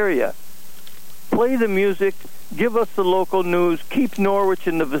darn area. Play the music, give us the local news, keep Norwich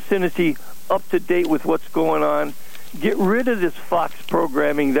in the vicinity up to date with what's going on. Get rid of this Fox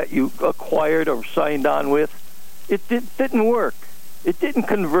programming that you acquired or signed on with. It didn't work. It didn't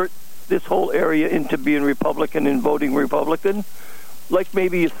convert this whole area into being Republican and voting Republican like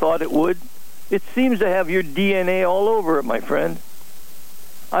maybe you thought it would. It seems to have your DNA all over it, my friend.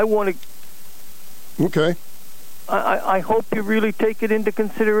 I want to... Okay. I hope you really take it into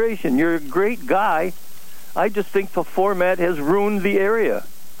consideration. You're a great guy. I just think the format has ruined the area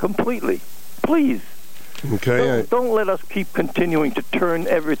completely. Please. Okay. Don't let us keep continuing to turn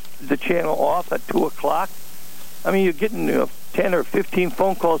the channel off at 2 o'clock. I mean, you're getting 10 or 15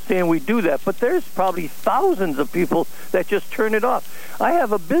 phone calls saying we do that, but there's probably thousands of people that just turn it off. I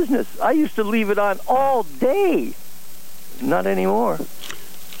have a business. I used to leave it on all day. Not anymore.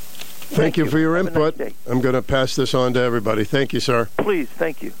 Thank you for your input. I'm going to pass this on to everybody. Thank you, sir. Please,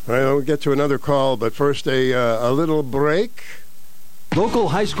 thank you. All right, we'll get to another call, but first a little break. Local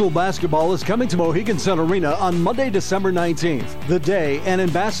high school basketball is coming to Mohegan Sun Arena on Monday, December 19th. The Day and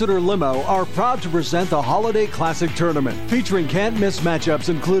Ambassador Limo are proud to present the Holiday Classic Tournament, featuring can't-miss matchups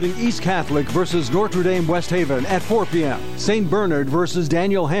including East Catholic versus Notre Dame West Haven at 4 p.m., St. Bernard versus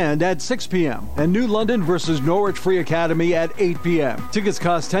Daniel Hand at 6 p.m., and New London versus Norwich Free Academy at 8 p.m. Tickets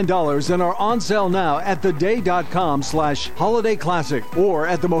cost $10 and are on sale now at theday.com/Holiday Classic or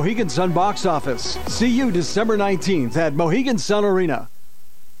at the Mohegan Sun box office. See you December 19th at Mohegan Sun Arena.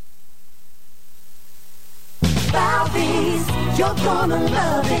 Falvey's, you're gonna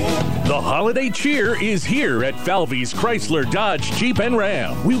love it. The holiday cheer is here at Falvey's Chrysler, Dodge, Jeep, and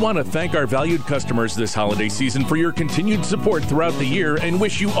Ram. We want to thank our valued customers this holiday season for your continued support throughout the year and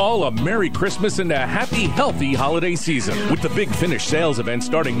wish you all a Merry Christmas and a happy, healthy holiday season. With the Big Finish sales event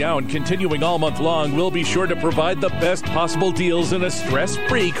starting now and continuing all month long, we'll be sure to provide the best possible deals in a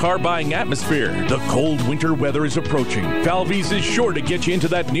stress-free car buying atmosphere. The cold winter weather is approaching. Falvey's is sure to get you into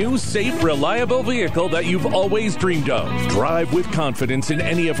that new, safe, reliable vehicle that you've always dreamed of. Drive with confidence in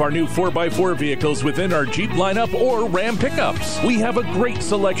any of our new 4x4 vehicles within our Jeep lineup or Ram pickups. We have a great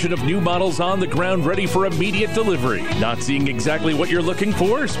selection of new models on the ground ready for immediate delivery. Not seeing exactly what you're looking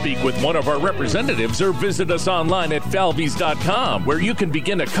for? Speak with one of our representatives or visit us online at falveys.com, where you can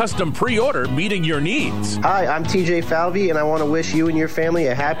begin a custom pre-order meeting your needs. Hi, I'm TJ Falvey, and I want to wish you and your family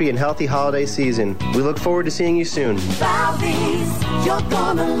a happy and healthy holiday season. We look forward to seeing you soon. Falvey's, you're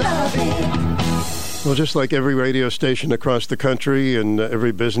gonna love it. Well, just like every radio station across the country and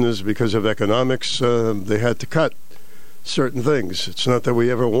every business, because of economics, they had to cut certain things. It's not that we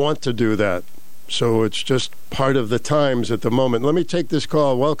ever want to do that. So it's just part of the times at the moment. Let me take this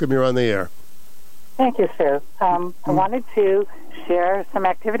call. Welcome, you're on the air. Thank you, Sue. I wanted to share some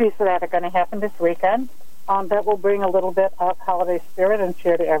activities that are going to happen this weekend that will bring a little bit of holiday spirit and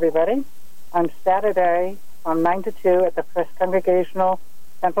cheer to everybody. On Saturday, from 9 to 2 at the First Congregational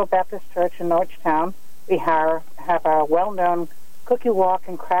Central Baptist Church in Norrichtown, we have our well-known cookie walk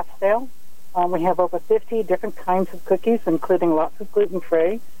and craft sale. We have over 50 different kinds of cookies, including lots of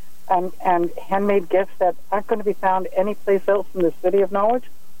gluten-free and handmade gifts that aren't going to be found anyplace else in the city of Norwich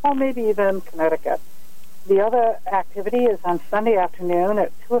or maybe even Connecticut. The other activity is on Sunday afternoon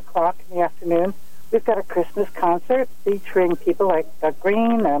at 2 o'clock in the afternoon. We've got a Christmas concert featuring people like Doug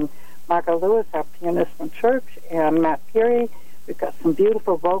Green and Margot Lewis, our pianist from church, and Matt Peary. We've got some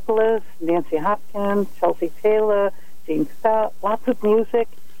beautiful vocalists, Nancy Hopkins, Chelsea Taylor, Gene Stott, lots of music.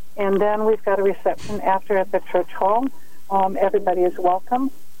 And then we've got a reception after at the church hall. Everybody is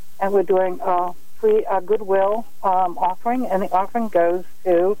welcome. And we're doing a free goodwill offering, and the offering goes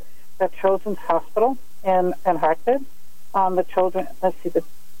to the Children's Hospital in Hartford, the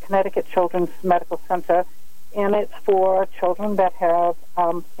Connecticut Children's Medical Center, and it's for children that have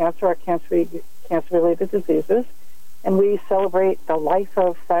cancer or cancer-related diseases. And we celebrate the life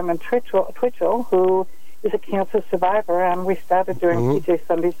of Simon Twitchell, who is a cancer survivor, and we started doing PJ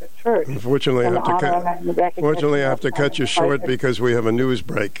Sundays at church. Unfortunately, I have to cut you short because we have a news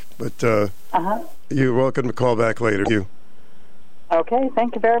break. But you're welcome to call back later. Thank you. Okay,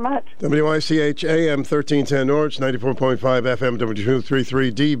 thank you very much. WICH AM 1310 Norwich, 94.5 FM,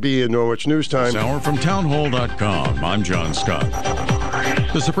 W233 DB in Norwich News Time. This hour from townhall.com. I'm John Scott.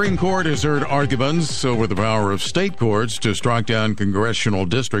 The Supreme Court has heard arguments over the power of state courts to strike down congressional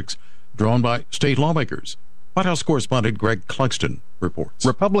districts drawn by state lawmakers. White House correspondent Greg Clugston reports.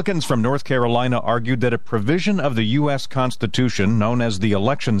 Republicans from North Carolina argued that a provision of the U.S. Constitution, known as the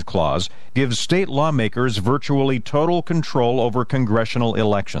Elections Clause, gives state lawmakers virtually total control over congressional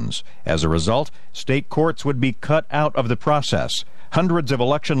elections. As a result, state courts would be cut out of the process. Hundreds of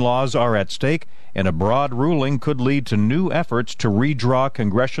election laws are at stake, and a broad ruling could lead to new efforts to redraw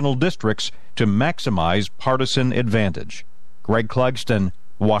congressional districts to maximize partisan advantage. Greg Clugston,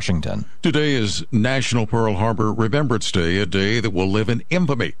 Washington. Today is National Pearl Harbor Remembrance Day, a day that will live in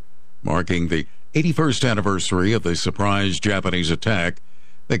infamy, marking the 81st anniversary of the surprise Japanese attack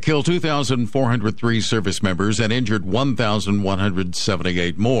that killed 2,403 service members and injured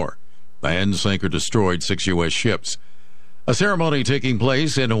 1,178 more. And sank or destroyed 6 U.S. ships. A ceremony taking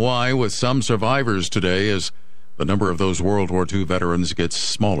place in Hawaii with some survivors today as the number of those World War II veterans gets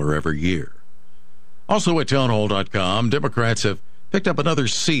smaller every year. Also at townhall.com, Democrats have picked up another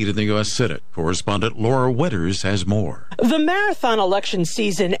seat in the U.S. Senate. Correspondent Laura Winters has more. The marathon election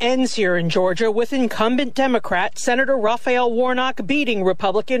season ends here in Georgia with incumbent Democrat Senator Raphael Warnock beating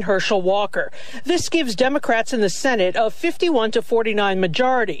Republican Herschel Walker. This gives Democrats in the Senate a 51-49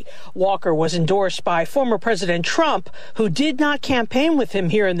 majority. Walker was endorsed by former President Trump, who did not campaign with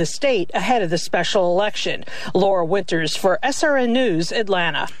him here in the state ahead of the special election. Laura Winters for SRN News,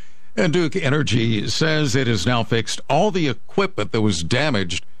 Atlanta. And Duke Energy says it has now fixed all the equipment that was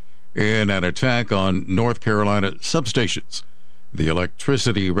damaged in an attack on North Carolina substations. The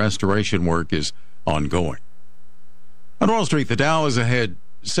electricity restoration work is ongoing. On Wall Street, the Dow is ahead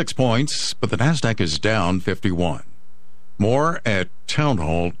 6 points, but the Nasdaq is down 51. More at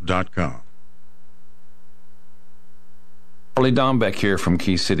townhall.com. Charlie Dombeck here from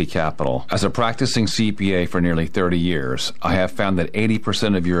Key City Capital. As a practicing CPA for nearly 30 years, I have found that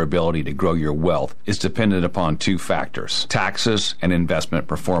 80% of your ability to grow your wealth is dependent upon 2 factors: taxes and investment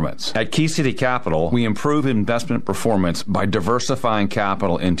performance. At Key City Capital, we improve investment performance by diversifying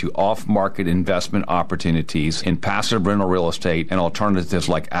capital into off-market investment opportunities in passive rental real estate and alternatives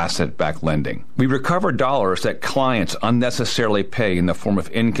like asset-backed lending. We recover dollars that clients unnecessarily pay in the form of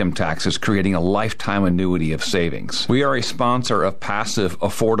income taxes, creating a lifetime annuity of savings. We are a sponsor of passive,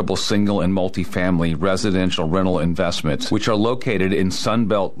 affordable single and multifamily residential rental investments, which are located in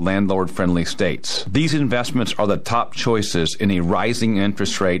Sunbelt landlord-friendly states. These investments are the top choices in a rising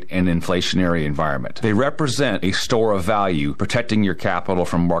interest rate and inflationary environment. They represent a store of value, protecting your capital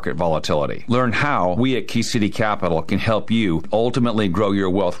from market volatility. Learn how we at Key City Capital can help you ultimately grow your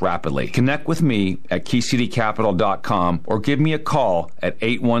wealth rapidly. Connect with me at keycitycapital.com or give me a call at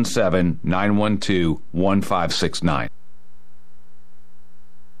 817-912-1569.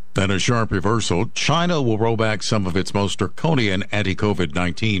 Then a sharp reversal. China will roll back some of its most draconian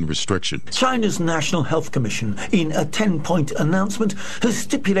anti-COVID-19 restrictions. China's National Health Commission, in a 10-point announcement, has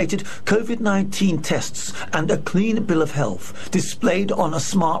stipulated COVID-19 tests and a clean bill of health displayed on a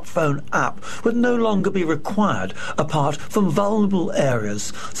smartphone app would no longer be required apart from vulnerable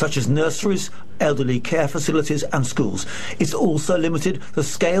areas such as nurseries, elderly care facilities and schools. It's also limited the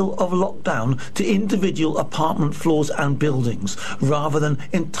scale of lockdown to individual apartment floors and buildings, rather than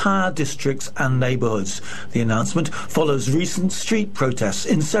entire districts and neighbourhoods. The announcement follows recent street protests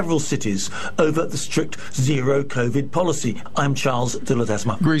in several cities over the strict zero-COVID policy. I'm Charles de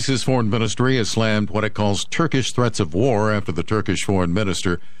Ledesma. Greece's foreign ministry has slammed what it calls Turkish threats of war after the Turkish foreign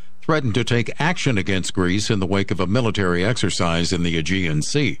minister threatened to take action against Greece in the wake of a military exercise in the Aegean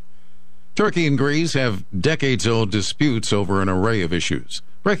Sea. Turkey and Greece have decades-old disputes over an array of issues.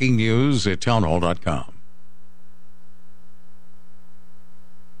 Breaking news at townhall.com.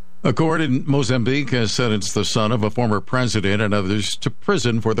 A court in Mozambique has sentenced the son of a former president and others to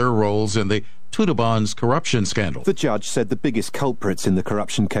prison for their roles in the Tudubans corruption scandal. The judge said the biggest culprits in the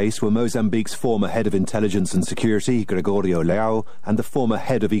corruption case were Mozambique's former head of intelligence and security, Gregorio Leao, and the former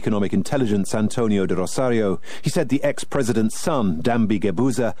head of economic intelligence, Antonio de Rosario. He said the ex-president's son, Dambi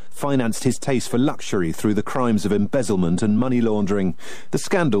Gebuza, financed his taste for luxury through the crimes of embezzlement and money laundering. The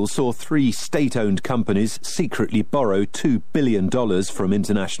scandal saw 3 state-owned companies secretly borrow $2 billion from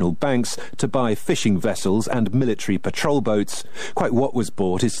international banks to buy fishing vessels and military patrol boats. Quite what was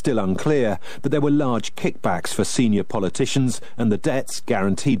bought is still unclear, but there were large kickbacks for senior politicians, and the debts,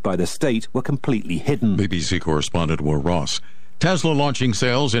 guaranteed by the state, were completely hidden. BBC correspondent Will Ross. Tesla launching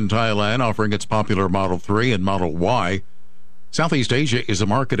sales in Thailand, offering its popular Model 3 and Model Y. Southeast Asia is a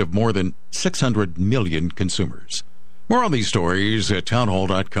market of more than 600 million consumers. More on these stories at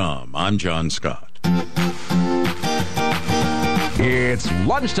townhall.com. I'm John Scott. It's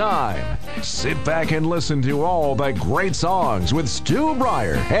lunchtime. Sit back and listen to all the great songs with Stu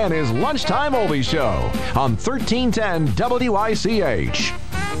Bryer and his Lunchtime Oldie Show on 1310 WICH.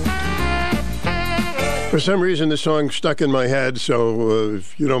 For some reason, the song stuck in my head, so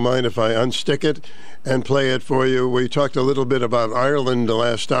if you don't mind if I unstick it and play it for you. We talked a little bit about Ireland the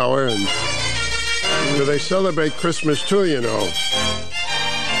last hour, and they celebrate Christmas too, you know.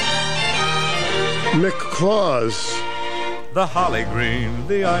 Mick Claus. The holly green,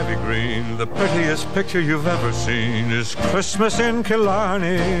 the ivy green, the prettiest picture you've ever seen is Christmas in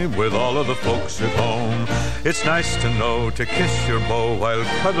Killarney with all of the folks at home. It's nice to know to kiss your beau while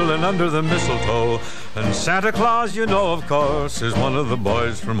cuddling under the mistletoe. And Santa Claus, you know, of course, is one of the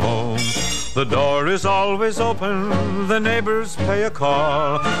boys from home. The door is always open, the neighbors pay a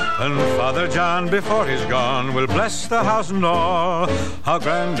call, and Father John, before he's gone, will bless the house and all. How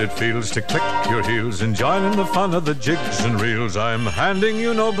grand it feels to click your heels and join in the fun of the jigs and reels. I'm handing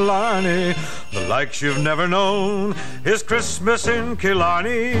you no blarney, the likes you've never known is Christmas in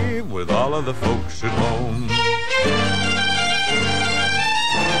Killarney with all of the folks at home.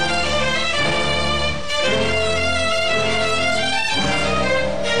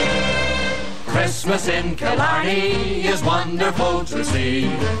 Christmas in Killarney is wonderful to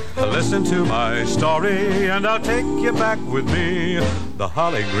see. Listen to my story and I'll take you back with me. The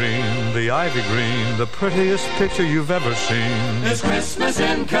holly green, the ivy green, the prettiest picture you've ever seen It's Christmas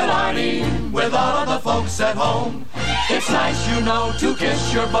in Killarney with all of the folks at home. It's nice, you know, to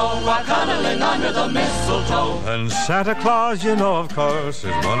kiss your beau while cuddling under the mistletoe. And Santa Claus, you know, of course,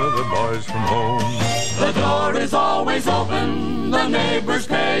 is one of the boys from home. The door is always open, the neighbors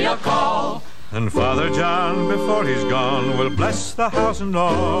pay a call, and Father John, before he's gone, will bless the house and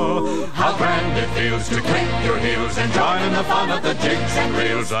all. How grand it feels to click your heels and join in the fun of the jigs and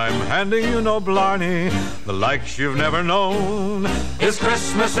reels. I'm handing you no blarney, the likes you've never known is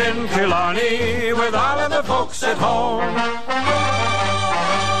Christmas in Killarney with all of the folks at home.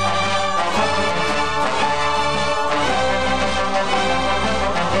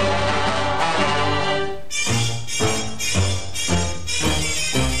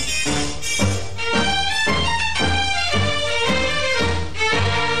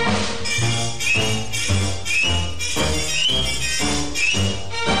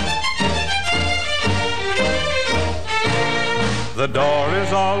 The door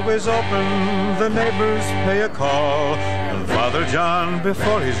is always open, the neighbors pay a call, and Father John,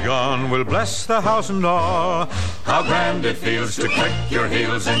 before he's gone, will bless the house and all. How grand it feels to click your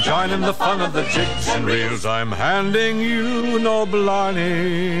heels and join in the fun of the jigs and reels. I'm handing you no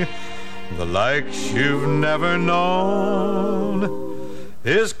blarney, the likes you've never known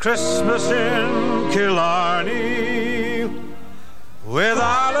is Christmas in Killarney with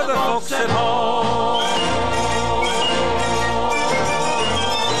all of the folks at home.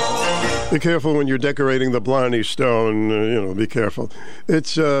 Be careful when you're decorating the Blarney Stone. Be careful.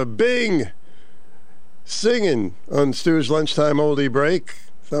 It's Bing singing on Stu's Lunchtime Oldie Break.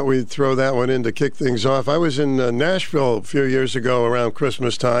 Thought we'd throw that one in to kick things off. I was in Nashville a few years ago around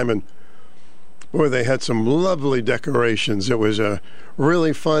Christmas time, and Boy, they had some lovely decorations. It was a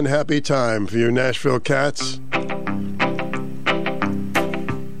really fun, happy time for you Nashville cats.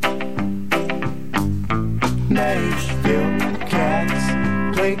 Nashville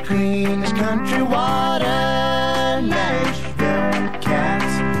cats play clean as country water. Nashville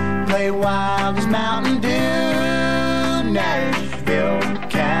cats play wild as Mountain Dew. Nashville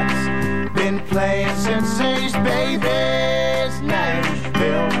cats been playing since they's babies.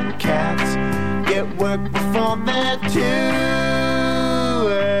 Nashville cats get work before they're two.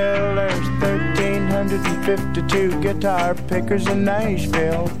 Well, there's 1,352 guitar pickers in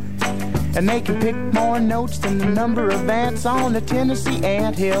Nashville, and they can pick more notes than the number of ants on a Tennessee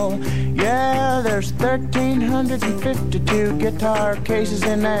anthill. Yeah, there's 1,352 guitar cases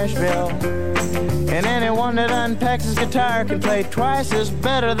in Nashville, and anyone that unpacks his guitar can play twice as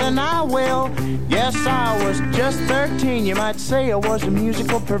better than I will. Yes, I was just 13. You might say I was a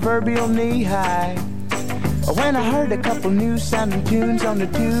musical proverbial knee-high when I heard a couple new-sounding tunes on the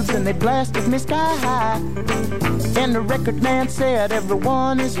tubes and they blasted me sky-high. And the record man said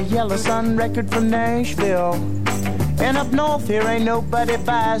everyone is a Yellow Sun record from Nashville, and up north here ain't nobody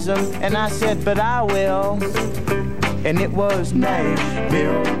buys them. And I said, but I will. And it was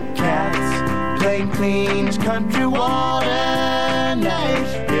Nashville cats playing clean as country water.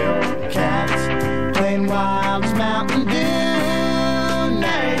 Nashville cats playing wild as Mountain Dew.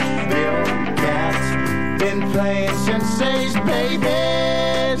 Nashville cats been playing since they's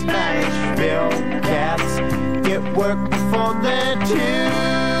babies. Nashville cats get work before they're two.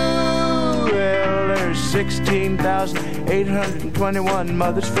 Well, there's 16,821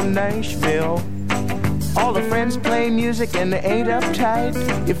 mothers from Nashville. All the friends play music and they ain't uptight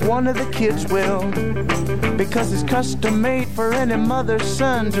if one of the kids will, because it's custom made for any mother's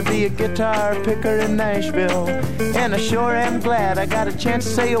son to be a guitar picker in Nashville. And I sure am glad I got a chance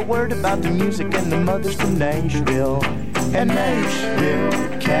to say a word about the music and the mothers from Nashville. And Nashville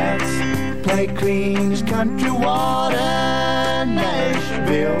cats play clean as country water.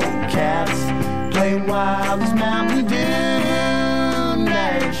 Nashville cats play wild as Mountain Dew.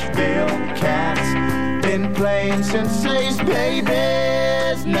 Nashville cats been playing since they's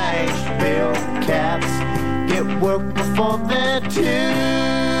babies. Nashville cats get work before they're too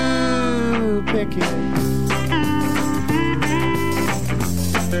picky.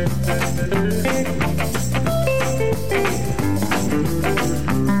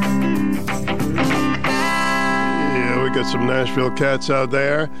 Yeah, we got some Nashville cats out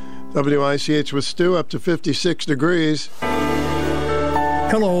there. WICH with Stu up to 56 degrees.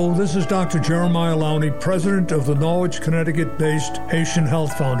 Hello, this is Dr. Jeremiah Lowney, president of the Norwich, Connecticut-based Haitian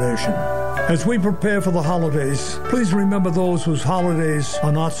Health Foundation. As we prepare for the holidays, please remember those whose holidays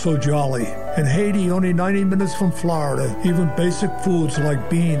are not so jolly. In Haiti, only 90 minutes from Florida, even basic foods like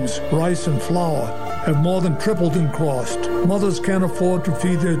beans, rice, and flour have more than tripled in cost. Mothers can't afford to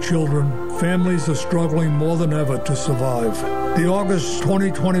feed their children. Families are struggling more than ever to survive. The August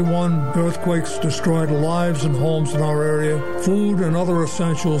 2021 earthquakes destroyed lives and homes in our area. Food and other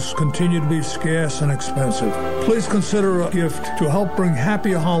essentials continue to be scarce and expensive. Please consider a gift to help bring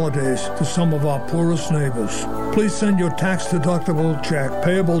happier holidays to some of our poorest neighbors. Please send your tax-deductible check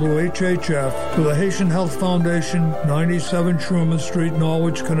payable to HHF to the Haitian Health Foundation, 97 Truman Street,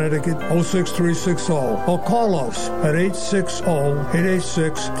 Norwich, Connecticut, 06360, or call us at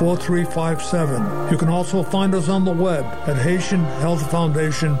 860-886-4357. You can also find us on the web at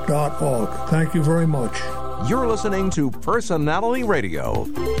HaitianHealthFoundation.org. Thank you very much. You're listening to Personality Radio.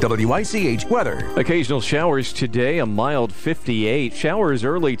 WICH weather. Occasional showers today, a mild 58. Showers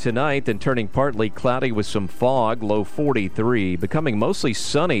early tonight, then turning partly cloudy with some fog, low 43. Becoming mostly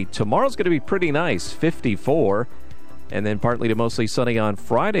sunny. Tomorrow's going to be pretty nice, 54. And then partly to mostly sunny on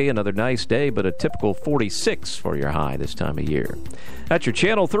Friday. Another nice day, but a typical 46 for your high this time of year. That's your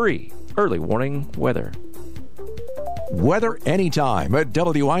Channel 3 early warning weather. Weather anytime at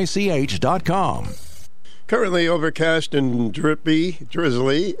WICH.com. Currently overcast and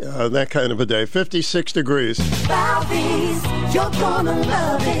drizzly, that kind of a day. 56 degrees. Falvey's, you're gonna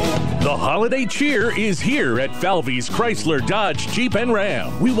love it. The holiday cheer is here at Falvey's Chrysler, Dodge, Jeep, and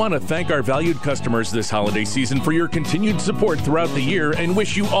Ram. We want to thank our valued customers this holiday season for your continued support throughout the year and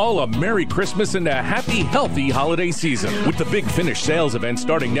wish you all a Merry Christmas and a happy, healthy holiday season. With the Big Finish sales event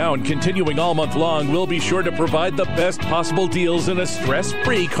starting now and continuing all month long, we'll be sure to provide the best possible deals in a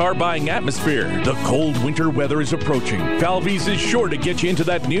stress-free car buying atmosphere. The cold winter weather is approaching. Falvey's is sure to get you into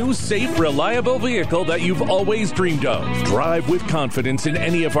that new, safe, reliable vehicle that you've always dreamed of. Drive drive with confidence in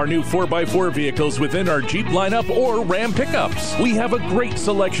any of our new 4x4 vehicles within our Jeep lineup or Ram pickups. We have a great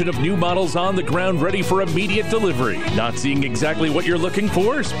selection of new models on the ground ready for immediate delivery. Not seeing exactly what you're looking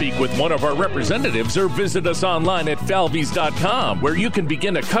for? Speak with one of our representatives or visit us online at falvys.com, where you can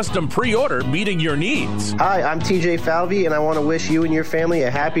begin a custom pre-order meeting your needs. Hi, I'm TJ Falvey, and I want to wish you and your family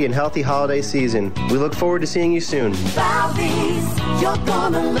a happy and healthy holiday season. We look forward to seeing you soon. Falvey's, you're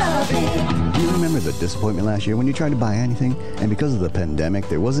gonna love it. Do you remember the disappointment last year when you tried to buy anything, and because of the pandemic,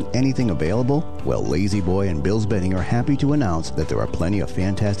 there wasn't anything available? Well, Lazy Boy and Bill's Bedding are happy to announce that there are plenty of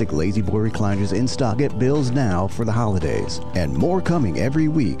fantastic Lazy Boy recliners in stock at Bill's now for the holidays. And more coming every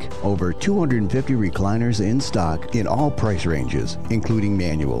week. Over 250 recliners in stock in all price ranges, including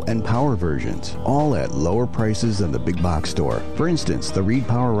manual and power versions, all at lower prices than the big box store. For instance, the Reed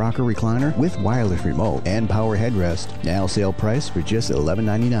Power Rocker recliner with wireless remote and power headrest, now sale price for just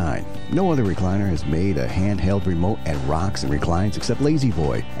 $11.99. No other recliner has made a handheld remote and rocks and reclines except Lazy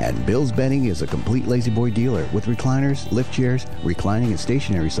Boy. And Bill's Bedding is a complete Lazy Boy dealer with recliners, lift chairs, reclining and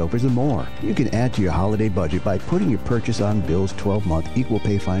stationary sofas, and more. You can add to your holiday budget by putting your purchase on Bill's 12-month equal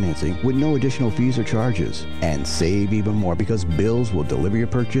pay financing with no additional fees or charges. And save even more because Bill's will deliver your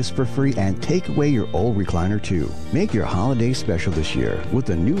purchase for free and take away your old recliner too. Make your holiday special this year with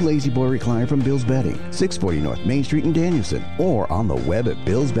the new Lazy Boy recliner from Bill's Bedding, 640 North Main Street in Danielson, or on the web at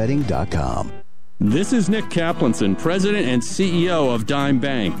billsbedding.com. This is Nick Kaplanson, President and CEO of Dime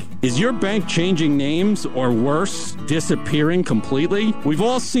Bank. Is your bank changing names or worse, disappearing completely? We've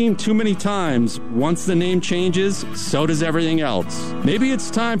all seen too many times, once the name changes, so does everything else. Maybe it's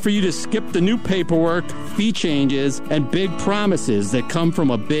time for you to skip the new paperwork, fee changes, and big promises that come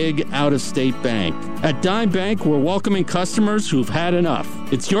from a big out-of-state bank. At Dime Bank, we're welcoming customers who've had enough.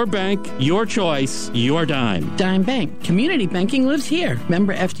 It's your bank, your choice, your dime. Dime Bank. Community banking lives here.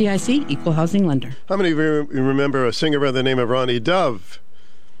 Member FDIC, Equal Housing Lender. How many of you remember a singer by the name of Ronnie Dove?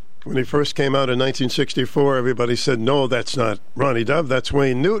 When he first came out in 1964, everybody said, no, that's not Ronnie Dove, that's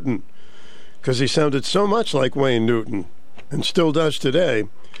Wayne Newton, because he sounded so much like Wayne Newton, and still does today.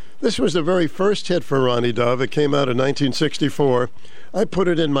 This was the very first hit for Ronnie Dove. It came out in 1964. I put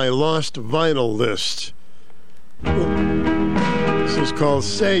it in my lost vinyl list. This is called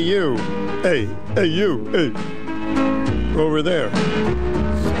Say You. Hey, hey, you, hey. Over there.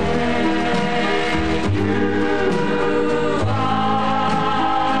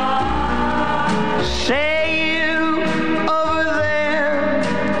 Say you over there,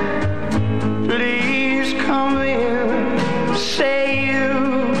 please come here. Say you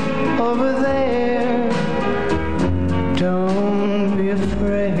over there, don't be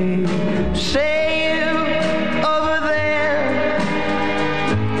afraid. Say you over there,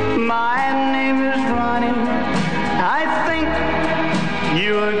 my name is Ronnie. I think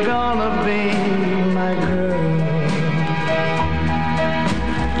you are gonna be my girl.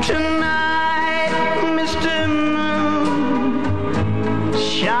 Tonight Mr. Moon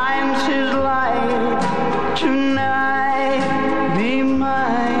shines his light. Tonight, be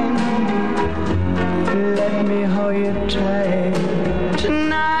mine. Let me hold you tight.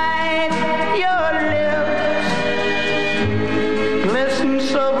 Tonight, your lips glisten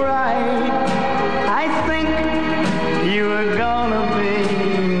so bright. I think you are gonna be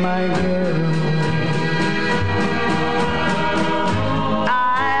my girl.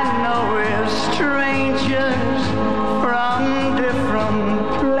 Strangers from different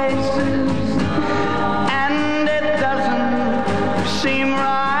places, and it doesn't seem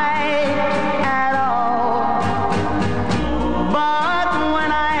right at all. But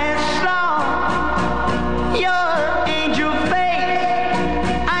when I saw your angel face,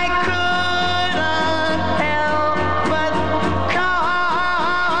 I couldn't help but call.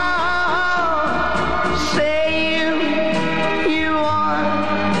 Say you are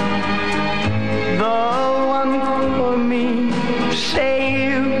the one for me. Say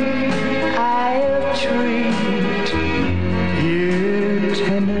you, I'll treat you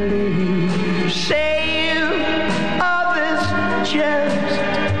tenderly. Say you, all this just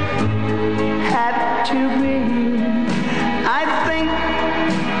had to be. I think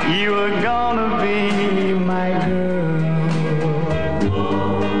you are gonna be my girl.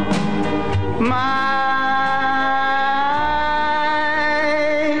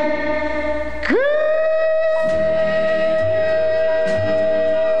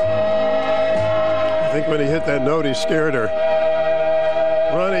 When he hit that note, he scared her.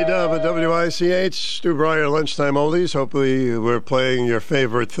 Ronnie Dove at WICH, Stu Bryer, Lunchtime Oldies. Hopefully we're playing your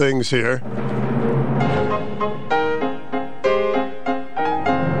favorite things here.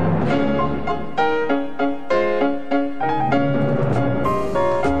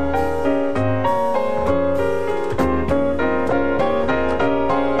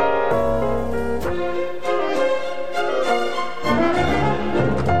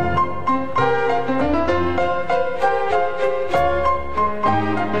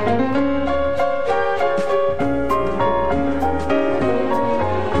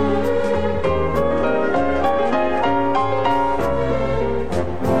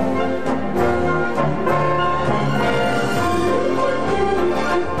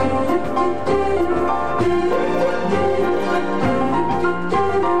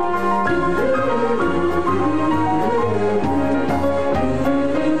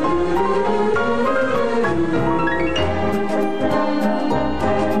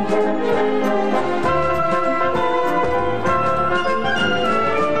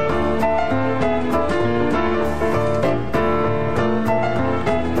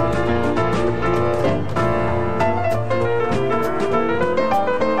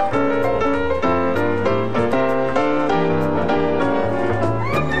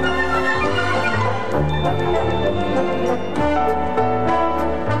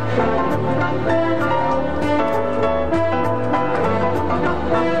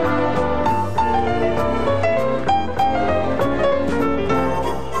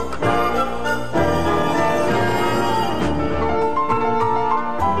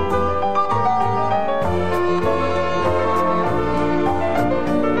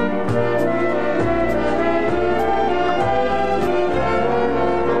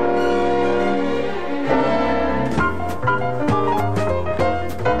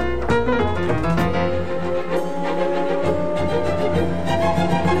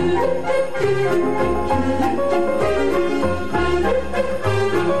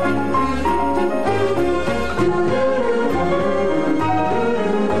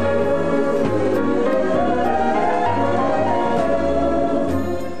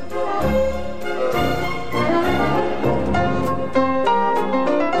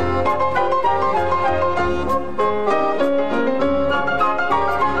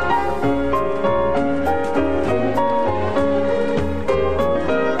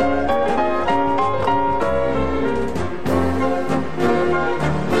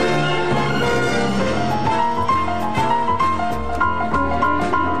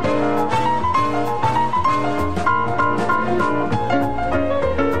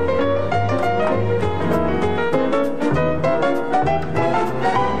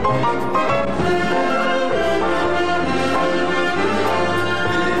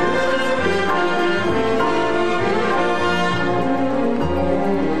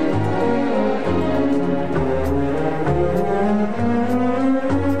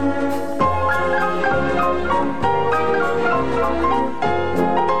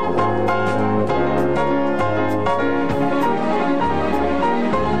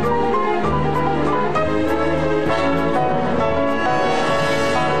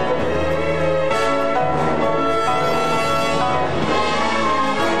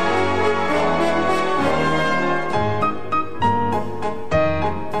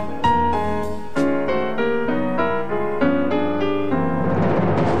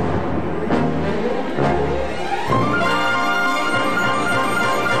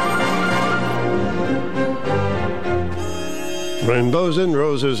 Rainbows and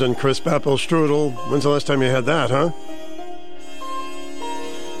roses and crisp apple strudel. When's the last time you had that, huh?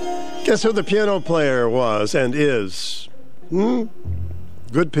 Guess who the piano player was and is?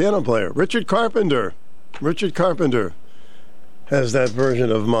 Good piano player. Richard Carpenter. Richard Carpenter has that version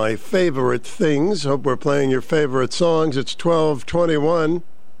of My Favorite Things. Hope we're playing your favorite songs. It's 12:21.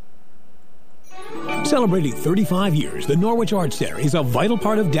 Celebrating 35 years, the Norwich Arts Center is a vital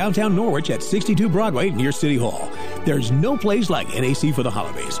part of downtown Norwich at 62 Broadway near City Hall. There's no place like NAC for the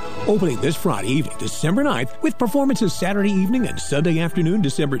holidays. Opening this Friday evening, December 9th, with performances Saturday evening and Sunday afternoon,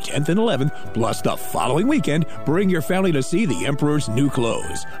 December 10th and 11th, plus the following weekend, bring your family to see The Emperor's New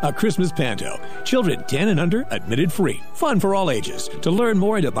Clothes, a Christmas panto. Children 10 and under, admitted free. Fun for all ages. To learn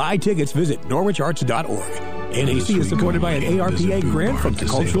more and to buy tickets, visit norwicharts.org. NAC is supported by an ARPA grant from the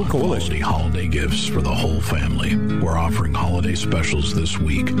Cultural Coalition. Holiday gifts for the whole family. We're offering holiday specials this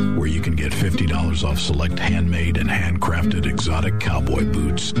week where you can get $50 off select handmade and handcrafted exotic cowboy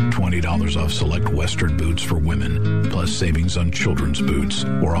boots, $20 off select Western boots for women, plus savings on children's boots.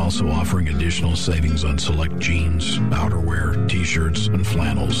 We're also offering additional savings on select jeans, outerwear, t-shirts, and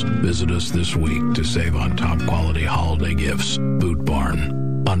flannels. Visit us this week to save on top quality holiday gifts. Boot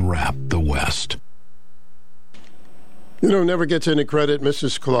Barn. Unwrap the West. You know, never gets any credit,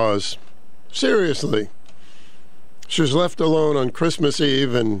 Mrs. Claus. Seriously. She's left alone on Christmas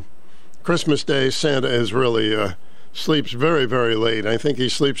Eve, and Christmas Day, Santa is really sleeps very, very late. I think he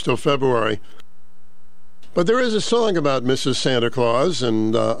sleeps till February. But there is a song about Mrs. Santa Claus,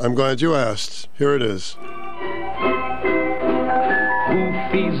 and I'm glad you asked. Here it is. Who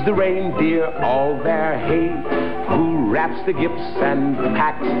feeds the reindeer all their hay? Who wraps the gifts and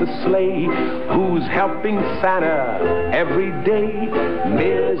packs the sleigh? Who's helping Santa every day?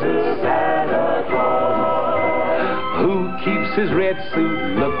 Mrs. Santa Claus. Who keeps his red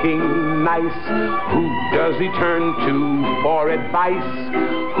suit looking nice? Who does he turn to for advice?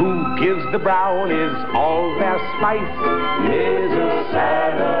 Who gives the brownies all their spice? Mrs.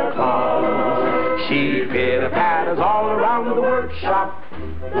 Santa Claus. She pitter-patters all around the workshop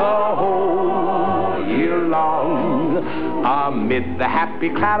the whole year long. Amid the happy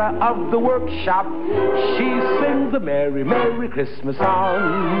clatter of the workshop, she sings a merry, merry Christmas song.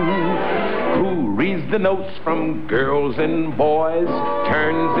 Who reads the notes from girls and boys,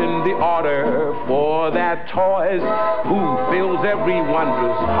 turns in the order for their toys, who fills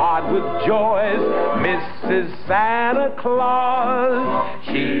everyone's heart with joys, Mrs. Santa Claus.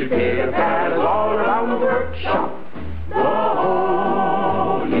 She pitter-patters all around the workshop the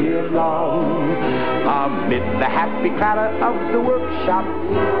whole year long. Amid the happy clatter of the workshop,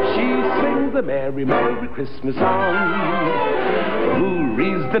 she sings a merry, merry Christmas song. Who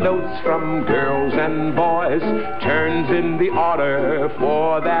reads the notes from girls and boys, turns in the order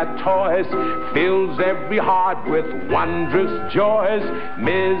for their toys, fills every heart with wondrous joys,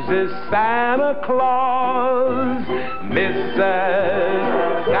 Mrs. Santa Claus. Mrs.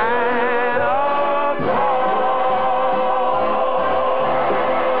 Santa Claus.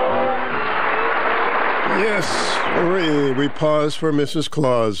 Yes, we pause for Mrs.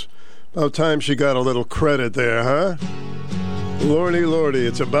 Claus. About time she got a little credit there, huh? Lordy, lordy,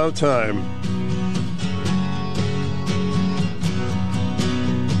 it's about time.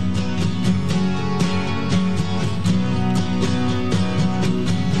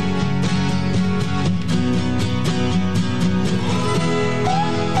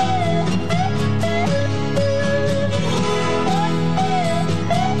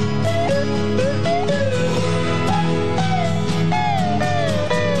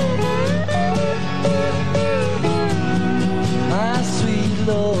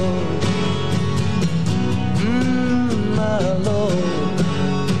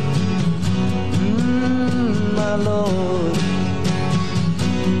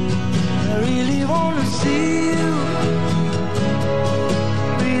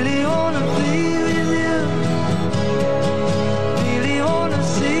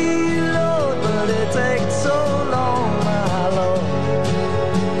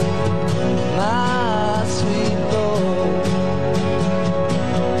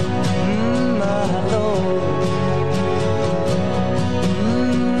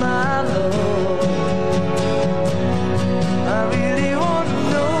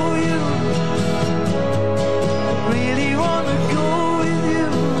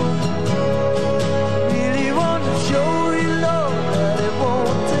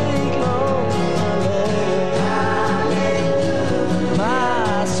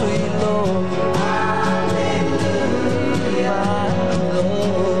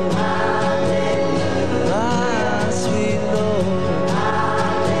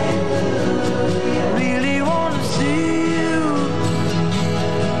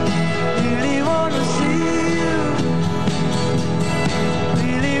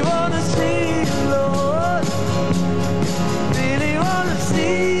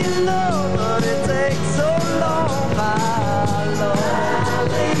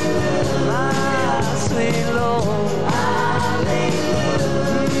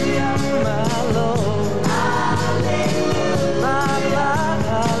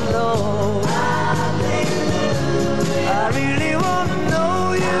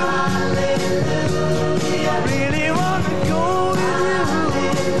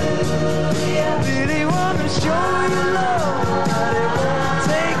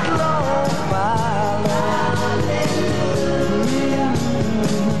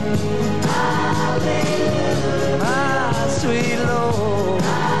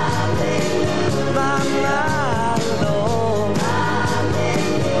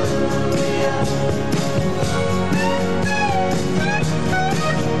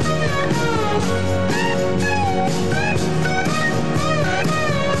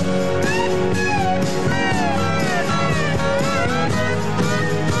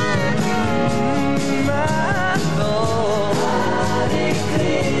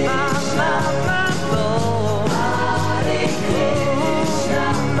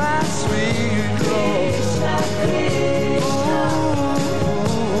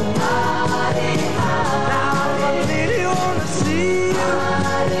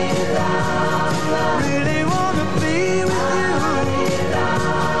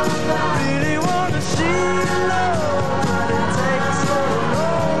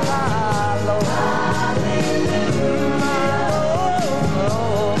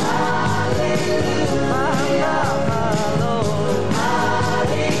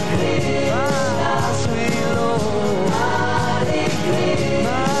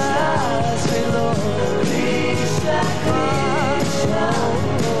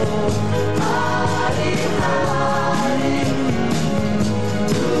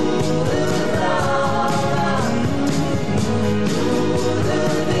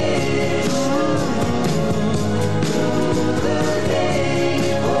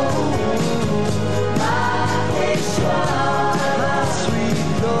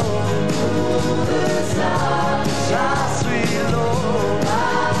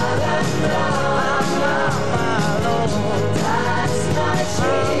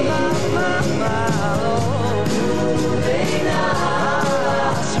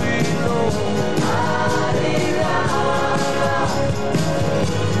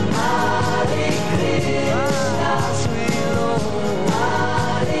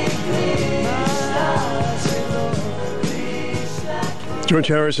 George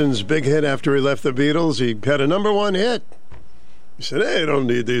Harrison's big hit after he left the Beatles. He had a #1 hit. He said, hey, I don't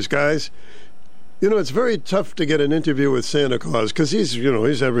need these guys. You know, it's very tough to get an interview with Santa Claus because he's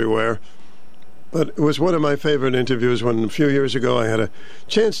everywhere. But it was one of my favorite interviews when a few years ago I had a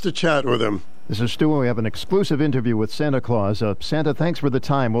chance to chat with him. This is Stu, and we have an exclusive interview with Santa Claus. Santa, thanks for the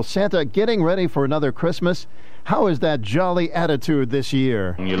time. Well, Santa, getting ready for another Christmas. How is that jolly attitude this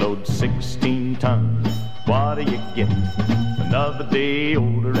year? You load 16 tons. What do you get? Another day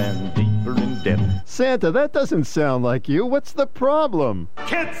older and deeper in debt. Santa, that doesn't sound like you. What's the problem?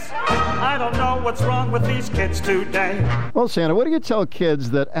 Kids! I don't know what's wrong with these kids today. Well, Santa, what do you tell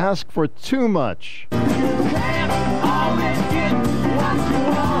kids that ask for too much? You can't always get what you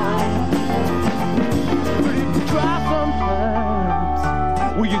want. But if you try sometimes,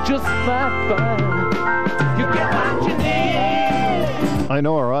 well, you just might find you get what you need. I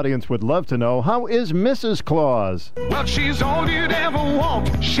know our audience would love to know, how is Mrs. Claus? Well, she's all you'd ever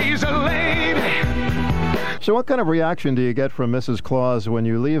want. She's a lady. So what kind of reaction do you get from Mrs. Claus when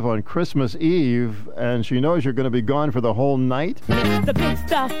you leave on Christmas Eve and she knows you're going to be gone for the whole night? Mr. Big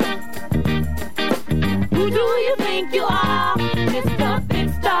Stuff. Who do you think you are, Mr. Big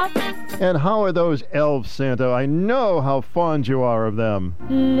Stuff? And how are those elves, Santa? I know how fond you are of them.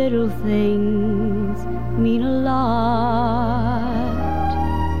 Little things mean a lot.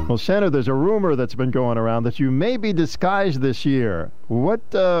 Well, Santa, there's a rumor that's been going around that you may be disguised this year. What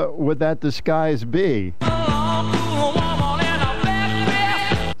would that disguise be?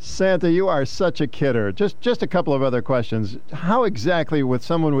 Santa, you are such a kidder. Just a couple of other questions. How exactly, with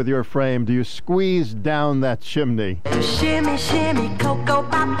someone with your frame, do you squeeze down that chimney? Shimmy, shimmy, cocoa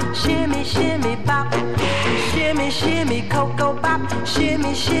pop. Shimmy, shimmy, pop. Shimmy, shimmy, cocoa pop.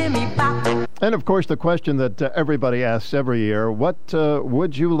 Shimmy, shimmy, pop. And, of course, the question that everybody asks every year, what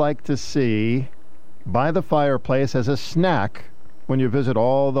would you like to see by the fireplace as a snack when you visit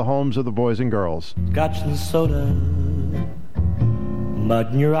all the homes of the boys and girls? Scotch and soda,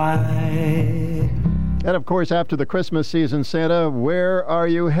 mud in your eye. And, of course, after the Christmas season, Santa, where are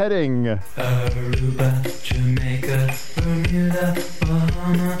you heading? Aruba, Jamaica, Bermuda,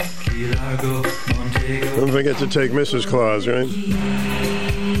 Bahama, Key Largo, Montego. Don't forget to take Mrs. Claus, right?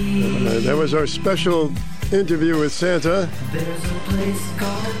 That was our special interview with Santa.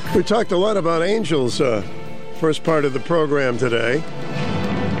 We talked a lot about angels, first part of the program today.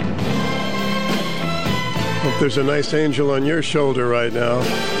 Hope there's a nice angel on your shoulder right now.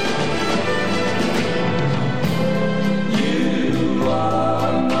 You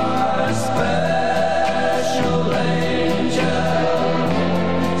are my special angel,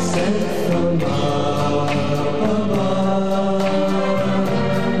 sent from above.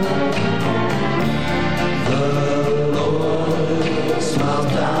 The Lord smiled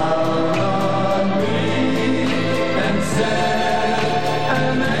down on me and sent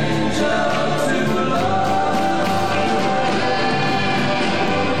an angel to love.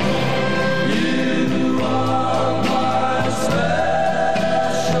 You are my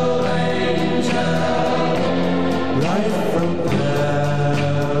special angel, right from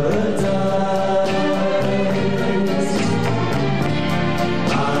paradise.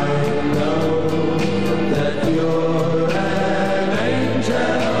 I know that you're an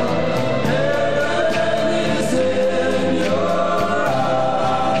angel. Heaven is in your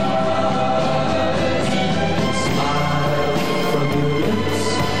eyes. Smile from your lips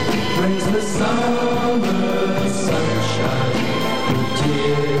brings me summer sunshine. Your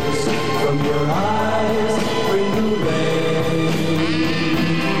tears from your eyes bring the rain.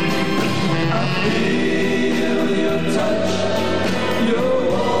 I feel your touch, your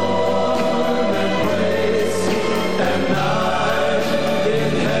warm embrace, and I'm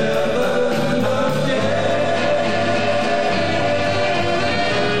in heaven again.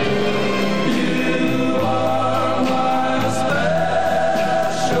 You are my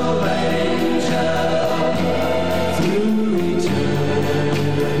special angel through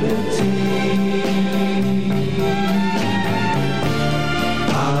eternity.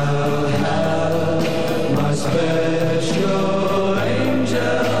 I'll have my special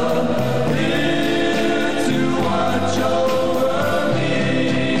angel here to watch over me.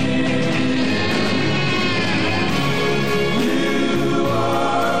 You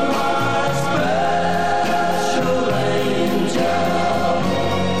are my special angel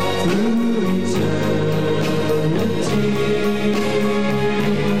through eternity.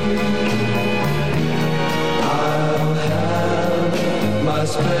 I'll have my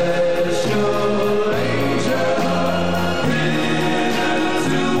special angel here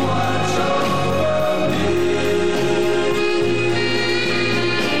to watch over me.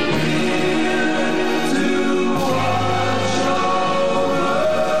 Here to watch over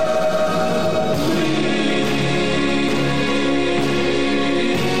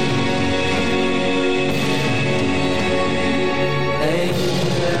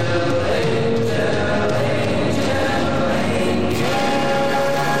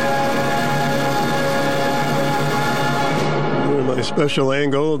Special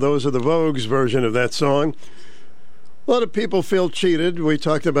Angle. Those are the Vogue's version of that song. A lot of people feel cheated. We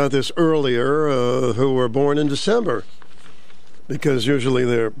talked about this earlier, who were born in December, because usually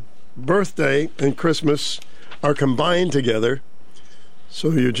their birthday and Christmas are combined together,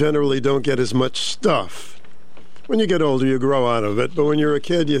 so you generally don't get as much stuff. When you get older, you grow out of it, but when you're a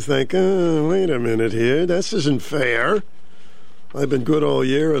kid, you think, oh, wait a minute here, this isn't fair. I've been good all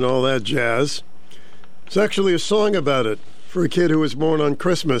year and all that jazz. It's actually a song about it for a kid who was born on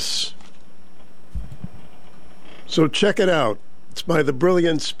Christmas. So check it out. It's by the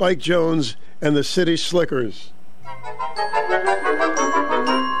brilliant Spike Jones and the City Slickers.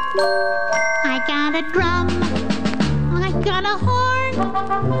 I got a drum, I got a horn.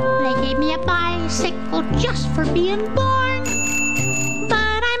 They gave me a bicycle just for being born.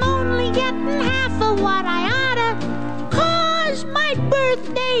 But I'm only getting half of what I oughta, 'cause my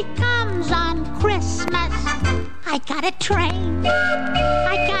birthday comes on Christmas. I got a train,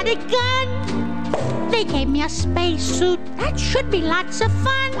 I got a gun. They gave me a spacesuit, that should be lots of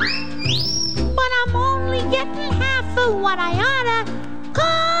fun. But I'm only getting half of what I oughta,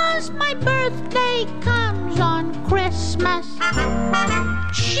 'cause my birthday comes on Christmas.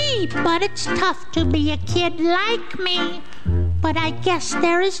 Gee, but it's tough to be a kid like me. But I guess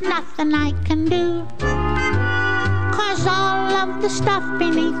there is nothing I can do, 'cause all of the stuff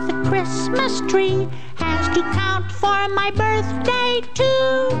beneath the Christmas tree has to count for my birthday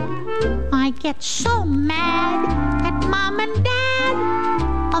too. I get so mad at Mom and Dad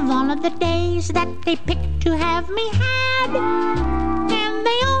of all of the days that they picked to have me had, and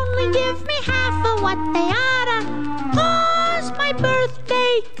they only give me half of what they oughta, 'cause my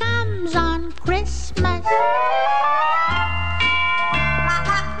birthday comes on Christmas.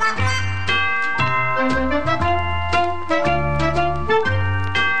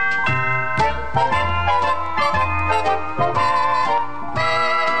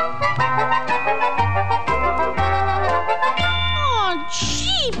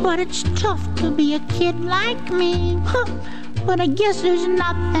 But it's tough to be a kid like me. But I guess there's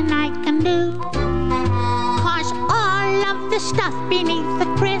nothing I can do, 'cause all of the stuff beneath the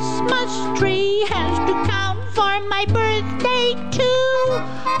Christmas tree has to count for my birthday too.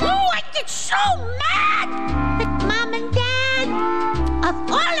 Oh, I get so mad at Mom and Dad of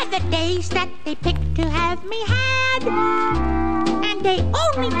all of the days that they picked to have me had, and they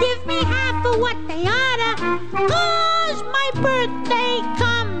only give me half of what they oughta, 'cause my birthday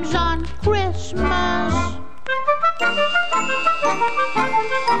comes on Christmas.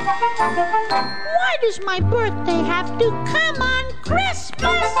 Why does my birthday have to come on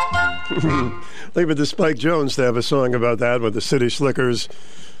Christmas? Leave it to Spike Jones to have a song about that with the City Slickers.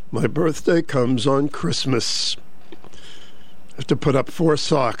 My birthday comes on Christmas. Have to put up 4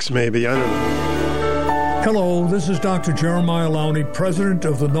 socks, maybe. I don't know. Hello, this is Dr. Jeremiah Lowney, president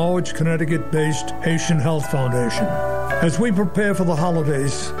of the Norwich, Connecticut-based Haitian Health Foundation. As we prepare for the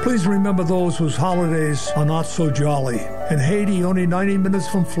holidays, please remember those whose holidays are not so jolly. In Haiti, only 90 minutes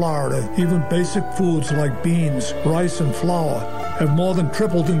from Florida, even basic foods like beans, rice, and flour have more than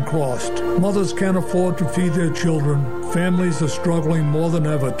tripled in cost. Mothers can't afford to feed their children. Families are struggling more than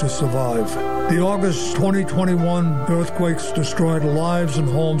ever to survive. The August 2021 earthquakes destroyed lives and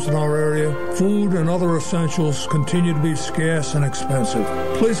homes in our area. Food and other essentials continue to be scarce and expensive.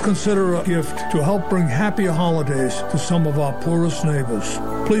 Please consider a gift to help bring happier holidays to some of our poorest neighbors.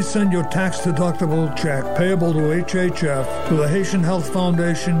 Please send your tax-deductible check payable to HHF to the Haitian Health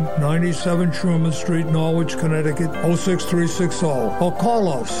Foundation, 97 Sherman Street, Norwich, Connecticut, 06360, or call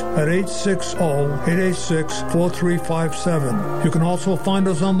us at 860-886-4357. You can also find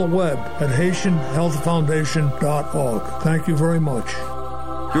us on the web at HaitianHealthFoundation.org. Thank you very much.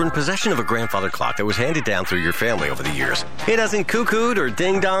 You're in possession of a grandfather clock that was handed down through your family over the years. It hasn't cuckooed or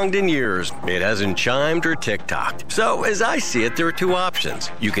ding-donged in years. It hasn't chimed or tick-tocked. So, as I see it, there are 2 options.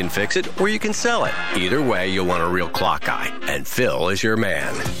 You can fix it or you can sell it. Either way, you'll want a real clock guy. And Phil is your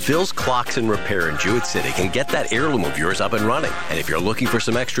man. Phil's Clocks and Repair in Jewett City can get that heirloom of yours up and running. And if you're looking for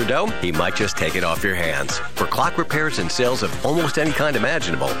some extra dough, he might just take it off your hands. For clock repairs and sales of almost any kind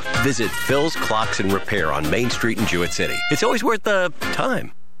imaginable, visit Phil's Clocks and Repair on Main Street in Jewett City. It's always worth the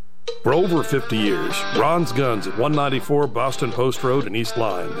time. For over 50 years, Ron's Guns at 194 Boston Post Road and East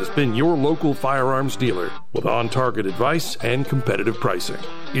Line has been your local firearms dealer with on-target advice and competitive pricing.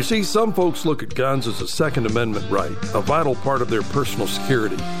 You see, some folks look at guns as a Second Amendment right, a vital part of their personal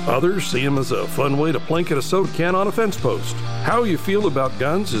security. Others see them as a fun way to plink at a soda can on a fence post. How you feel about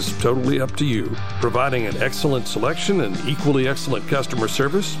guns is totally up to you. Providing an excellent selection and equally excellent customer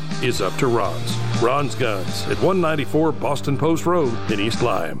service is up to Ron's. Ron's Guns at 194 Boston Post Road in East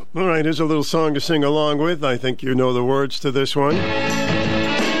Lyme. All right, here's a little song to sing along with. I think you know the words to this one.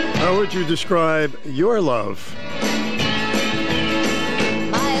 How would you describe your love?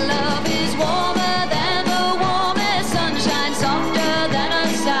 My love is warmer than the warmest sunshine, softer than a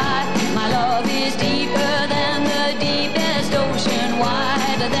sigh. My love is deeper than the deepest ocean,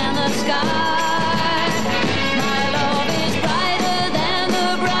 wider than the sky.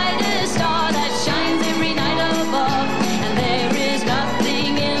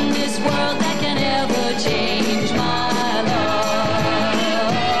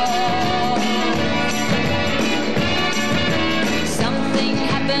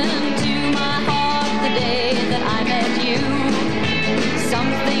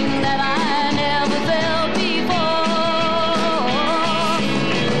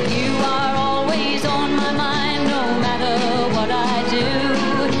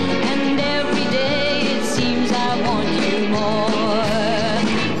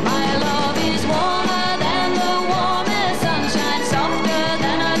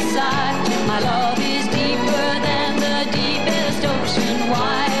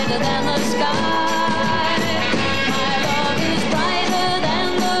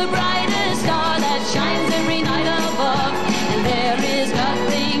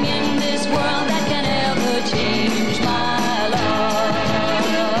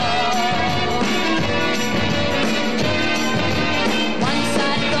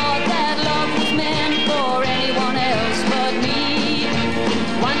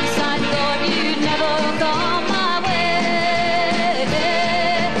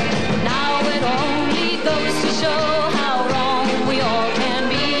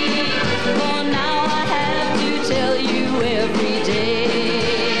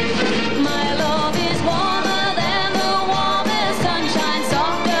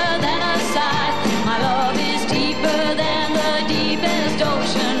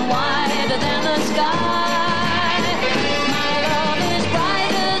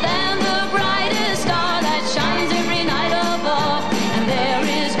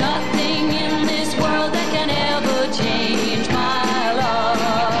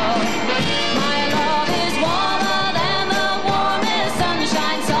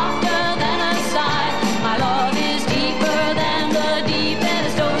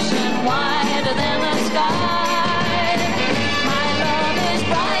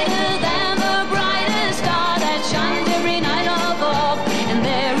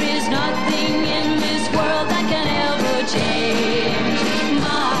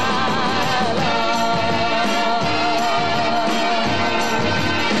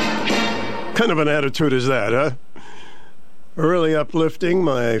 Kind of an attitude is that, huh? Really uplifting,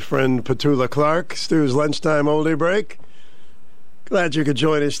 my friend Petula Clark, Stu's Lunchtime Oldie Break. Glad you could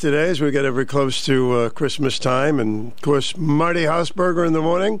join us today as we get ever close to Christmas time. And, of course, Marty Hausberger in the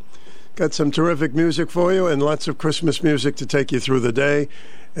morning. Got some terrific music for you and lots of Christmas music to take you through the day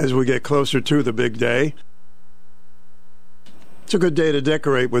as we get closer to the big day. It's a good day to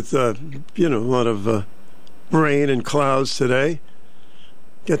decorate with, a lot of rain and clouds today.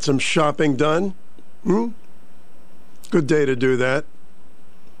 Get some shopping done. Good day to do that.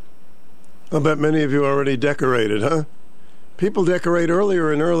 I'll bet many of you already decorated, huh? People decorate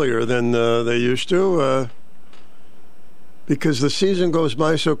earlier and earlier than they used to because the season goes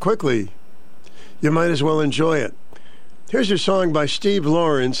by so quickly. You might as well enjoy it. Here's a song by Steve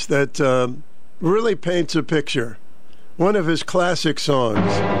Lawrence that really paints a picture. One of his classic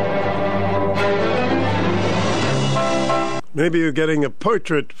songs. Maybe you're getting a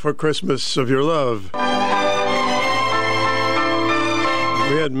portrait for Christmas of your love.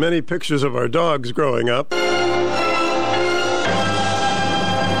 We had many pictures of our dogs growing up.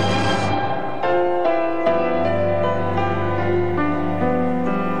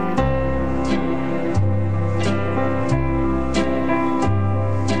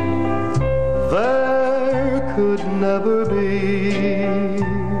 There could never be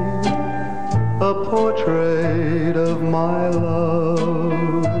a portrait of my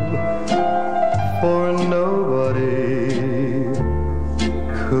love, for nobody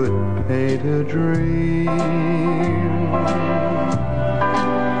could paint a dream.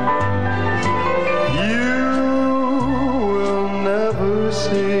 You will never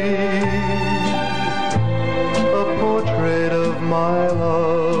see a portrait of my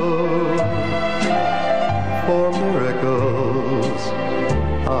love, for miracles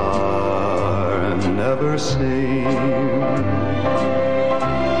are never seen.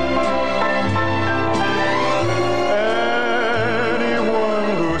 Anyone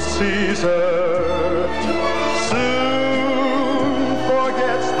who sees her soon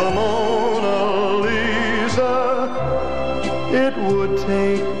forgets the Mona it would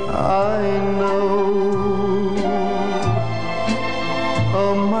take, I know,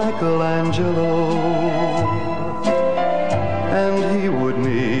 a Michelangelo, and he would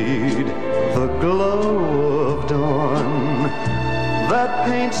need the glow of dawn that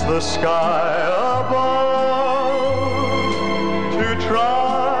paints the sky above to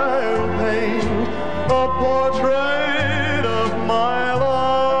try and paint a portrait of my love.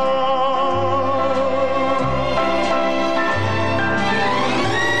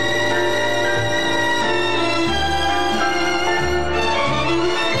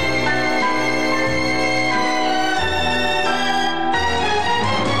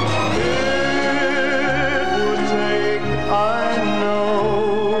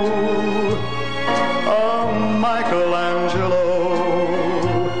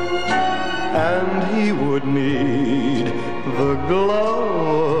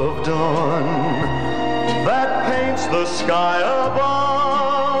 Glow of dawn that paints the sky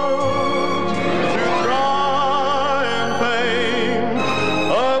above to try and paint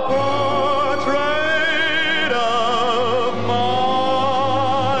a portrait of my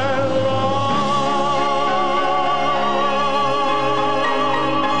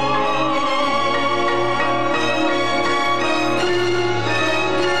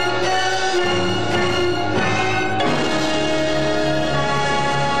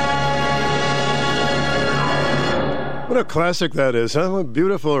What a classic that is, huh? A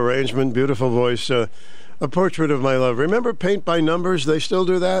beautiful arrangement, beautiful voice. A portrait of my love. Remember Paint by Numbers? They still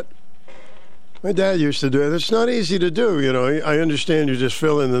do that? My dad used to do it. It's not easy to do, you know. I understand you just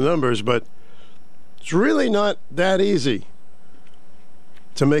fill in the numbers, but it's really not that easy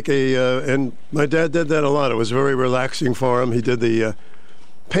to make and my dad did that a lot. It was very relaxing for him. He did the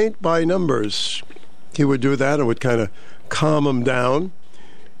Paint by Numbers. He would do that and would kind of calm him down.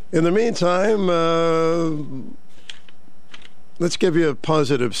 In the meantime, let's give you a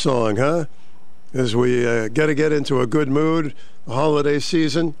positive song, huh? As we got to get into a good mood, the holiday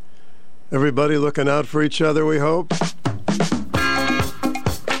season. Everybody looking out for each other, we hope.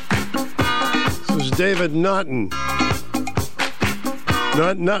 This is David Naughton.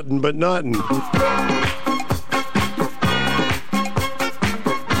 Not Nutton, but Naughton.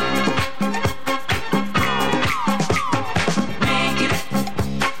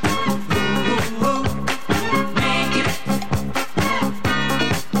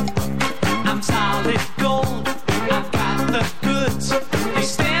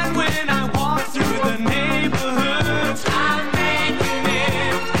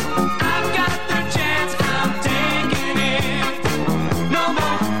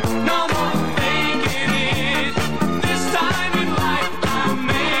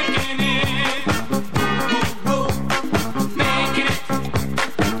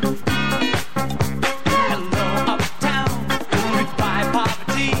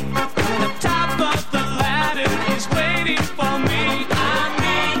 The top of the ladder is waiting for me.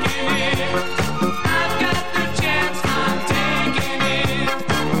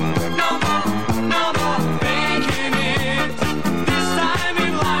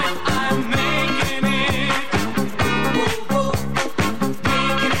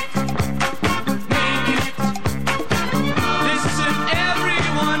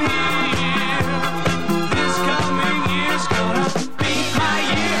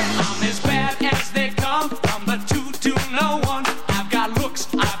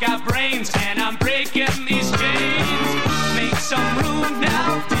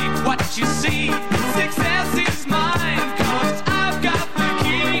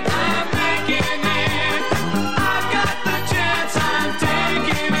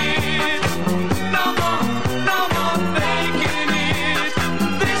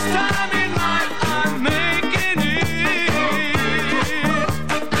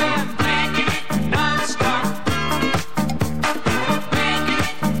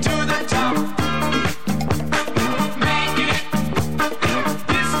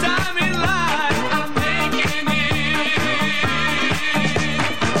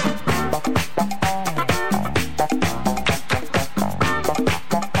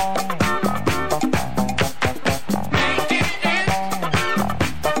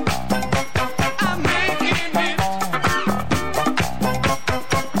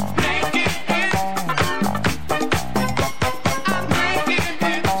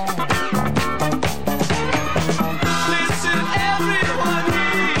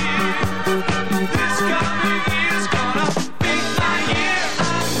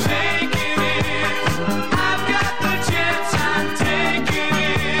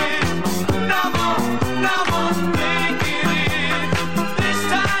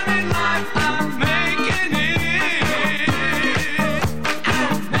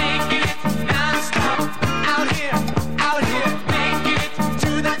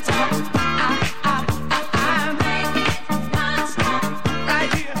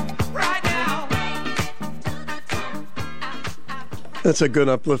 That's a good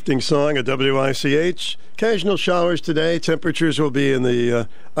uplifting song at WICH. Occasional showers today. Temperatures will be in the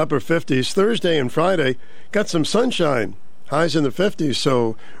upper 50s. Thursday and Friday, got some sunshine. Highs in the 50s,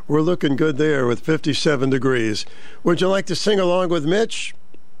 so we're looking good there with 57 degrees. Would you like to sing along with Mitch?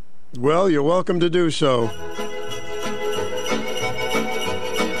 Well, you're welcome to do so.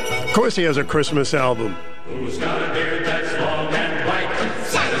 Of course he has a Christmas album. Who's got a beard that's long and white?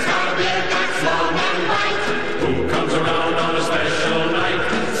 Santa's got a beard that's long and white. Who comes around on a special night?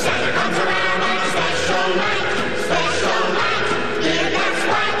 Santa comes around on a special night. Special night, beard that's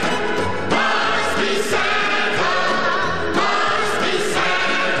white. Must be Santa. Must be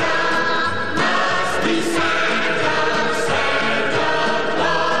Santa. Must be Santa. Santa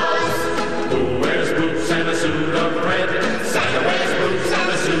Claus. Who wears boots and a suit of red? Santa wears boots and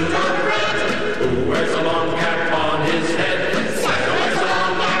a suit of red. Who wears a long cap on his head? Santa wears a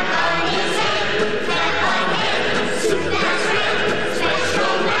long cap on his head. Cap on head, suit that's red.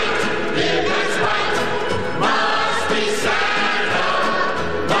 Special night, beard that's white. Must be Santa.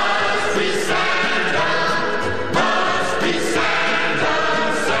 Must be Santa. Must be Santa.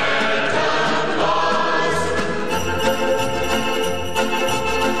 Santa Claus.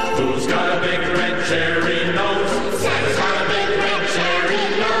 Who's got a big red cherry nose? Santa's got a big red cherry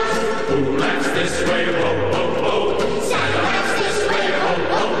nose. Who laughs this way, ho, ho, ho? Santa laughs this way, ho,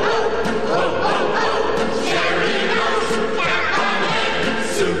 ho, ho. Ho, ho, ho. Cherry nose, cap on head,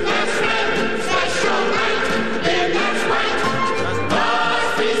 suit that's red. Special night, beard that's white.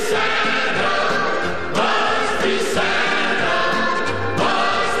 Must be Santa. Must be Santa.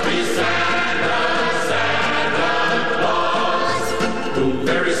 Must be Santa. Santa Claus. Who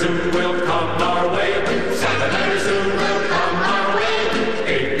very soon will come our way. Santa very soon will come our way.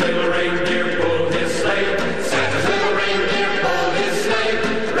 8 little reindeer pull his sleigh. Santa's little reindeer pull his sleigh.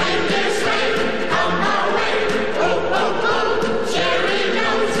 Reindeer sleigh, come our way. Ho, ho, ho. Cherry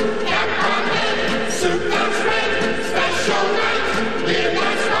nose, cap on head, suit that's red. Special night, beard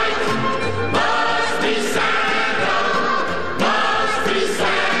that's white. Must be Santa. Must be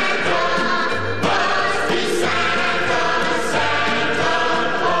Santa. Must be Santa. Santa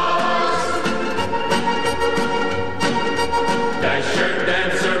Claus. Dasher,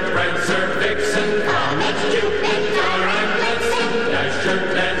 Dancer, Prancer, Vixen, Comet, Jupiter, and Blitzen. Dasher,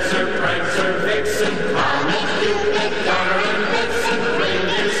 Dancer, Prancer, Vixen, Comet, Jupiter, and Blitzen.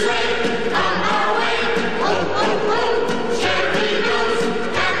 Reindeer sleigh, come our way. Ho, ho, ho. Cherry nose,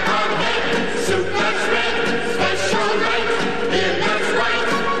 cap on head, suit that's red. Special night, beard that's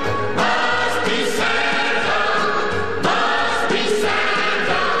white. Must be Santa. Must be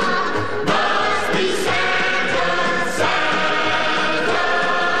Santa. Must be Santa. Santa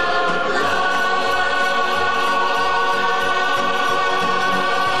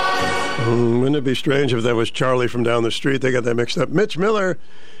Wouldn't it be strange if that was Charlie from down the street? They got that mixed up. Mitch Miller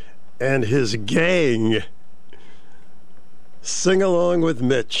and his gang. Sing along with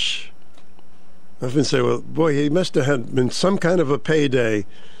Mitch. I often say, well, boy, he must have had been some kind of a payday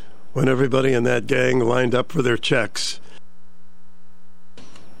when everybody in that gang lined up for their checks.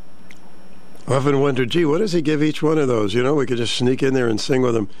 I often wondered, gee, what does he give each one of those? You know, we could just sneak in there and sing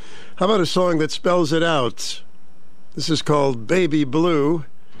with him. How about a song that spells it out? This is called Baby Blue,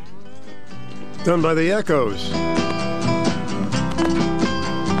 done by the Echoes.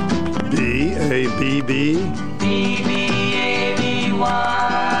 B-A-B-B. B-B-A-B-Y,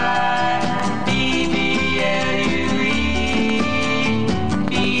 B-B-L-U-E,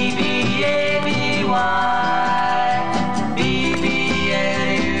 B-B-A-B-Y,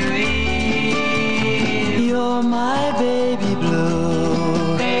 B-B-L-U-E. You're my baby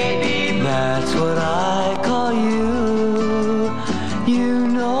blue, baby blue. That's what I call you. You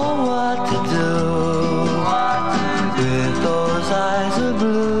know what to do with those eyes of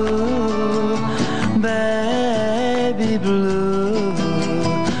blue, baby blue.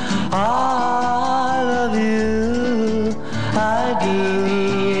 I love you, I do.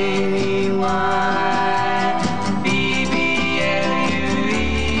 B-B-L-U-E.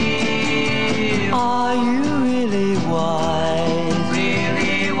 Are you really wise?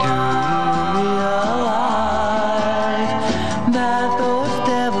 Really wise? Do you realize that those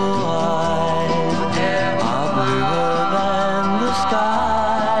devil eyes are bluer than the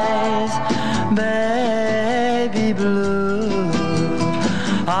skies, baby blue?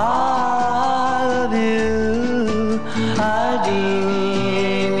 I love you, I do.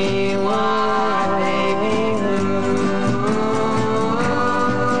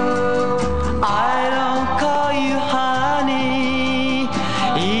 I don't call you honey,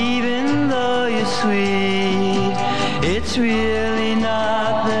 even though you're sweet. It's really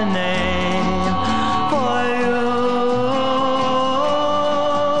not the name for you.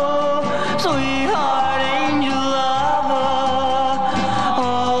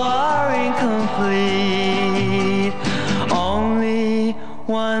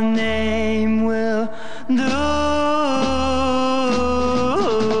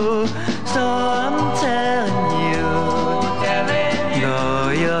 though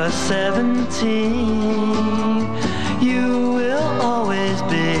you're 17, you will always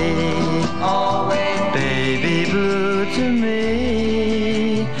be baby blue to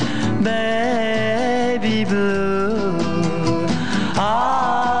me, baby blue.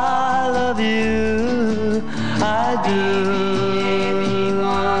 I love you, I do.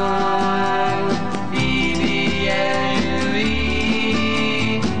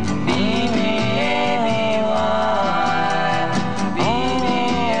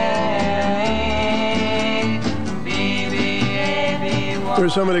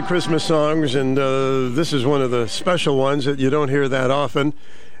 There's so many Christmas songs, and this is one of the special ones that you don't hear that often,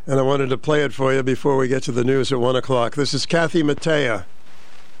 and I wanted to play it for you before we get to the news at 1 o'clock. This is Kathy Mattea.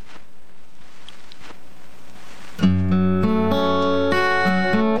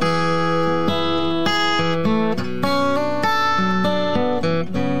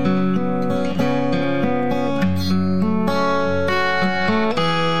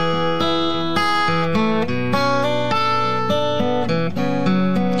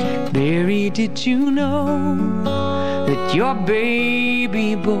 Did you know that your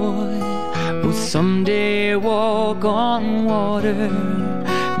baby boy will someday walk on water?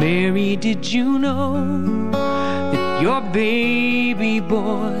 Mary, did you know that your baby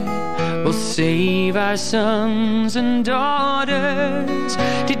boy will save our sons and daughters?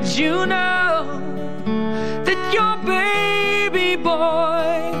 Did you know that your baby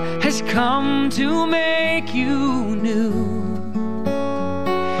boy has come to make you new?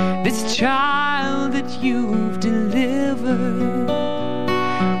 This child that you've delivered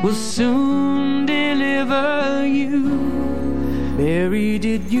will soon deliver you. Mary,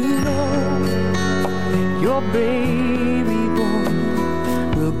 did you know that your baby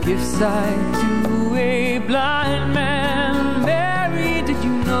boy will give sight to a blind man? Mary, did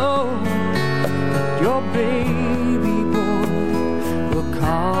you know that your baby boy will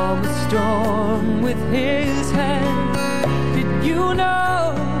calm a storm with his hand? Did you know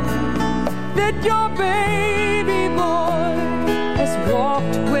that your baby boy has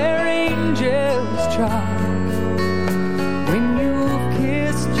walked where angels trod? When you've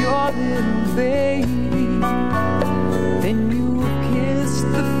kissed your little baby, then you've kissed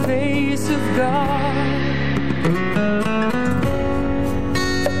the face of God.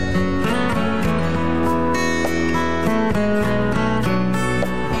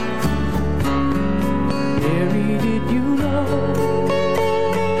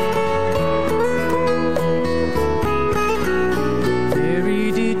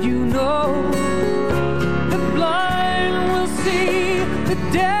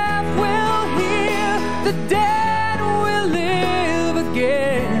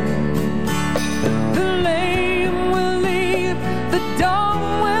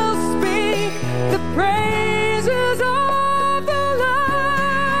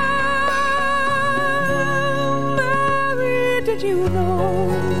 Mary, did you know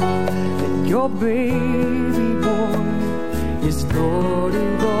your baby boy is Lord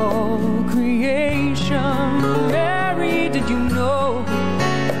of all creation? Mary, did you know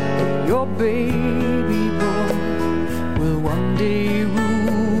that your baby boy will one day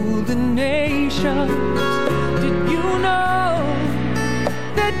rule the nations? Did you know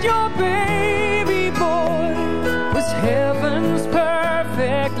that your baby boy was heaven's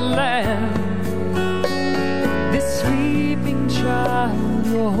perfect lamb? This sleeping child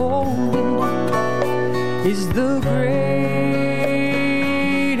you're holding is the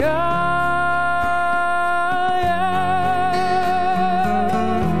great I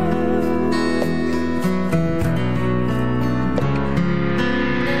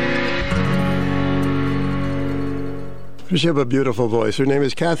am. She have a beautiful voice. Her name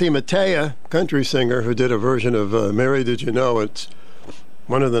is Kathy Mattea, country singer who did a version of Mary, Did You Know? It's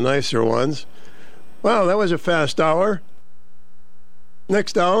one of the nicer ones. Well, that was a fast hour.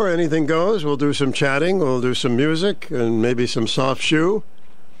 Next hour, anything goes. We'll do some chatting, we'll do some music, and maybe some soft shoe.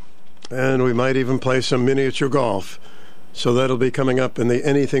 And we might even play some miniature golf. So that'll be coming up in the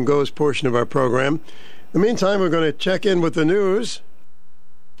Anything Goes portion of our program. In the meantime, we're going to check in with the news,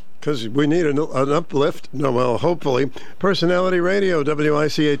 because we need an uplift. No, well, hopefully. Personality Radio,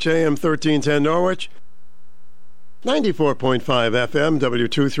 WICH AM 1310 Norwich. 94.5 FM,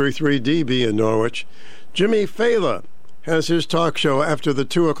 W233DB in Norwich. Jimmy Fela has his talk show after the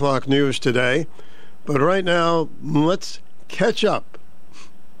 2 o'clock news today. But right now, let's catch up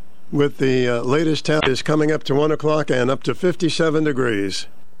with the latest temperature is coming up to 1 o'clock and up to 57 degrees.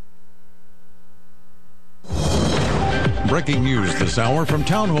 Breaking news this hour from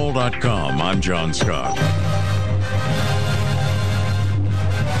townhall.com. I'm John Scott.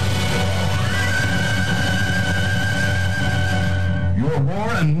 Your War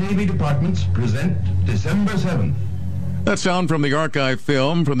and Navy departments present December 7th. That sound from the archive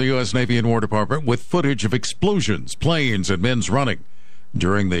film from the U.S. Navy and War Department with footage of explosions, planes, and men's running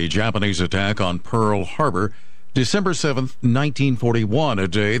during the Japanese attack on Pearl Harbor, December 7th, 1941, a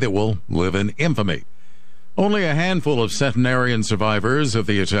day that will live in infamy. Only a handful of centenarian survivors of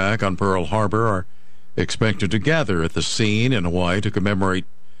the attack on Pearl Harbor are expected to gather at the scene in Hawaii to commemorate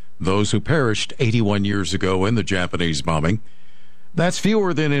those who perished 81 years ago in the Japanese bombing. That's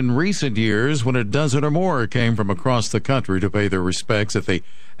fewer than in recent years, when a dozen or more came from across the country to pay their respects at the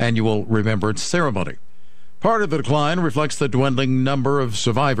annual remembrance ceremony. Part of the decline reflects the dwindling number of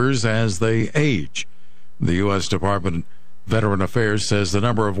survivors as they age. The U.S. Department of Veteran Affairs says the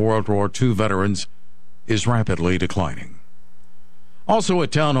number of World War II veterans is rapidly declining. Also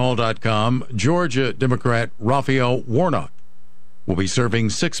at townhall.com, Georgia Democrat Raphael Warnock will be serving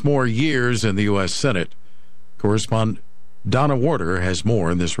 6 more years in the U.S. Senate. Correspondent Donna Warder has more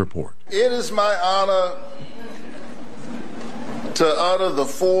in this report. It is my honor to utter the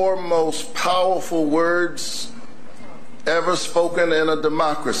 4 most powerful words ever spoken in a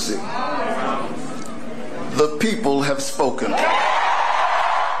democracy. The people have spoken.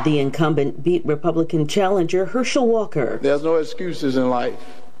 The incumbent beat Republican challenger Herschel Walker. There's no excuses in life.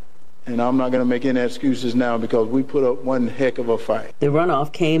 And I'm not going to make any excuses now because we put up one heck of a fight. The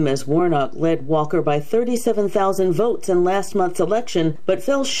runoff came as Warnock led Walker by 37,000 votes in last month's election, but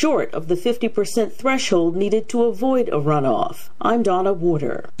fell short of the 50% threshold needed to avoid a runoff. I'm Donna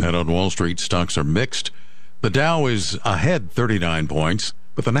Warder. And on Wall Street, stocks are mixed. The Dow is ahead 39 points,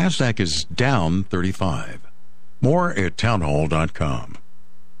 but the Nasdaq is down 35. More at townhall.com.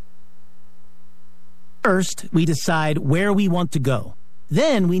 First, we decide where we want to go.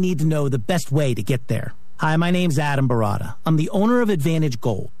 Then we need to know the best way to get there. Hi, my name's Adam Barada. I'm the owner of Advantage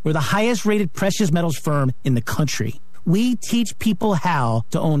Gold. We're the highest rated precious metals firm in the country. We teach people how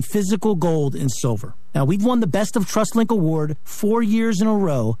to own physical gold and silver. Now, we've won the Best of TrustLink Award 4 years in a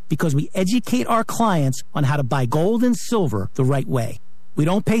row because we educate our clients on how to buy gold and silver the right way. We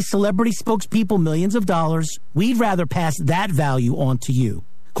don't pay celebrity spokespeople millions of dollars. We'd rather pass that value on to you.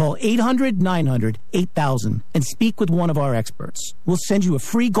 Call 800-900-8000 and speak with one of our experts. We'll send you a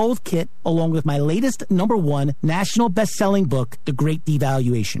free gold kit along with my latest #1 national best-selling book, The Great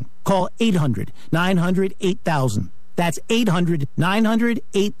Devaluation. Call 800-900-8000. That's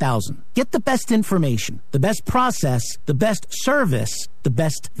 800-900-8000. Get the best information, the best process, the best service, the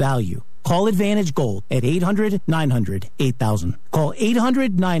best value. Call Advantage Gold at 800-900-8000. Call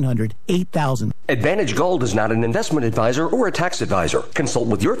 800-900-8000. Advantage Gold is not an investment advisor or a tax advisor. Consult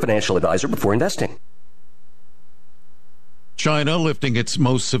with your financial advisor before investing. China lifting its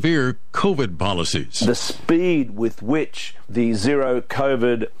most severe COVID policies. The speed with which the zero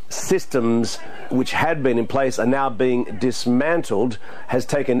COVID systems, which had been in place, are now being dismantled has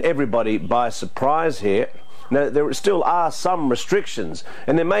taken everybody by surprise here. Now, there still are some restrictions,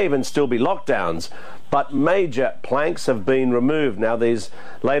 and there may even still be lockdowns, but major planks have been removed. Now, these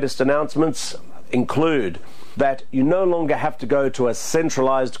latest announcements include that you no longer have to go to a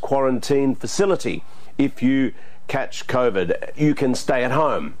centralized quarantine facility if you catch COVID. You can stay at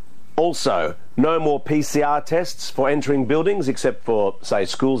home. Also, no more PCR tests for entering buildings except for, say,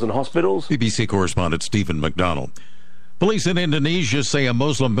 schools and hospitals. BBC correspondent Stephen McDonald. Police in Indonesia say a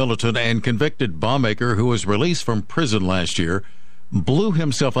Muslim militant and convicted bombmaker who was released from prison last year blew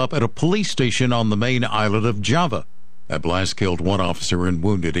himself up at a police station on the main island of Java. That blast killed 1 officer and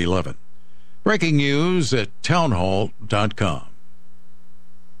wounded 11. Breaking news at townhall.com.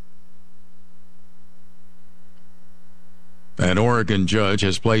 An Oregon judge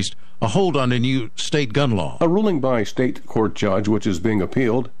has placed a hold on a new state gun law. A ruling by a state court judge, which is being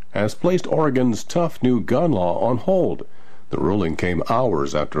appealed, has placed Oregon's tough new gun law on hold. The ruling came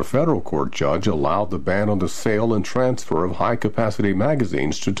hours after a federal court judge allowed the ban on the sale and transfer of high-capacity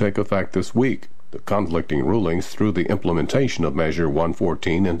magazines to take effect this week. The conflicting rulings threw the implementation of Measure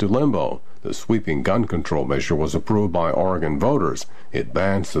 114 into limbo. The sweeping gun control measure was approved by Oregon voters. It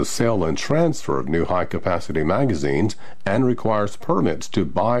bans the sale and transfer of new high-capacity magazines and requires permits to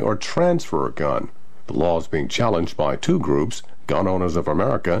buy or transfer a gun. The law is being challenged by 2 groups, Gun Owners of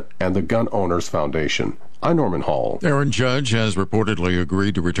America and the Gun Owners Foundation. I'm Norman Hall. Aaron Judge has reportedly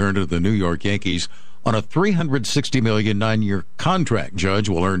agreed to return to the New York Yankees on a $360 million 9-year contract. Judge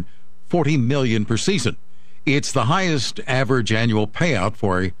will earn $40 million per season. It's the highest average annual payout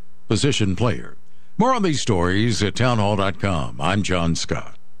for a position player. More on these stories at townhall.com. I'm John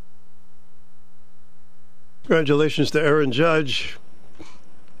Scott. Congratulations to Aaron Judge.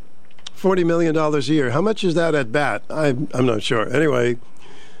 $40 million a year. How much is that at bat? I'm not sure. Anyway,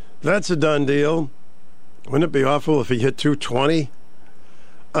 that's a done deal. Wouldn't it be awful if he hit 220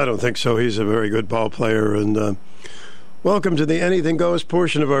 I don't think so. He's a very good ball player. And welcome to the Anything Goes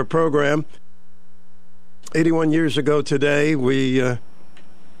portion of our program. 81 years ago today, we had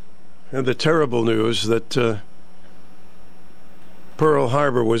the terrible news that Pearl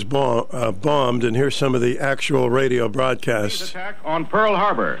Harbor was bombed, and here's some of the actual radio broadcasts. Attack on Pearl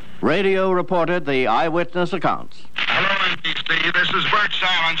Harbor. Radio reported the eyewitness accounts. Hello, NBC. This is Bert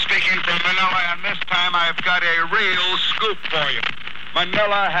Simon speaking from Manila, and this time I've got a real scoop for you.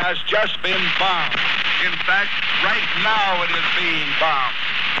 Manila has just been bombed. In fact, right now it is being bombed.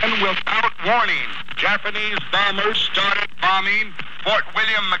 And without warning, Japanese bombers started bombing Fort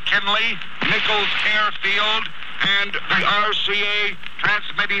William McKinley, Nichols Airfield, and the RCA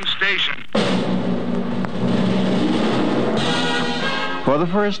transmitting station. For the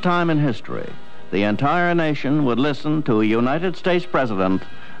first time in history, the entire nation would listen to a United States president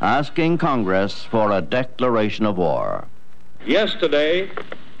asking Congress for a declaration of war. Yesterday,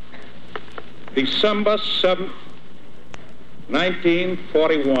 December 7th,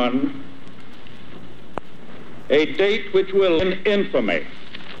 1941, a date which will in infamy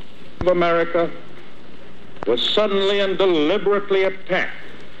of America, was suddenly and deliberately attacked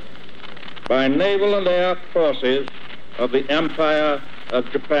by naval and air forces of the Empire of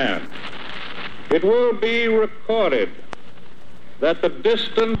Japan. It will be recorded that the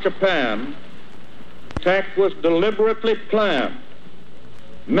distant Japan attack was deliberately planned.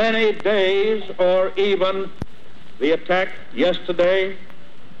 Many days or even the attack yesterday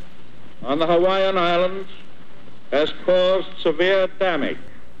on the Hawaiian Islands has caused severe damage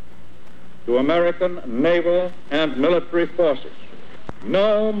to American naval and military forces.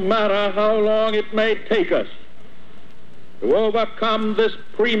 No matter how long it may take us to overcome this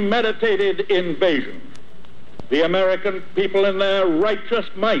premeditated invasion, the American people in their righteous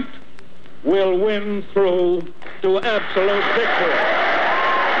might will win through to absolute victory.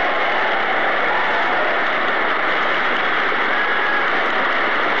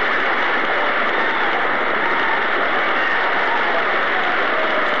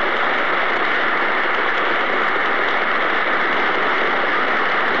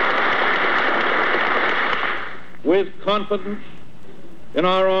 With confidence in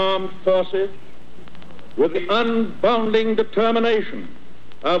our armed forces, with the unbounding determination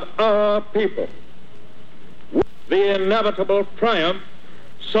of our people, with the inevitable triumph,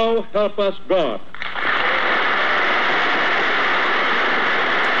 so help us God.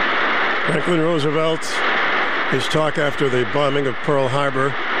 Franklin Roosevelt, his talk after the bombing of Pearl Harbor.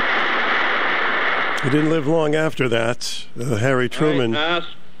 He didn't live long after that. Harry Truman. I ask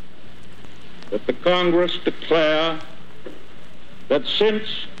that the Congress declare that since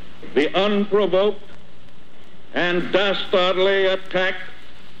the unprovoked and dastardly attack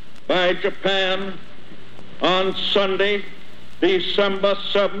by Japan on Sunday, December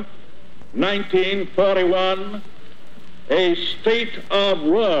 7th, 1941, a state of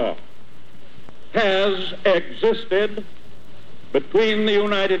war has existed between the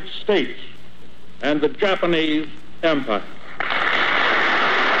United States and the Japanese Empire.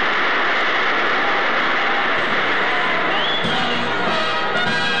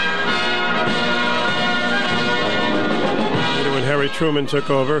 Harry Truman took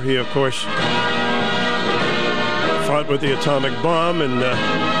over. He, of course, fought with the atomic bomb and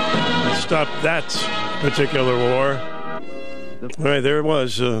stopped that particular war. All right, there it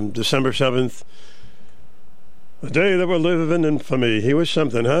was, December 7th. A day that will live in infamy. He was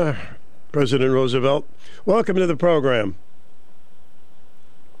something, huh? President Roosevelt. Welcome to the program.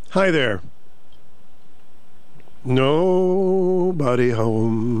 Hi there. Nobody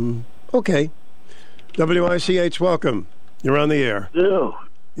home. Okay. WICH, welcome. You're on the air. Joe.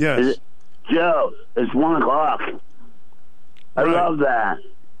 Yes. Joe, it's 1 o'clock. I love that.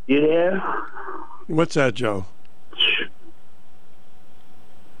 You there? What's that, Joe?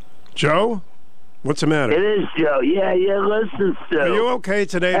 Joe? What's the matter? It is Joe. Yeah, listen, Stu. Are you okay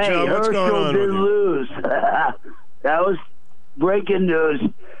today, Joe? What's going on did with you? Lose. That was breaking news.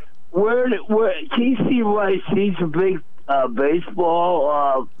 Where TC Rice, he's a big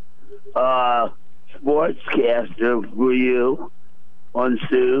baseball sportscaster for you on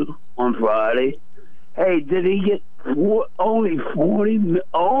Stu on Friday. Hey, did he get only $40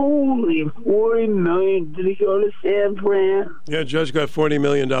 million? Did he go to San Fran? Yeah, Judge got $40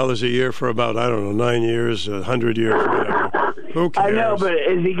 million a year for about, 9 years, 100 years, whatever. Who cares? I know, but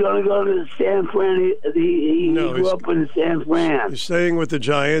is he going to go to San Fran? He grew up in San Fran. He's staying with the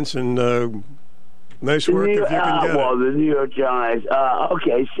Giants, and nice work if you can get the New York Giants.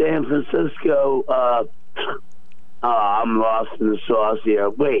 Okay, San Francisco. Oh, I'm lost in the sauce here.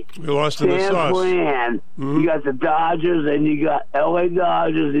 Wait. You're lost in the San sauce. Fran. You got the Dodgers, and you got L.A.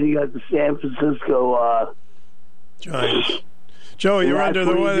 Dodgers, and you got the San Francisco Giants. Joey, you're under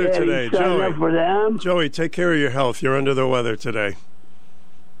the weather today. Joey, for them? Joey, take care of your health. You're under the weather today.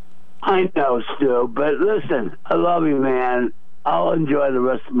 I know, Stu, but listen, I love you, man. I'll enjoy the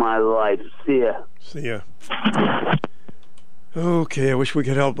rest of my life. See ya. See ya. Okay, I wish we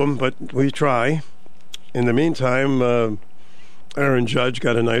could help him, but we try. In the meantime, Aaron Judge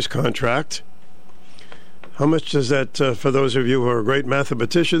got a nice contract. How much does that, for those of you who are great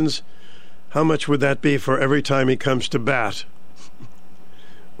mathematicians, how much would that be for every time he comes to bat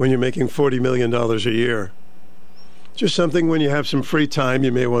when you're making $40 million a year? Just something when you have some free time,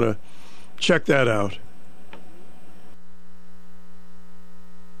 you may want to check that out.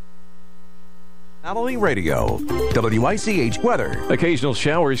 Valley Radio, WICH weather. Occasional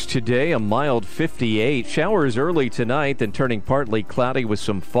showers today, a mild 58. Showers early tonight, then turning partly cloudy with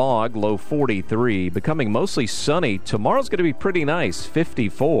some fog, low 43. Becoming mostly sunny. Tomorrow's going to be pretty nice,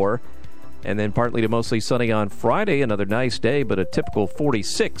 54. And then partly to mostly sunny on Friday. Another nice day, but a typical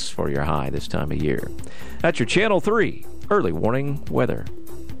 46 for your high this time of year. That's your Channel 3 early warning weather.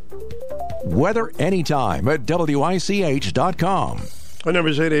 Weather anytime at WICH.com. Our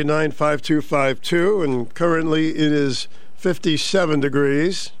number is 889-5252, and currently it is 57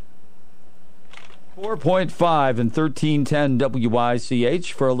 degrees. 4.5 and 1310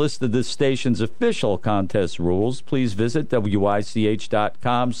 WICH. For a list of this station's official contest rules, please visit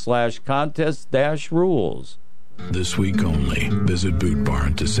WICH.com/contest-rules. This week only, visit Boot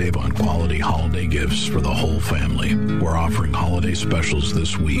Barn to save on quality holiday gifts for the whole family. We're offering holiday specials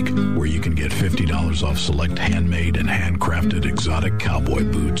this week where you can get $50 off select handmade and handcrafted exotic cowboy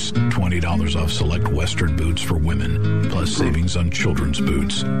boots, $20 off select Western boots for women, plus savings on children's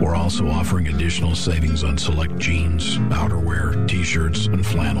boots. We're also offering additional savings on select jeans, outerwear, t-shirts, and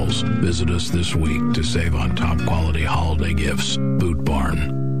flannels. Visit us this week to save on top quality holiday gifts. Boot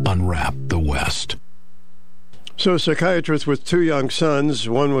Barn. Unwrap the West. So a psychiatrist with two young sons,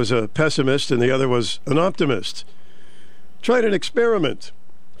 one was a pessimist and the other was an optimist, tried an experiment.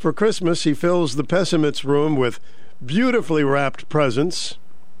 For Christmas, he fills the pessimist's room with beautifully wrapped presents,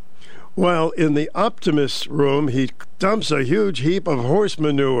 while in the optimist's room, he dumps a huge heap of horse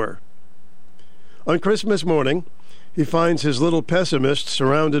manure. On Christmas morning, he finds his little pessimist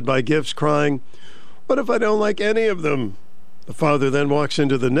surrounded by gifts, crying, "What if I don't like any of them?" The father then walks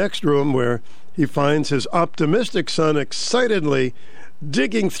into the next room where he finds his optimistic son excitedly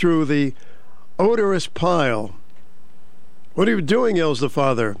digging through the odorous pile. "What are you doing?" yells the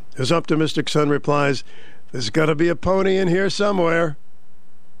father. His optimistic son replies, "There's got to be a pony in here somewhere."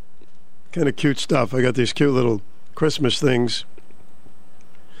 Kind of cute stuff. I got these cute little Christmas things.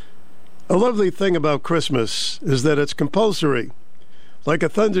 A lovely thing about Christmas is that it's compulsory, like a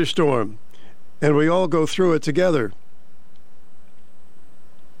thunderstorm, and we all go through it together.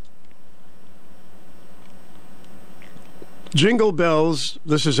 Jingle bells,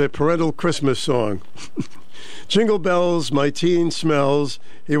 this is a parental Christmas song. Jingle bells, my teen smells,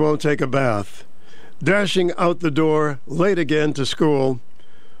 he won't take a bath. Dashing out the door, late again to school.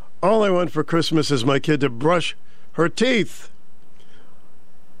 All I want for Christmas is my kid to brush her teeth.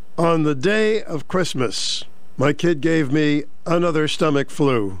 On the day of Christmas, my kid gave me another stomach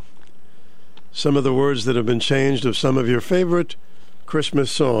flu. Some of the words that have been changed of some of your favorite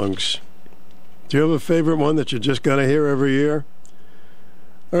Christmas songs. Do you have a favorite one that you just got to hear every year?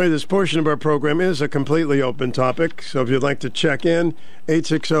 All right, this portion of our program is a completely open topic, so if you'd like to check in,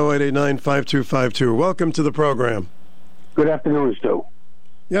 860-889-5252. Welcome to the program. Good afternoon, Stu.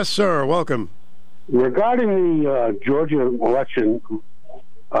 Yes, sir. Welcome. Regarding the Georgia election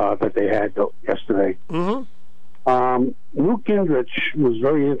that they had yesterday, Newt Gingrich was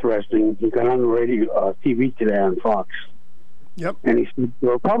very interesting. He got on the radio, TV today on Fox. Yep. And he said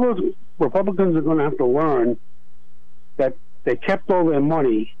the Republicans are going to have to learn that they kept all their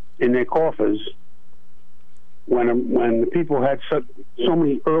money in their coffers when the people had so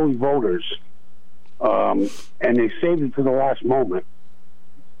many early voters, and they saved it to the last moment.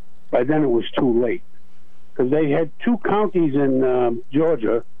 By then it was too late, because they had two counties in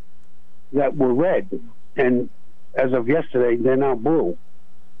Georgia that were red, and as of yesterday, they're now blue.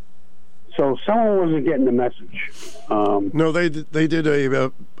 So someone wasn't getting the message. No, they did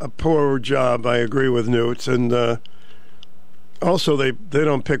a poor job. I agree with Newt, and also they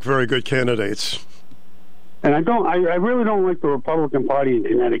don't pick very good candidates. And I really don't like the Republican Party in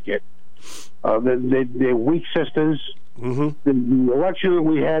Connecticut. They're weak sisters. The election that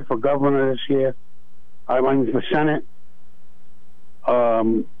we had for governor this year, I mean for Senate,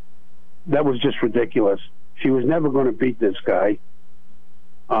 that was just ridiculous. she was never going to beat this guy.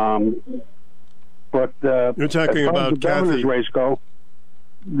 But you're talking about the governor's race go,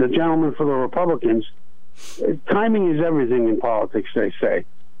 the gentleman for the Republicans, timing is everything in politics, they say,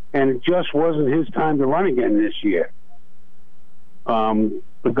 and it just wasn't his time to run again this year.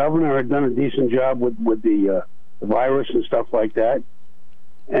 The governor had done a decent job with the virus and stuff like that,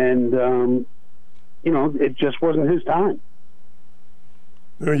 and it just wasn't his time.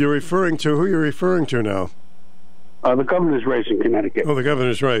 You're referring to who? You're referring to now? The governor's race in Connecticut. Oh, the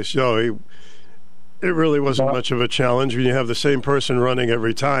governor's race. It really wasn't much of a challenge when you have the same person running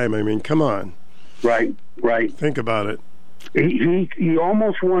every time. I mean, come on. Right. Think about it. He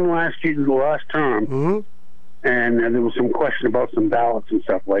almost won last term, mm-hmm. And there was some question about some ballots and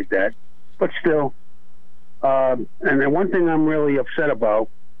stuff like that. But still, and then one thing I'm really upset about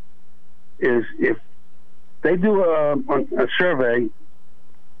is if they do a survey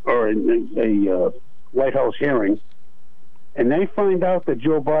or a White House hearing, and they find out that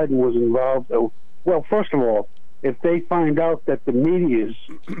Joe Biden was involved. Well, first of all, if they find out that the media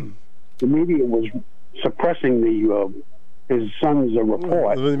was suppressing his son's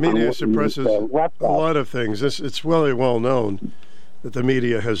report. The media suppresses a lot of things. It's really well known that the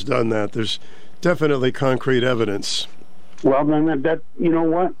media has done that. There's definitely concrete evidence. Well, then that you know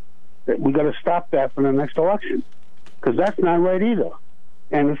what? We got to stop that for the next election, because that's not right either.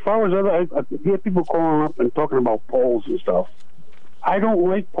 And as far as I hear people calling up and talking about polls and stuff, I don't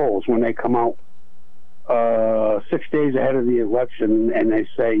like polls when they come out 6 days ahead of the election and they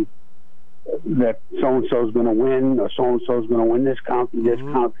say that so-and-so is going to win or so-and-so is going to win this county, this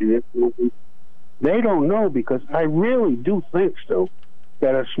county, this county. They don't know, because I really do think, Stu,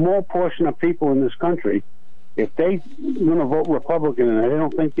 that a small portion of people in this country, if they're going to vote Republican and they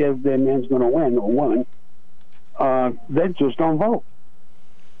don't think their man's going to win or won, they just don't vote.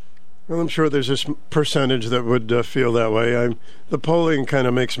 Well, I'm sure there's this percentage that would feel that way. The polling kind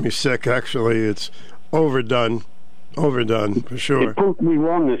of makes me sick, actually. It's overdone for sure. It proved me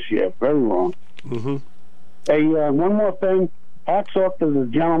wrong this year, very wrong. Mm-hmm. Hey, one more thing. Hats off to the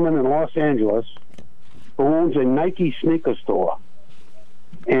gentleman in Los Angeles who owns a Nike sneaker store.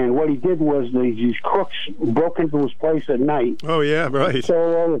 And what he did was these crooks broke into his place at night. Oh, yeah, right.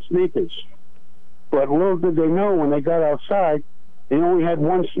 Stole all the sneakers. But little did they know, when they got outside, they only had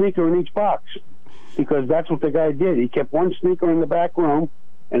one sneaker in each box, because that's what the guy did. He kept one sneaker in the back room,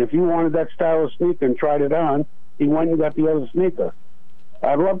 and if you wanted that style of sneaker and tried it on, he went and got the other sneaker.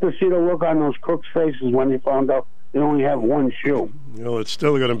 I'd love to see the look on those crooks' faces when they found out they only have one shoe. It's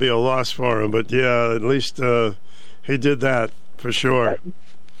still going to be a loss for him, but yeah, at least he did that for sure.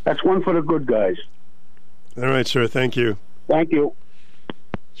 That's one for the good guys. All right, sir. Thank you. Thank you.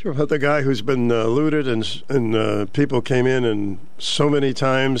 Sure, about the guy who's been looted and people came in and so many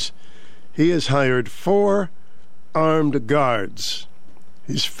times. He has hired 4 armed guards.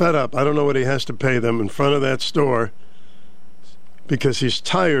 He's fed up. I don't know what he has to pay them in front of that store, because he's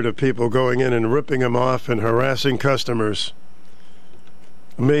tired of people going in and ripping him off and harassing customers.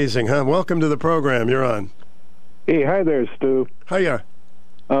 Amazing, huh? Welcome to the program. You're on. Hey, hi there, Stu. Hiya.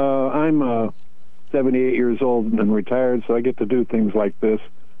 I'm 78 years old and retired, so I get to do things like this.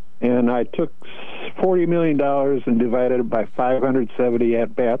 And I took $40 million and divided it by 570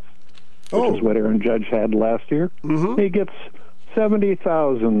 at-bats, which is what Aaron Judge had last year. Mm-hmm. He gets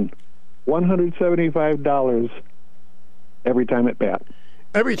 $70,175 every time at bat.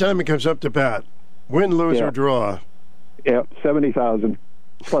 Every time it comes up to bat, win, lose, or draw. Yeah, 70,000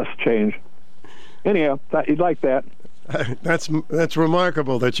 plus change. Anyhow, thought you'd like that. That's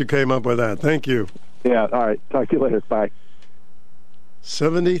remarkable that you came up with that. Thank you. Yeah, all right. Talk to you later. Bye.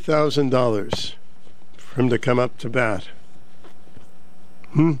 $70,000 for him to come up to bat.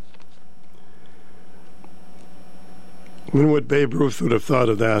 When would Babe Ruth would have thought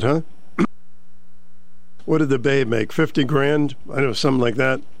of that, huh? What did the Babe make? 50 grand? I know, something like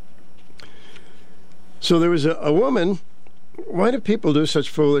that. So there was a woman. Why do people do such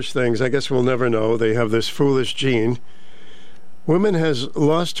foolish things? I guess we'll never know. They have this foolish gene. Woman has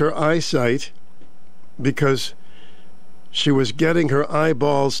lost her eyesight because she was getting her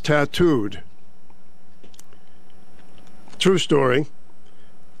eyeballs tattooed. True story.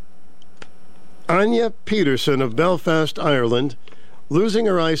 Anya Peterson of Belfast, Ireland, losing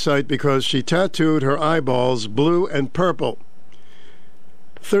her eyesight because she tattooed her eyeballs blue and purple.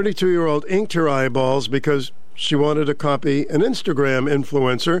 32-year-old inked her eyeballs because she wanted to copy an Instagram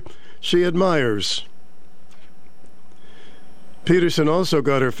influencer she admires. Peterson also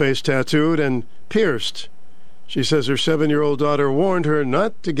got her face tattooed and pierced. She says her 7-year-old daughter warned her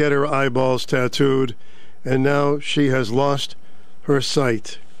not to get her eyeballs tattooed, and now she has lost her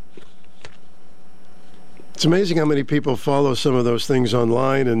sight. It's amazing how many people follow some of those things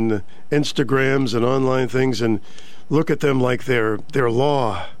online and Instagrams and online things and look at them like they're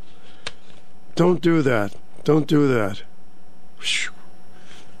law. Don't do that. Don't do that.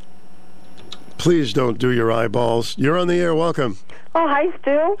 Please don't do your eyeballs. You're on the air. Welcome. Oh, hi,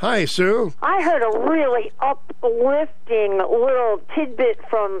 Stu. Hi, Sue. I heard a really uplifting little tidbit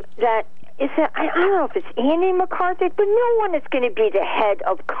from that. I don't know if it's Andy McCarthy, but no one is going to be the head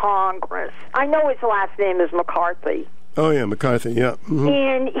of Congress. I know his last name is McCarthy. Oh, yeah, McCarthy, yeah. Mm-hmm.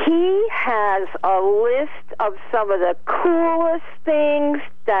 And he has a list of some of the coolest things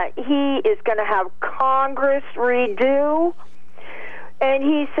that he is going to have Congress redo. And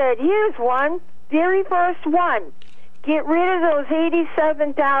he said, here's one, very first one. Get rid of those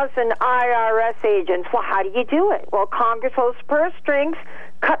 87,000 IRS agents. Well, how do you do it? Well, Congress holds purse strings,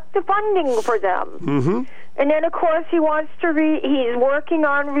 cut the funding for them. Mm-hmm. And then, of course, he wants to he's working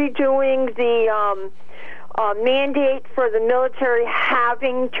on redoing the mandate for the military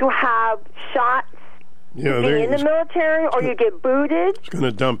having to have shots to be in the military or you get booted. He's going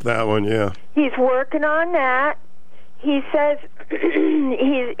to dump that one, yeah. He's working on that. He says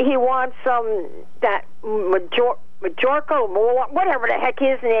he wants that Majorco, whatever the heck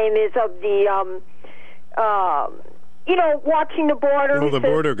his name is, of the watching the border. Oh, the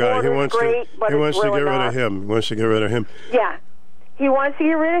border guy. He wants to get rid of him. He wants to get rid of him. Yeah, he wants to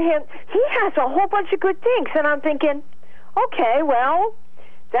get rid of him. He has a whole bunch of good things, and I'm thinking, okay, well,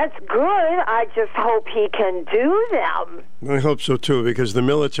 that's good. I just hope he can do them. I hope so too, because the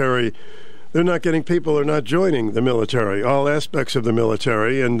military. They're not getting people are not joining the military, all aspects of the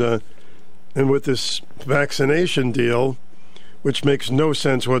military, and with this vaccination deal, which makes no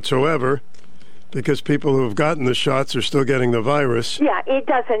sense whatsoever, because people who have gotten the shots are still getting the virus. Yeah, it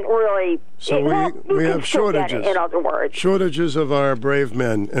doesn't really. So we have shortages. In other words, shortages of our brave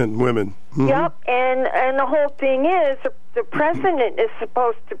men and women. Mm-hmm. Yep, and the whole thing is the president is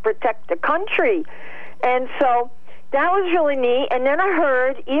supposed to protect the country, and so. That was really neat. And then I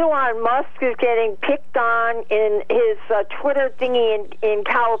heard Elon Musk is getting picked on in his Twitter thingy in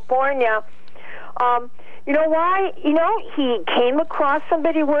California. You know why? He came across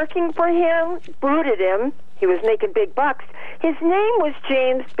somebody working for him, booted him. He was making big bucks. His name was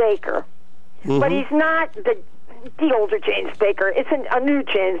James Baker. Mm-hmm. But he's not the older James Baker. It's a new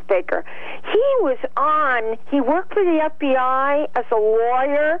James Baker. He worked for the FBI as a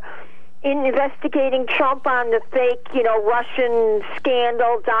lawyer, investigating Trump on the fake, Russian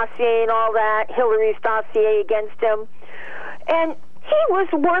scandal dossier and all that, Hillary's dossier against him. And he was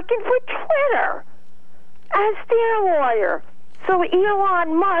working for Twitter as their lawyer. So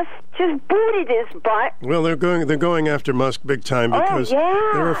Elon Musk just booted his butt. Well, they're going after Musk big time because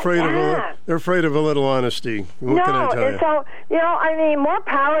they're afraid of a little honesty. What can I tell you? So more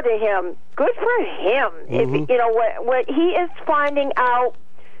power to him. Good for him. Mm-hmm. If what he is finding out.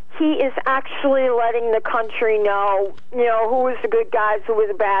 He is actually letting the country know, who is the good guys, who is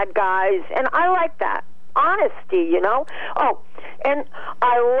the bad guys. And I like that. Honesty, Oh, and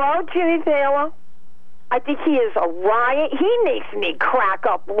I love Jimmy Fallon. I think he is a riot. He makes me crack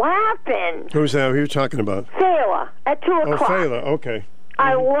up laughing. Who's that? Who are you talking about? Fallon, at 2 o'clock. Oh, Fallon, okay.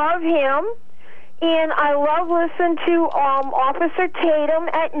 I love him. And I love listening to Officer Tatum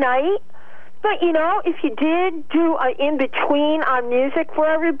at night. But, if you did do an in-between on music for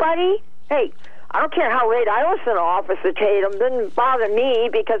everybody, hey, I don't care how late I listen to Officer Tatum. It doesn't bother me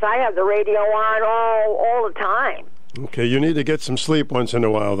because I have the radio on all the time. Okay, you need to get some sleep once in a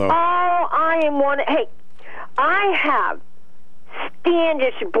while, though. Oh, I am one. Hey, I have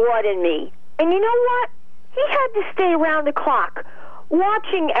Standish blood in me. And you know what? He had to stay around the clock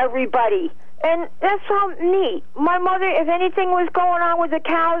watching everybody. And that's so neat. My mother, if anything was going on with the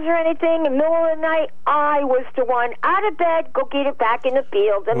cows or anything in the middle of the night, I was the one out of bed, go get it back in the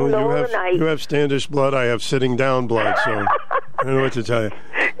field in the middle of the night. You have Standish blood, I have sitting down blood, so I don't know what to tell you.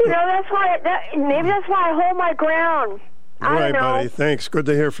 Maybe that's why I hold my ground. All right, buddy. Thanks. Good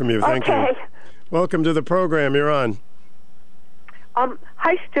to hear from you. Thank you. Welcome to the program. You're on.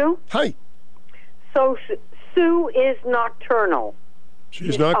 Hi, Stu. Hi. So Sue is nocturnal.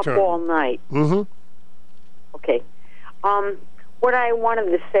 She's nocturnal. Up all night. Mm-hmm. Okay. What I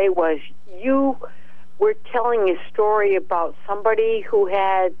wanted to say was you were telling a story about somebody who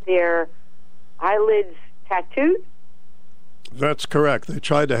had their eyelids tattooed? That's correct. They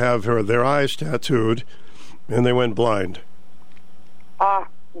tried to have their eyes tattooed, and they went blind. Do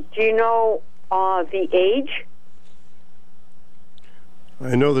you know the age?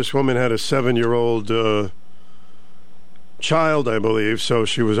 I know this woman had a 7-year-old child, I believe, so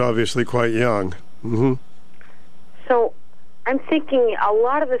she was obviously quite young. Mm-hmm. So I'm thinking a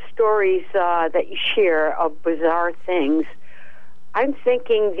lot of the stories that you share of bizarre things, I'm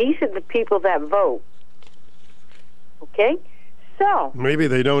thinking these are the people that vote. Okay? So. Maybe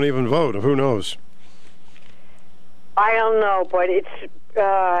they don't even vote. Who knows? I don't know, but it's,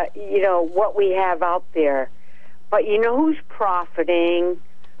 what we have out there. But you know who's profiting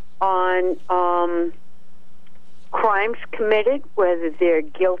on crimes committed, whether they're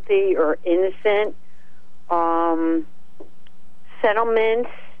guilty or innocent,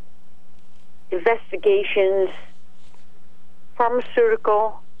 settlements, investigations,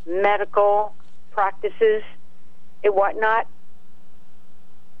 pharmaceutical, medical practices, and whatnot?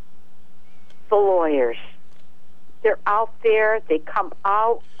 The lawyers. They're out there. They come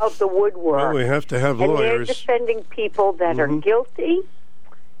out of the woodwork. Well, we have to have lawyers. And they're defending people that are guilty,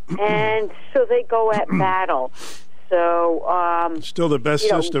 and so they go at battle. So, still the best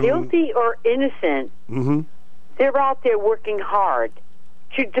system. Guilty or innocent, they're out there working hard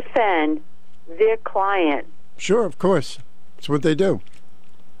to defend their client. Sure, of course. That's what they do.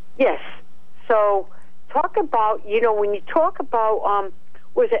 Yes. So, talk about, when you talk about,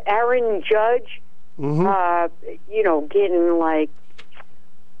 was it Aaron Judge? Getting like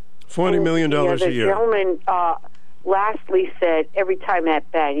 $40 million a year. The gentleman lastly said every time at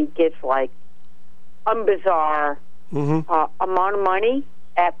bat he gets like unbizarre amount of money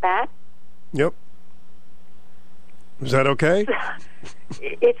at bat. Yep. Is that okay?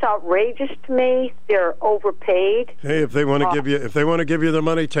 It's outrageous to me. They're overpaid. Hey, if they want to give you the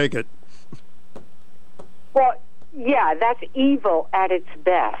money, take it. Well, yeah, that's evil at its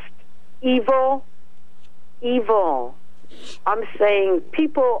best. Evil. I'm saying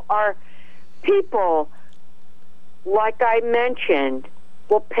people, like I mentioned,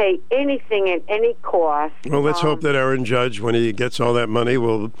 will pay anything at any cost. Well, let's hope that Aaron Judge, when he gets all that money,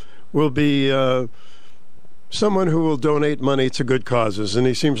 will be someone who will donate money to good causes, and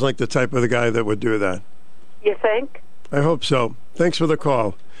he seems like the type of the guy that would do that. You think? I hope so. Thanks for the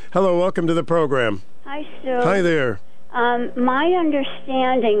call. Hello, welcome to the program. Hi, Stu. Hi there. My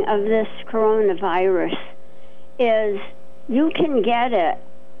understanding of this coronavirus is you can get it,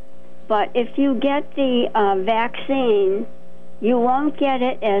 but if you get the vaccine, you won't get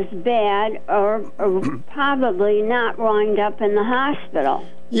it as bad or probably not wind up in the hospital.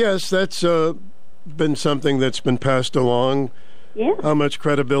 Yes, that's been something that's been passed along. Yeah. How much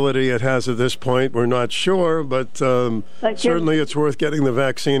credibility it has at this point, we're not sure, but certainly it's worth getting the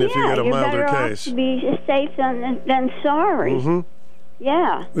vaccine if you get a milder case. Off to be safe than sorry.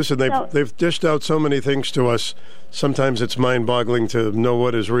 Yeah. Listen, they've dished out so many things to us. Sometimes it's mind-boggling to know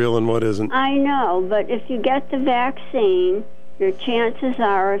what is real and what isn't. I know, but if you get the vaccine, your chances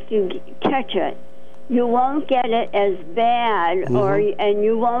are, if you catch it, you won't get it as bad, and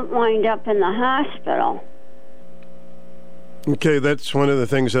you won't wind up in the hospital. Okay, that's one of the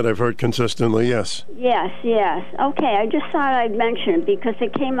things that I've heard consistently, yes. Yes. Okay, I just thought I'd mention it because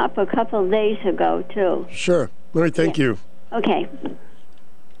it came up a couple of days ago, too. Sure. All right, thank you. Okay.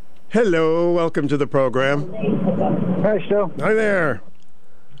 Hello, welcome to the program. Hi, Stu. Hi there.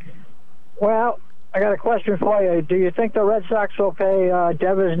 Well, I got a question for you. Do you think the Red Sox will pay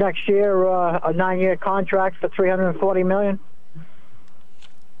Devers next year a 9-year contract for $340 million?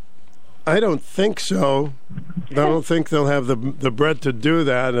 I don't think so. I don't think they'll have the bread to do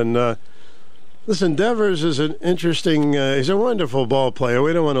that. And listen, Devers is an interesting. He's a wonderful ball player.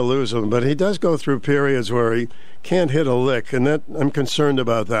 We don't want to lose him, but he does go through periods where he can't hit a lick, and that I'm concerned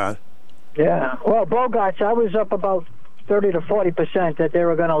about that. Yeah. Well, Bogarts, I was up about 30 to 40% that they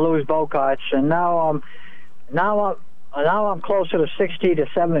were going to lose Bogarts, and now I'm closer to 60 to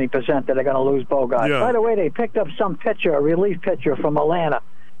 70% that they're going to lose Bogarts. Yeah. By the way, they picked up some pitcher, a relief pitcher from Atlanta.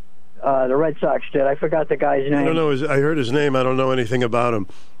 The Red Sox did. I forgot the guy's name. I don't know. I heard his name. I don't know anything about him.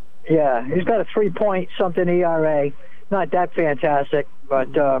 Yeah, he's got a 3-point-something ERA. Not that fantastic, but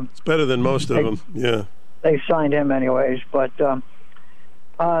it's better than most of them. Yeah, they signed him anyways. But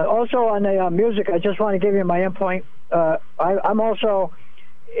also on the music, I just want to give you my input. I'm also.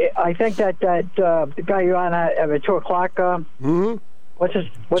 I think that the guy you're on at 2:00. What's his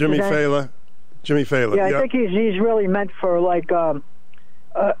Jimmy name? Fallon. Jimmy Fallon. Yeah, I think he's really meant for like a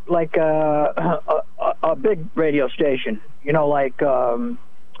big radio station, like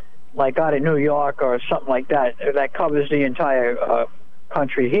out of New York or something like that covers the entire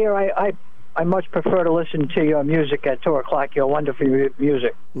country. Here, I much prefer to listen to your music at 2:00. Your wonderful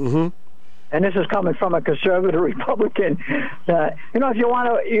music. Mm-hmm. And this is coming from a conservative Republican. If you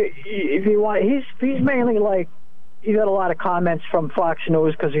want, he's mainly like he got a lot of comments from Fox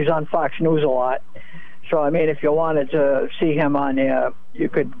News because he's on Fox News a lot. So, I mean, if you wanted to see him on there, you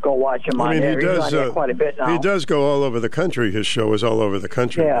could go watch him on there. He's on there quite a bit now. He does go all over the country. His show is all over the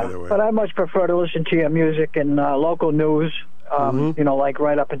country, by the way. But I much prefer to listen to your music and local news, you know, like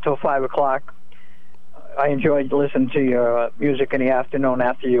right up until 5 o'clock. I enjoyed listening to your music in the afternoon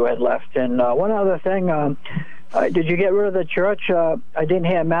after you had left. And one other thing, did you get rid of the church? I didn't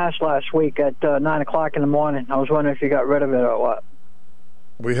hear Mass last week at 9 o'clock in the morning. I was wondering if you got rid of it or what.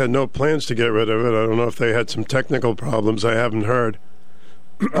 We had no plans to get rid of it. I don't know if they had some technical problems. I haven't heard.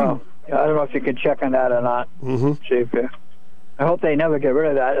 Oh, I don't know if you can check on that or not. Mm-hmm. See if I hope they never get rid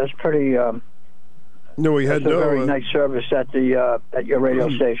of that. It's pretty... No, we had no. A very nice service at the at your radio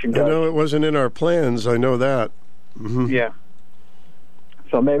station does. I know it wasn't in our plans. I know that. Mm-hmm. Yeah.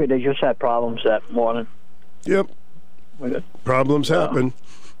 So maybe they just had problems that morning. Yep. With it. Problems happen.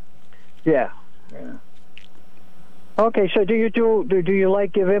 Yeah. Okay, so do you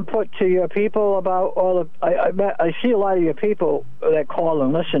like give input to your people about all of? I see a lot of your people that call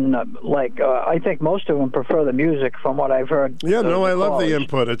and listen. I think most of them prefer the music, from what I've heard. Yeah, I love the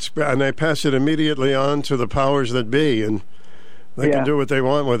input. And I pass it immediately on to the powers that be, and they can do what they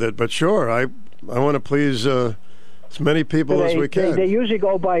want with it. But sure, I want to please as many people as we can. They usually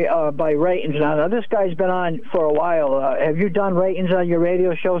go by ratings. Now this guy's been on for a while. Have you done ratings on your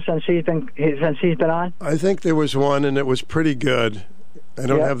radio show since he's been on? I think there was one, and it was pretty good. I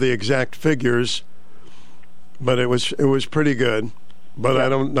don't have the exact figures, but it was pretty good.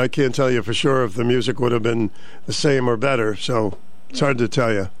 But I can't tell you for sure if the music would have been the same or better. So it's hard to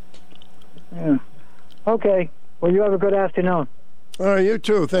tell you. Yeah. Okay. Well, you have a good afternoon. All right, you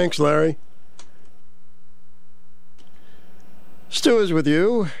too. Thanks, Larry. Stu is with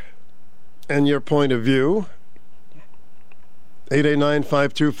you and your point of view.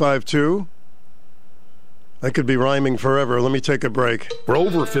 889-5252. I could be rhyming forever. Let me take a break. For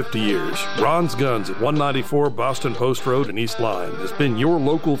over 50 years, Ron's Guns at 194 Boston Post Road in East Lyme has been your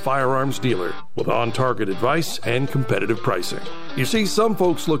local firearms dealer with on-target advice and competitive pricing. You see, some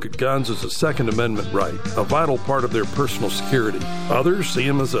folks look at guns as a Second Amendment right, a vital part of their personal security. Others see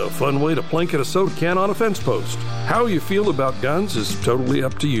them as a fun way to plink at a soda can on a fence post. How you feel about guns is totally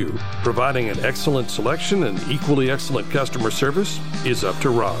up to you. Providing an excellent selection and equally excellent customer service is up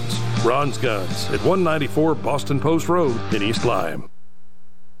to Ron's. Ron's Guns at 194 Boston Post Road in East Lyme.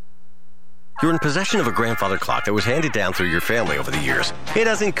 You're in possession of a grandfather clock that was handed down through your family over the years. It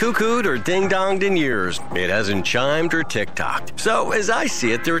hasn't cuckooed or ding-donged in years. It hasn't chimed or tick-tocked. So, as I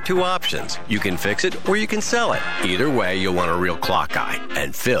see it, there are two options. You can fix it or you can sell it. Either way, you'll want a real clock guy.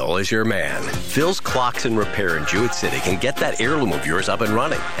 And Phil is your man. Phil's Clocks and Repair in Jewett City can get that heirloom of yours up and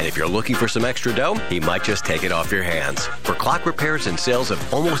running. And if you're looking for some extra dough, he might just take it off your hands. For clock repairs and sales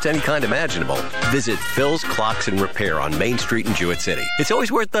of almost any kind imaginable, visit Phil's Clocks and Repair on Main Street in Jewett City. It's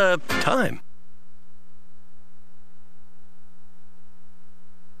always worth the time.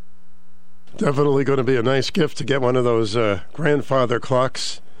 Definitely going to be a nice gift to get one of those grandfather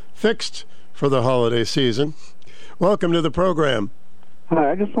clocks fixed for the holiday season. Welcome to the program.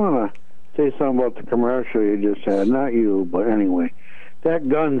 Hi, I just want to say something about the commercial you just had. Not you, but anyway. That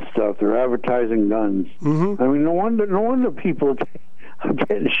gun stuff, they're advertising guns. Mm-hmm. I mean, no wonder people are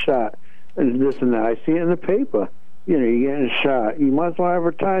getting shot and this and that. I see it in the paper. You know, you're getting shot. You might as well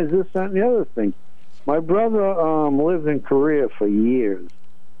advertise this, that, and the other thing. My brother lived in Korea for years.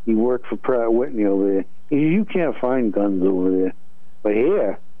 He worked for Pratt Whitney over there. You can't find guns over there. But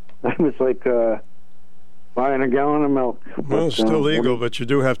here, it was like buying a gallon of milk. Well, it's still legal, but you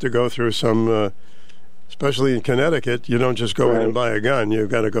do have to go through some, especially in Connecticut, you don't just go in and buy a gun.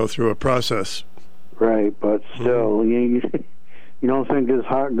 You've got to go through a process. Right, but still, you don't think there's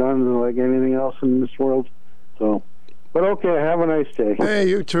hot guns like anything else in this world? So, but okay, have a nice day. Hey,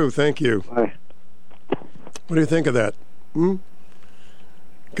 you too. Thank you. Bye. What do you think of that?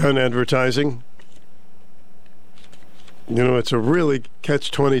 Gun advertising. You know, it's a really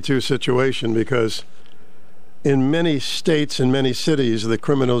catch-22 situation because in many states and many cities, the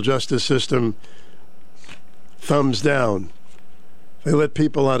criminal justice system thumbs down. They let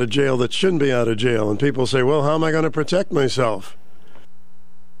people out of jail that shouldn't be out of jail, and people say, well, how am I going to protect myself?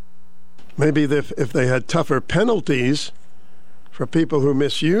 Maybe if they had tougher penalties for people who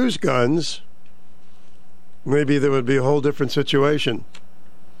misuse guns, maybe there would be a whole different situation.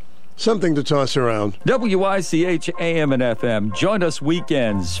 Something to toss around. WICH AM and FM. Join us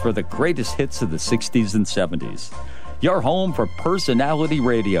weekends for the greatest hits of the 60s and 70s. Your home for personality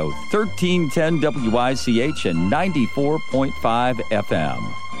radio. 1310 WICH and 94.5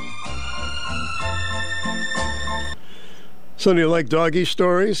 FM. So do you like doggy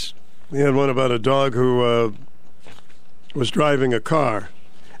stories? We had one about a dog who was driving a car.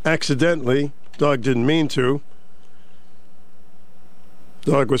 Accidentally Dog didn't mean to.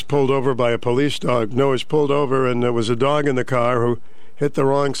 Dog was pulled over by a police dog. No, was pulled over, and there was a dog in the car who hit the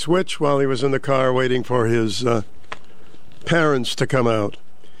wrong switch while he was in the car waiting for his parents to come out.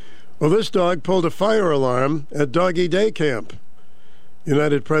 Well, this dog pulled a fire alarm at Doggy Day Camp.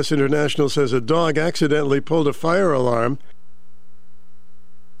 United Press International says a dog accidentally pulled a fire alarm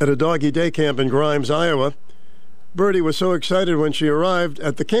at a Doggy Day Camp in Grimes, Iowa. Birdie was so excited when she arrived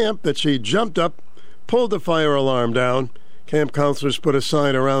at the camp that she jumped up, pulled the fire alarm down. Camp counselors put a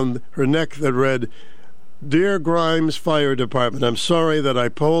sign around her neck that read, "Dear Grimes Fire Department, I'm sorry that I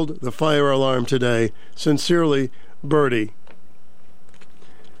pulled the fire alarm today. Sincerely, Birdie."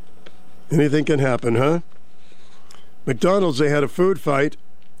 Anything can happen, huh? McDonald's, they had a food fight.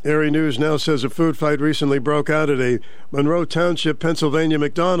 Erie News now says a food fight recently broke out at a Monroe Township, Pennsylvania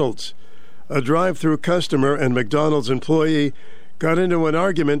McDonald's. A drive-through customer and McDonald's employee got into an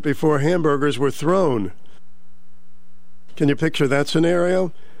argument before hamburgers were thrown. Can you picture that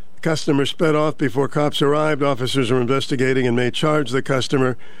scenario? The customer sped off before cops arrived. Officers were investigating and may charge the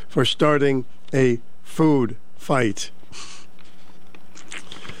customer for starting a food fight.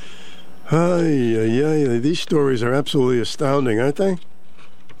 These stories are absolutely astounding, aren't they?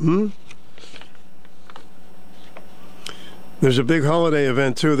 There's a big holiday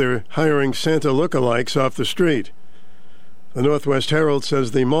event, too. They're hiring Santa lookalikes off the street. The Northwest Herald says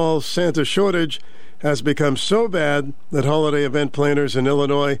the mall's Santa shortage has become so bad that holiday event planners in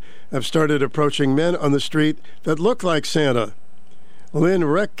Illinois have started approaching men on the street that look like Santa. Lynn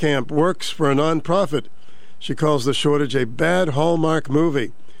Reckcamp works for a nonprofit. She calls the shortage a bad Hallmark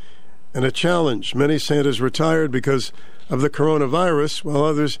movie and a challenge. Many Santas retired because of the coronavirus, while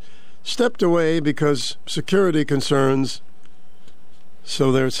others stepped away because security concerns.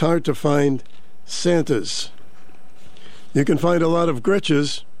 So it's hard to find Santas. You can find a lot of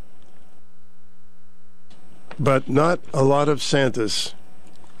Grinches, but not a lot of Santas.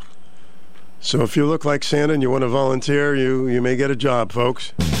 So if you look like Santa and you want to volunteer, you may get a job,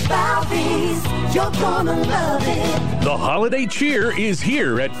 folks. Falvey's, you're gonna love it. The holiday cheer is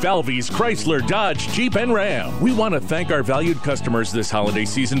here at Falvey's Chrysler, Dodge, Jeep, and Ram. We want to thank our valued customers this holiday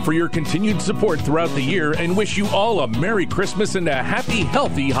season for your continued support throughout the year and wish you all a Merry Christmas and a happy,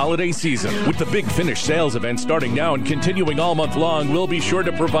 healthy holiday season. With the Big Finish sales event starting now and continuing all month long, we'll be sure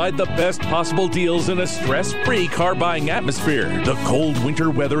to provide the best possible deals in a stress-free car buying atmosphere. The cold winter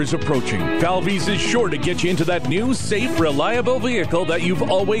weather is approaching. Falvey's is sure to get you into that new, safe, reliable vehicle that you've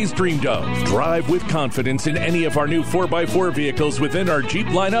always dreamed of. Drive with confidence in any of our new 4x4 vehicles within our Jeep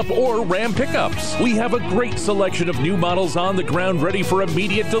lineup or Ram pickups. We have a great selection of new models on the ground ready for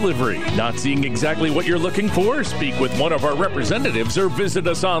immediate delivery. Not seeing exactly what you're looking for? Speak with one of our representatives or visit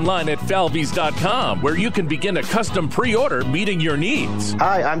us online at falveys.com, where you can begin a custom pre-order meeting your needs.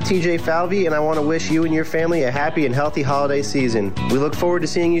 Hi, I'm TJ Falvey, and I want to wish you and your family a happy and healthy holiday season. We look forward to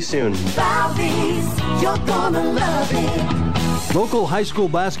seeing you soon. Falvey's, you're gonna love it. Local high school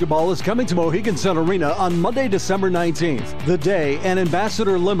basketball is coming to Mohegan Sun Arena on Monday, December 19th. The Day and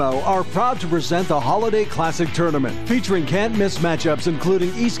Ambassador Limo are proud to present the Holiday Classic Tournament, featuring can't-miss matchups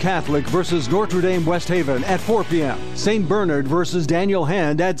including East Catholic versus Notre Dame West Haven at 4 p.m., St. Bernard versus Daniel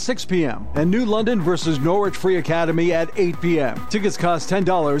Hand at 6 p.m., and New London versus Norwich Free Academy at 8 p.m. Tickets cost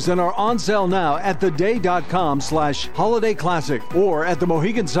 $10 and are on sale now at theday.com/Holiday Classic or at the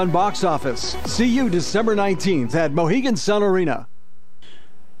Mohegan Sun box office. See you December 19th at Mohegan Sun Arena.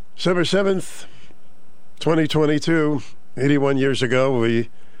 December 7th, 2022, 81 years ago,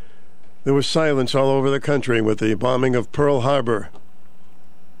 there was silence all over the country with the bombing of Pearl Harbor.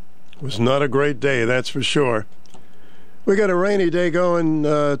 It was not a great day, that's for sure. We got a rainy day going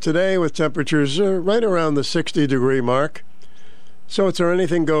today with temperatures right around the 60-degree mark. So it's our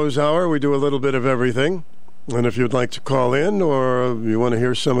Anything Goes hour. We do a little bit of everything. And if you'd like to call in or you want to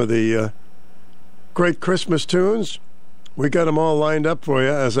hear some of the great Christmas tunes, we got them all lined up for you.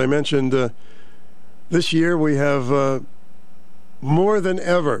 As I mentioned, this year we have more than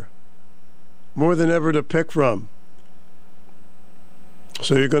ever to pick from.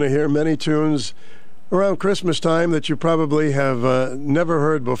 So you're going to hear many tunes around Christmas time that you probably have never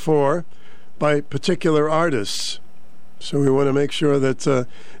heard before by particular artists. So we want to make sure that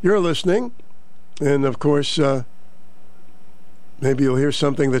you're listening. And, of course, maybe you'll hear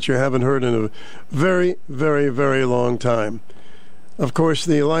something that you haven't heard in a very, very, very long time. Of course,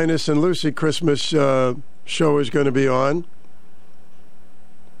 the Linus and Lucy Christmas show is going to be on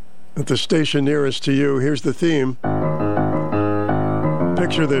at the station nearest to you. Here's the theme.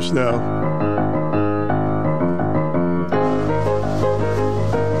 Picture this now.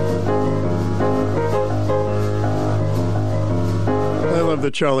 I love the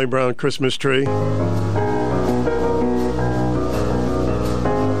Charlie Brown Christmas tree.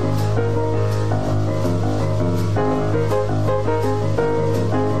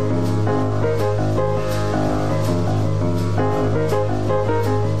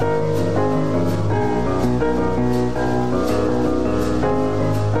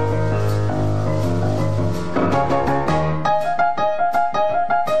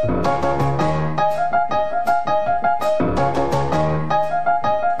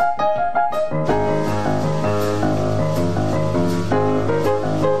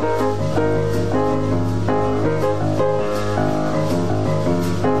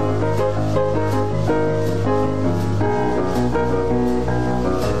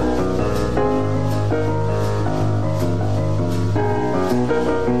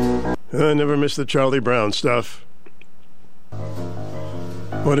 I never miss the Charlie Brown stuff.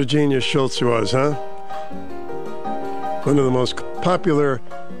 What a genius Schultz was, huh? One of the most popular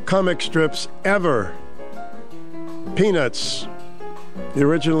comic strips ever. Peanuts. He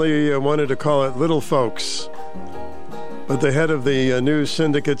originally wanted to call it Little Folks, but the head of the news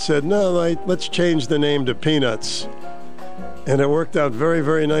syndicate said, no, let's change the name to Peanuts. And it worked out very,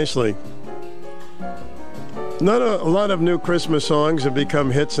 very nicely. Not a lot of new Christmas songs have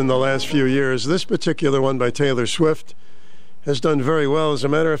become hits in the last few years. This particular one by Taylor Swift has done very well. As a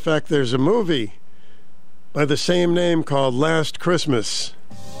matter of fact, there's a movie by the same name called Last Christmas.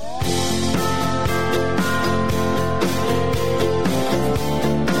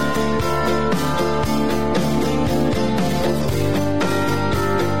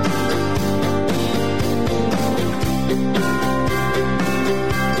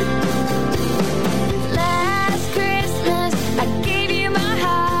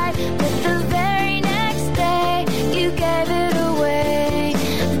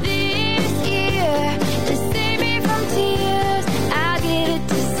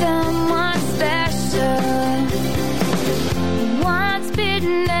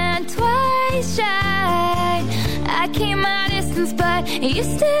 You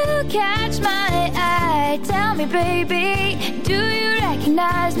still catch my eye. Tell me, baby, do you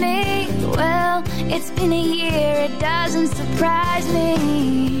recognize me? Well, it's been a year, it doesn't surprise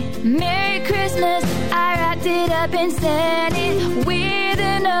me. Merry Christmas, I wrapped it up and sent it with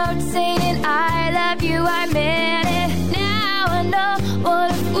a note saying I love you, I meant it. Now I know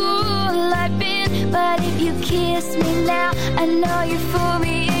what a fool I've been, but if you kiss me now, I know you fool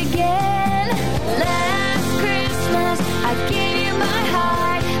me again. Last Christmas, I gave you my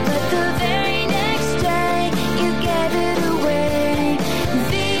heart, but the very next day you gave it away.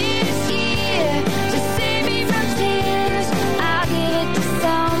 This year, to save me from tears, I'll give it to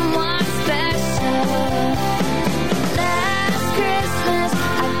someone special. Last Christmas,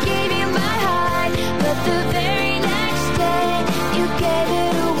 I gave you my heart, but the very next day you gave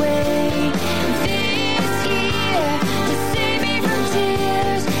it away. This year, to save me from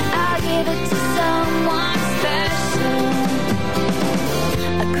tears, I'll give it to someone special.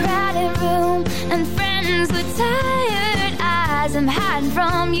 A crowded room and friends with tired eyes. I'm hiding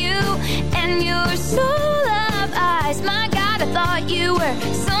from you and your soul of ice. My God, I thought you were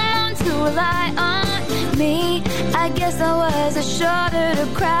someone to rely on. Me, I guess I was a shoulder to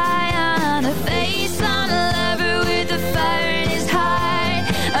cry on. A face on a lover with a fire in his heart.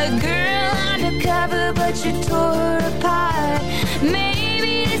 A girl undercover, but you tore her apart.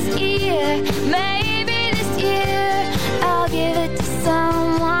 Maybe this year, I'll give it to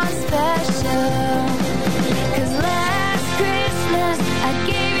someone special. 'Cause last Christmas I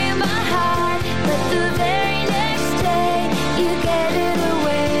gave you my heart, but the very next day you gave it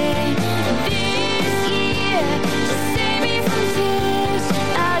away. This year, to save me from tears,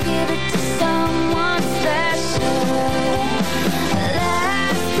 I'll give it to someone special.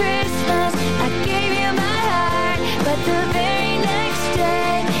 Last Christmas I gave you my heart, but the very next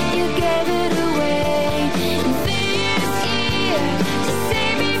day you gave it away.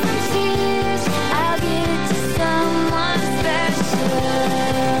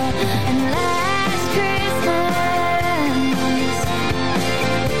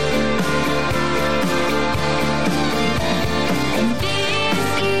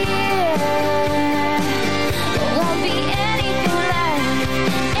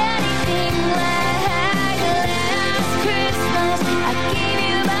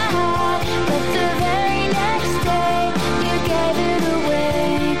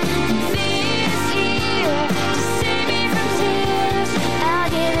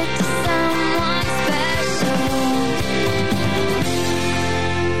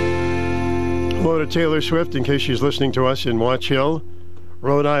 Hello to Taylor Swift, in case she's listening to us in Watch Hill,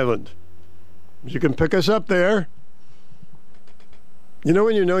 Rhode Island. You can pick us up there. You know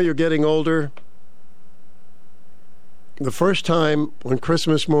when you know you're getting older? The first time on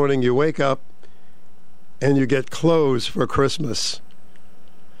Christmas morning you wake up and you get clothes for Christmas.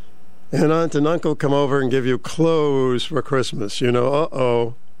 And Aunt and Uncle come over and give you clothes for Christmas. You know,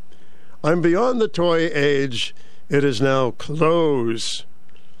 uh-oh. I'm beyond the toy age. It is now clothes.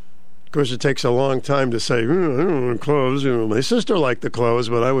 Of course, it takes a long time to say, I don't want clothes. You know, my sister liked the clothes,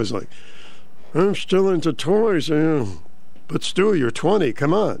 but I was like, I'm still into toys. But Stu, you're 20.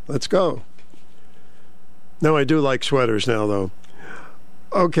 Come on, let's go. No, I do like sweaters now, though.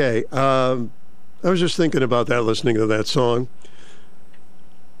 Okay, I was just thinking about that, listening to that song.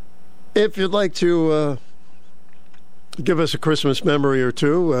 If you'd like to give us a Christmas memory or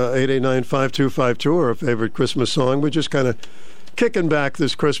two, 889-5252, or a favorite Christmas song. We're just kind of kicking back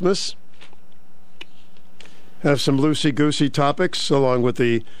this Christmas. Have some loosey-goosey topics, along with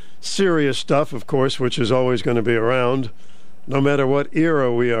the serious stuff, of course, which is always going to be around, no matter what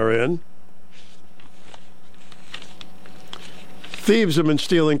era we are in. Thieves have been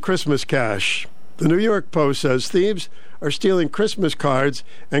stealing Christmas cash. The New York Post says thieves are stealing Christmas cards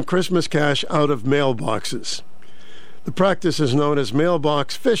and Christmas cash out of mailboxes. The practice is known as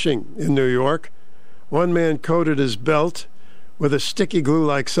mailbox fishing in New York. One man coated his belt with a sticky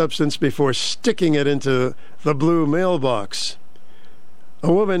glue-like substance before sticking it into the blue mailbox.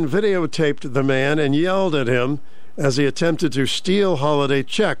 A woman videotaped the man and yelled at him as he attempted to steal holiday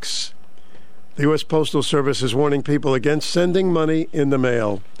checks. The U.S. Postal Service is warning people against sending money in the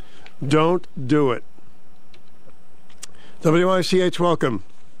mail. Don't do it. WICH, welcome.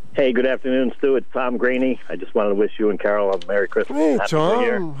 Hey, good afternoon, Stu. It's Tom Graney. I just wanted to wish you and Carol a Merry Christmas. Hey, Happy New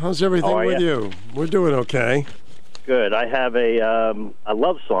Year. Tom. How's everything with you? We're doing okay. Good. I have a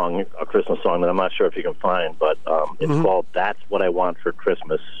love song, a Christmas song that I'm not sure if you can find, but it's called That's What I Want for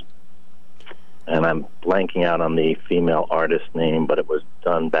Christmas. And I'm blanking out on the female artist name, but it was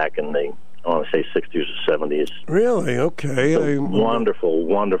done back in the, I want to say, 60s or 70s. Really? Okay. It's a wonderful,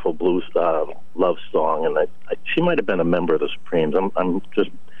 wonderful blues love song, and she might have been a member of the Supremes. I'm just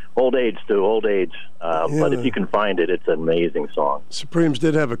old age, Stu, old age. But if you can find it, it's an amazing song. Supremes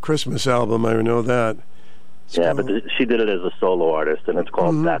did have a Christmas album, I know that. But she did it as a solo artist, and it's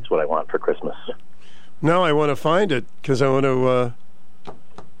called That's What I Want for Christmas. Now I want to find it, because I want to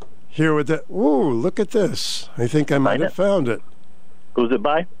hear what that... Ooh, look at this. I think I might have found it. Who's it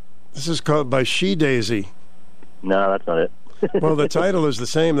by? This is called by She Daisy. No, that's not it. Well, the title is the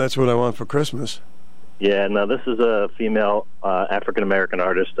same, That's What I Want for Christmas. Yeah, no, this is a female African-American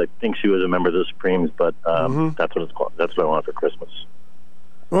artist. I think she was a member of the Supremes, but that's what it's called. That's What I Want for Christmas.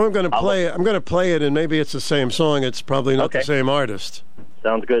 Well, I'm going to play it. I'm going to play it, and maybe it's the same song. It's probably not the same artist.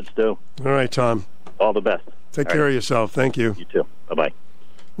 Sounds good, Stu. All right, Tom. All the best. Take care of yourself. Thank you. You too. Bye-bye.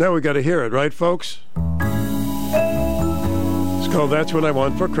 Now we got to hear it, right, folks? It's called That's What I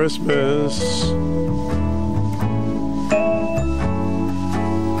Want for Christmas.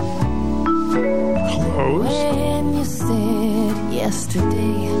 Close. When you said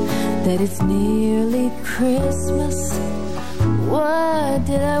yesterday that it's nearly Christmas, what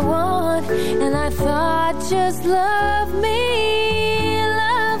did I want? And I thought, just love me,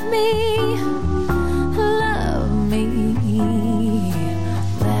 love me, love me.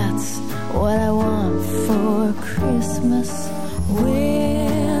 That's what I want for Christmas.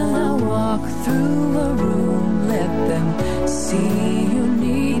 When I walk through a room, let them see you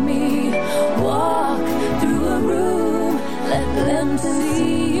need me. Walk through a room, let them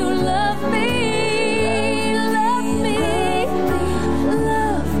see you love me.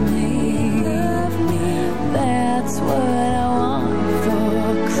 That's what I want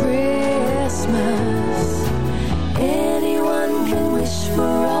for Christmas. Anyone can wish for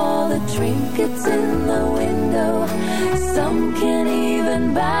all the trinkets in the window. Some can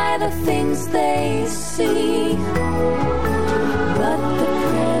even buy the things they see. But the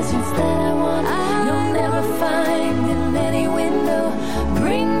presents that I want, you'll never find in any window.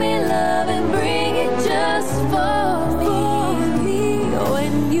 Bring me love and bring it just for me.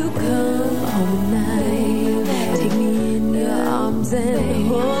 When you come home at night, take me in your arms and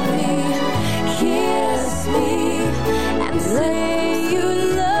hold me, kiss me, and say you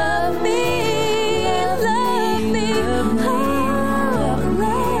love me, love me, oh, love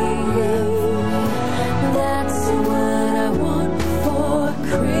me. That's what I want for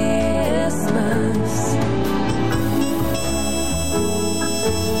Christmas.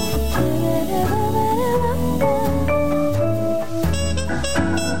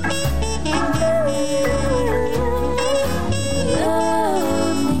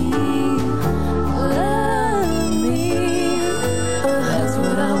 Love me,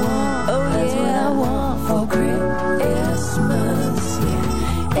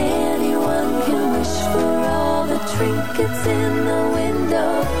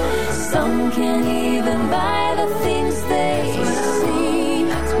 Some can't even buy the things they see.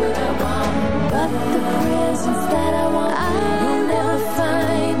 That's what I want. But the presents that I want, you'll never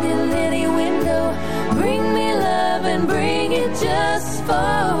find in any window. Bring me love and bring it just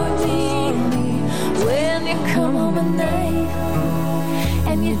for me. When you come home at night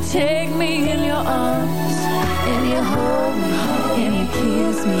and you take me in your arms and you hold me and you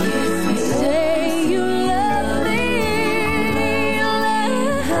kiss me and say you love me, love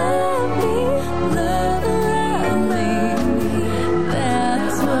me, love me.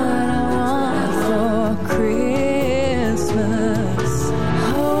 That's what I want for Christmas.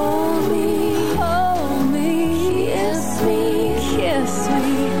 Hold me, kiss me, kiss me.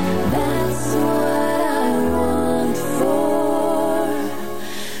 That's what I want for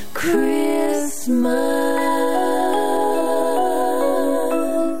Christmas.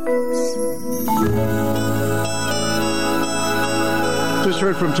 Just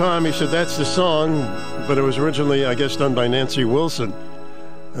heard from Tom. He said that's the song, but it was originally, I guess, done by Nancy Wilson.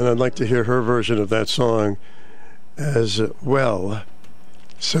 And I'd like to hear her version of that song as well.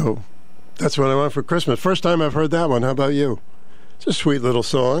 So that's what I want for Christmas. First time I've heard that one. How about you? It's a sweet little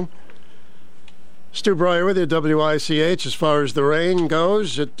song. Stu Bryer with you, WICH. As far as the rain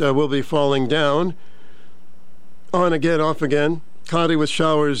goes, it will be falling down. On again, off again. Cloudy with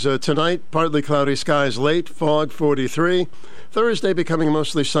showers tonight. Partly cloudy skies late. Fog, 43. Thursday becoming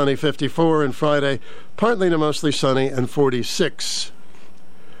mostly sunny, 54. And Friday, partly to mostly sunny and 46.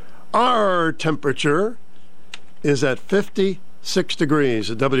 Our temperature is at 56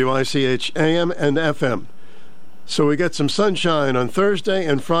 degrees at WICH AM and FM. So we get some sunshine on Thursday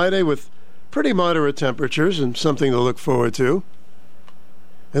and Friday with pretty moderate temperatures and something to look forward to.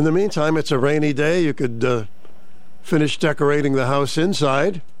 In the meantime, it's a rainy day. You could finish decorating the house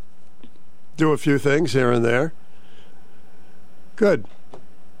inside, do a few things here and there. Good.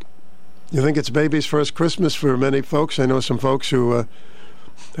 You think it's baby's first Christmas for many folks? I know some folks who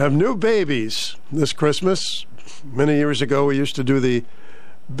have new babies this Christmas. Many years ago, we used to do the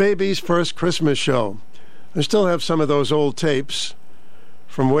Baby's First Christmas show. I still have some of those old tapes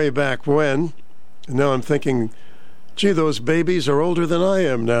from way back when. And now I'm thinking, gee, those babies are older than I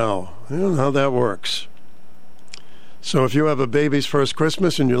am now. I don't know how that works. So if you have a baby's first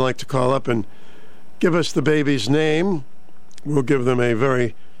Christmas and you'd like to call up and give us the baby's name, we'll give them a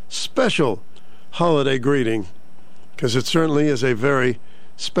very special holiday greeting, because it certainly is a very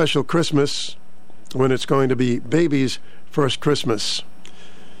special Christmas when it's going to be baby's first Christmas.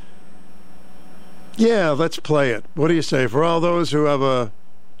 Yeah, let's play it. What do you say? For all those who have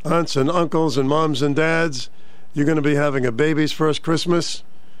aunts and uncles and moms and dads, you're going to be having a baby's first Christmas?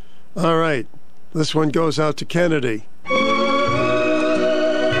 All right. This one goes out to Kennedy.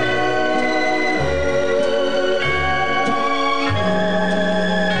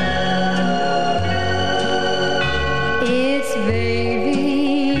 It's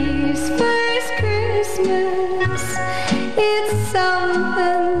baby's first Christmas. It's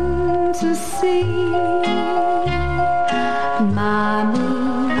something to see.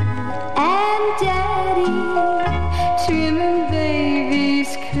 Mommy and Daddy trimming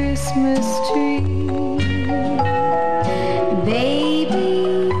baby's Christmas tree.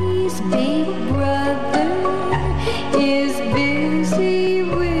 Baby's big brother is busy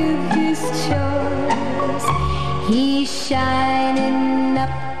with his chores. He's shining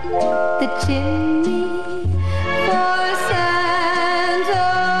up the chimney for Santa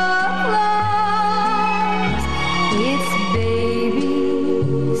Claus. It's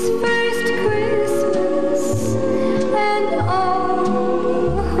baby's first Christmas, and oh,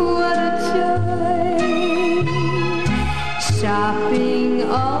 what a joy. Shopping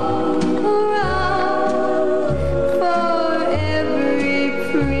all around for every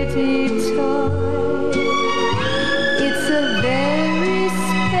pretty toy. It's a very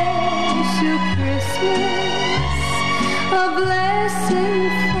special Christmas, a blessing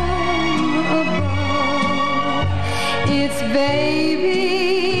from above. It's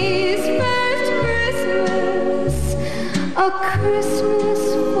baby's first Christmas, a Christmas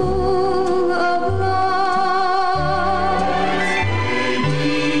full of love.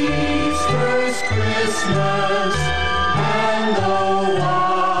 Baby's first Christmas, and oh,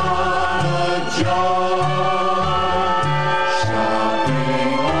 what a joy.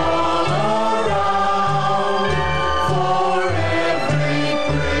 Shopping all around for every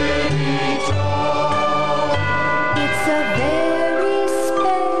pretty toy. It's a very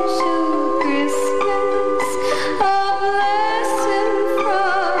special Christmas, a blessing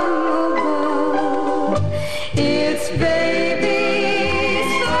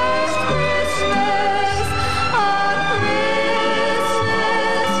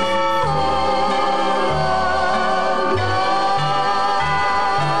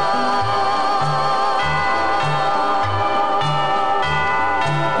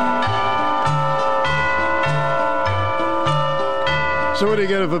So what do you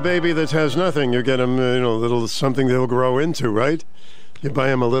get of a baby that has nothing? You get him, a little something they'll grow into, right? You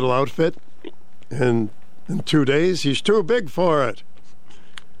buy him a little outfit, and in 2 days, he's too big for it.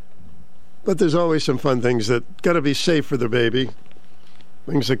 But there's always some fun things that got to be safe for the baby.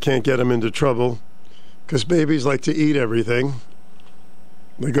 Things that can't get him into trouble. Because babies like to eat everything.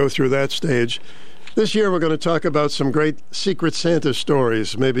 They go through that stage. This year we're going to talk about some great Secret Santa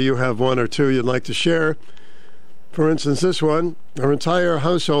stories. Maybe you have one or two you'd like to share. For instance, this one. Our entire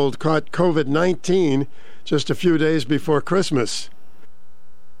household caught COVID-19 just a few days before Christmas.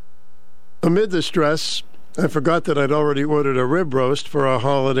 Amid the stress, I forgot that I'd already ordered a rib roast for our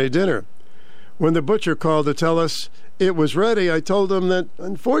holiday dinner. When the butcher called to tell us it was ready, I told him that,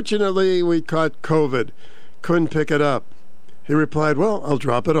 unfortunately, we caught COVID. Couldn't pick it up. He replied, well, I'll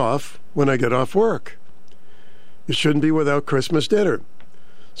drop it off when I get off work. You shouldn't be without Christmas dinner.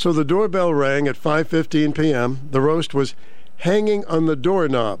 So the doorbell rang at 5:15 p.m. The roast was hanging on the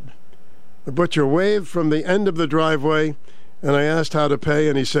doorknob. The butcher waved from the end of the driveway, and I asked how to pay,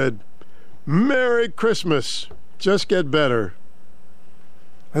 and he said, Merry Christmas. Just get better.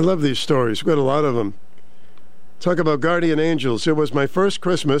 I love these stories. We've got a lot of them. Talk about guardian angels. It was my first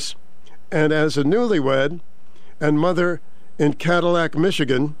Christmas, and as a newlywed and mother in Cadillac,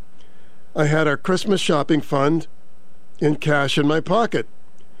 Michigan, I had our Christmas shopping fund in cash in my pocket.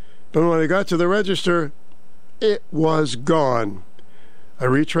 But when I got to the register, it was gone. I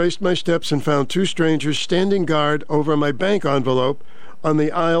retraced my steps and found two strangers standing guard over my bank envelope on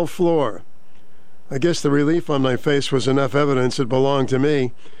the aisle floor. I guess the relief on my face was enough evidence it belonged to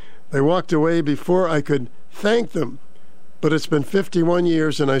me. They walked away before I could thank them, but it's been 51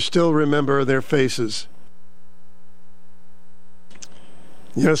 years and I still remember their faces.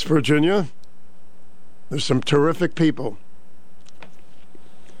 Yes, Virginia, there's some terrific people.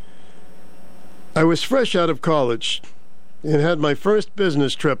 I was fresh out of college and had my first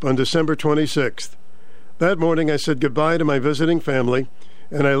business trip on December 26th. That morning I said goodbye to my visiting family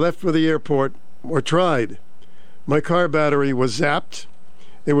and I left for the airport, or tried. My car battery was zapped.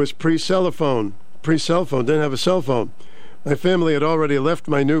 It was pre-cell phone, didn't have a cell phone. My family had already left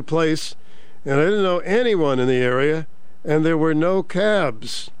my new place, and I didn't know anyone in the area, and there were no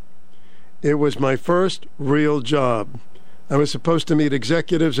cabs. It was my first real job. I was supposed to meet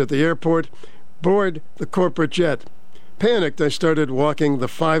executives at the airport, board the corporate jet. Panicked, I started walking the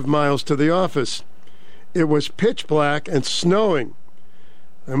 5 miles to the office. It was pitch black and snowing.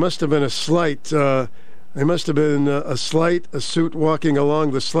 I must have been a suit walking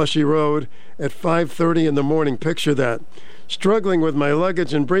along the slushy road at 5:30 in the morning. Picture that. Struggling with my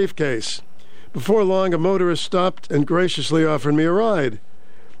luggage and briefcase. Before long, a motorist stopped and graciously offered me a ride.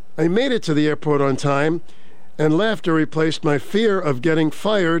 I made it to the airport on time, and laughter replaced my fear of getting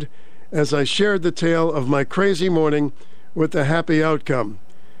fired as I shared the tale of my crazy morning with the happy outcome,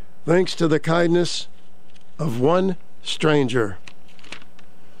 thanks to the kindness of one stranger.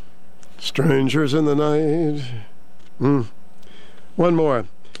 Strangers in the night. One more.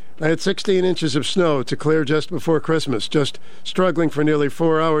 I had 16 inches of snow to clear just before Christmas. Just struggling for nearly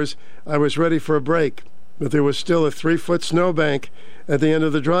 4 hours, I was ready for a break, but there was still a 3-foot snowbank at the end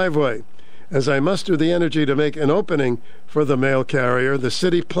of the driveway. As I mustered the energy to make an opening for the mail carrier, the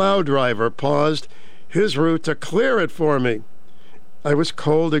city plow driver paused his route to clear it for me. I was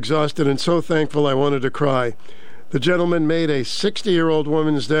cold, exhausted, and so thankful I wanted to cry. The gentleman made a 60-year-old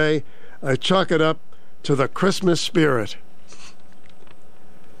woman's day. I chalk it up to the Christmas spirit.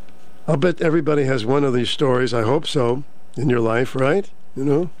 I'll bet everybody has one of these stories, I hope so, in your life, right?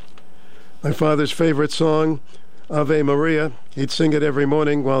 My father's favorite song, Ave Maria, he'd sing it every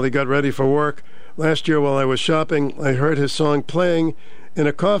morning while he got ready for work. Last year while I was shopping, I heard his song playing in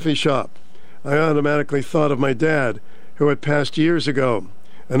a coffee shop. I automatically thought of my dad, who had passed years ago,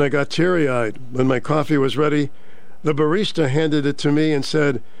 and I got teary-eyed. When my coffee was ready, the barista handed it to me and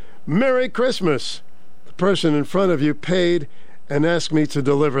said, Merry Christmas! The person in front of you paid and asked me to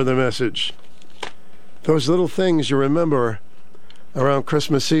deliver the message. Those little things you remember around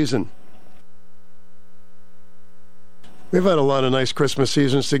Christmas season. We've had a lot of nice Christmas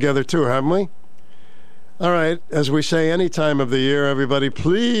seasons together too, haven't we? All right, as we say any time of the year, everybody,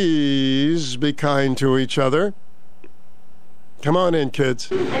 please be kind to each other. Come on in, kids.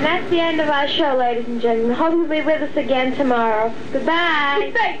 And that's the end of our show, ladies and gentlemen. Hope you'll be with us again tomorrow.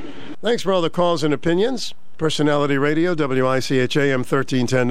 Goodbye. Thanks for all the calls and opinions. Personality Radio, WICH AM 1310.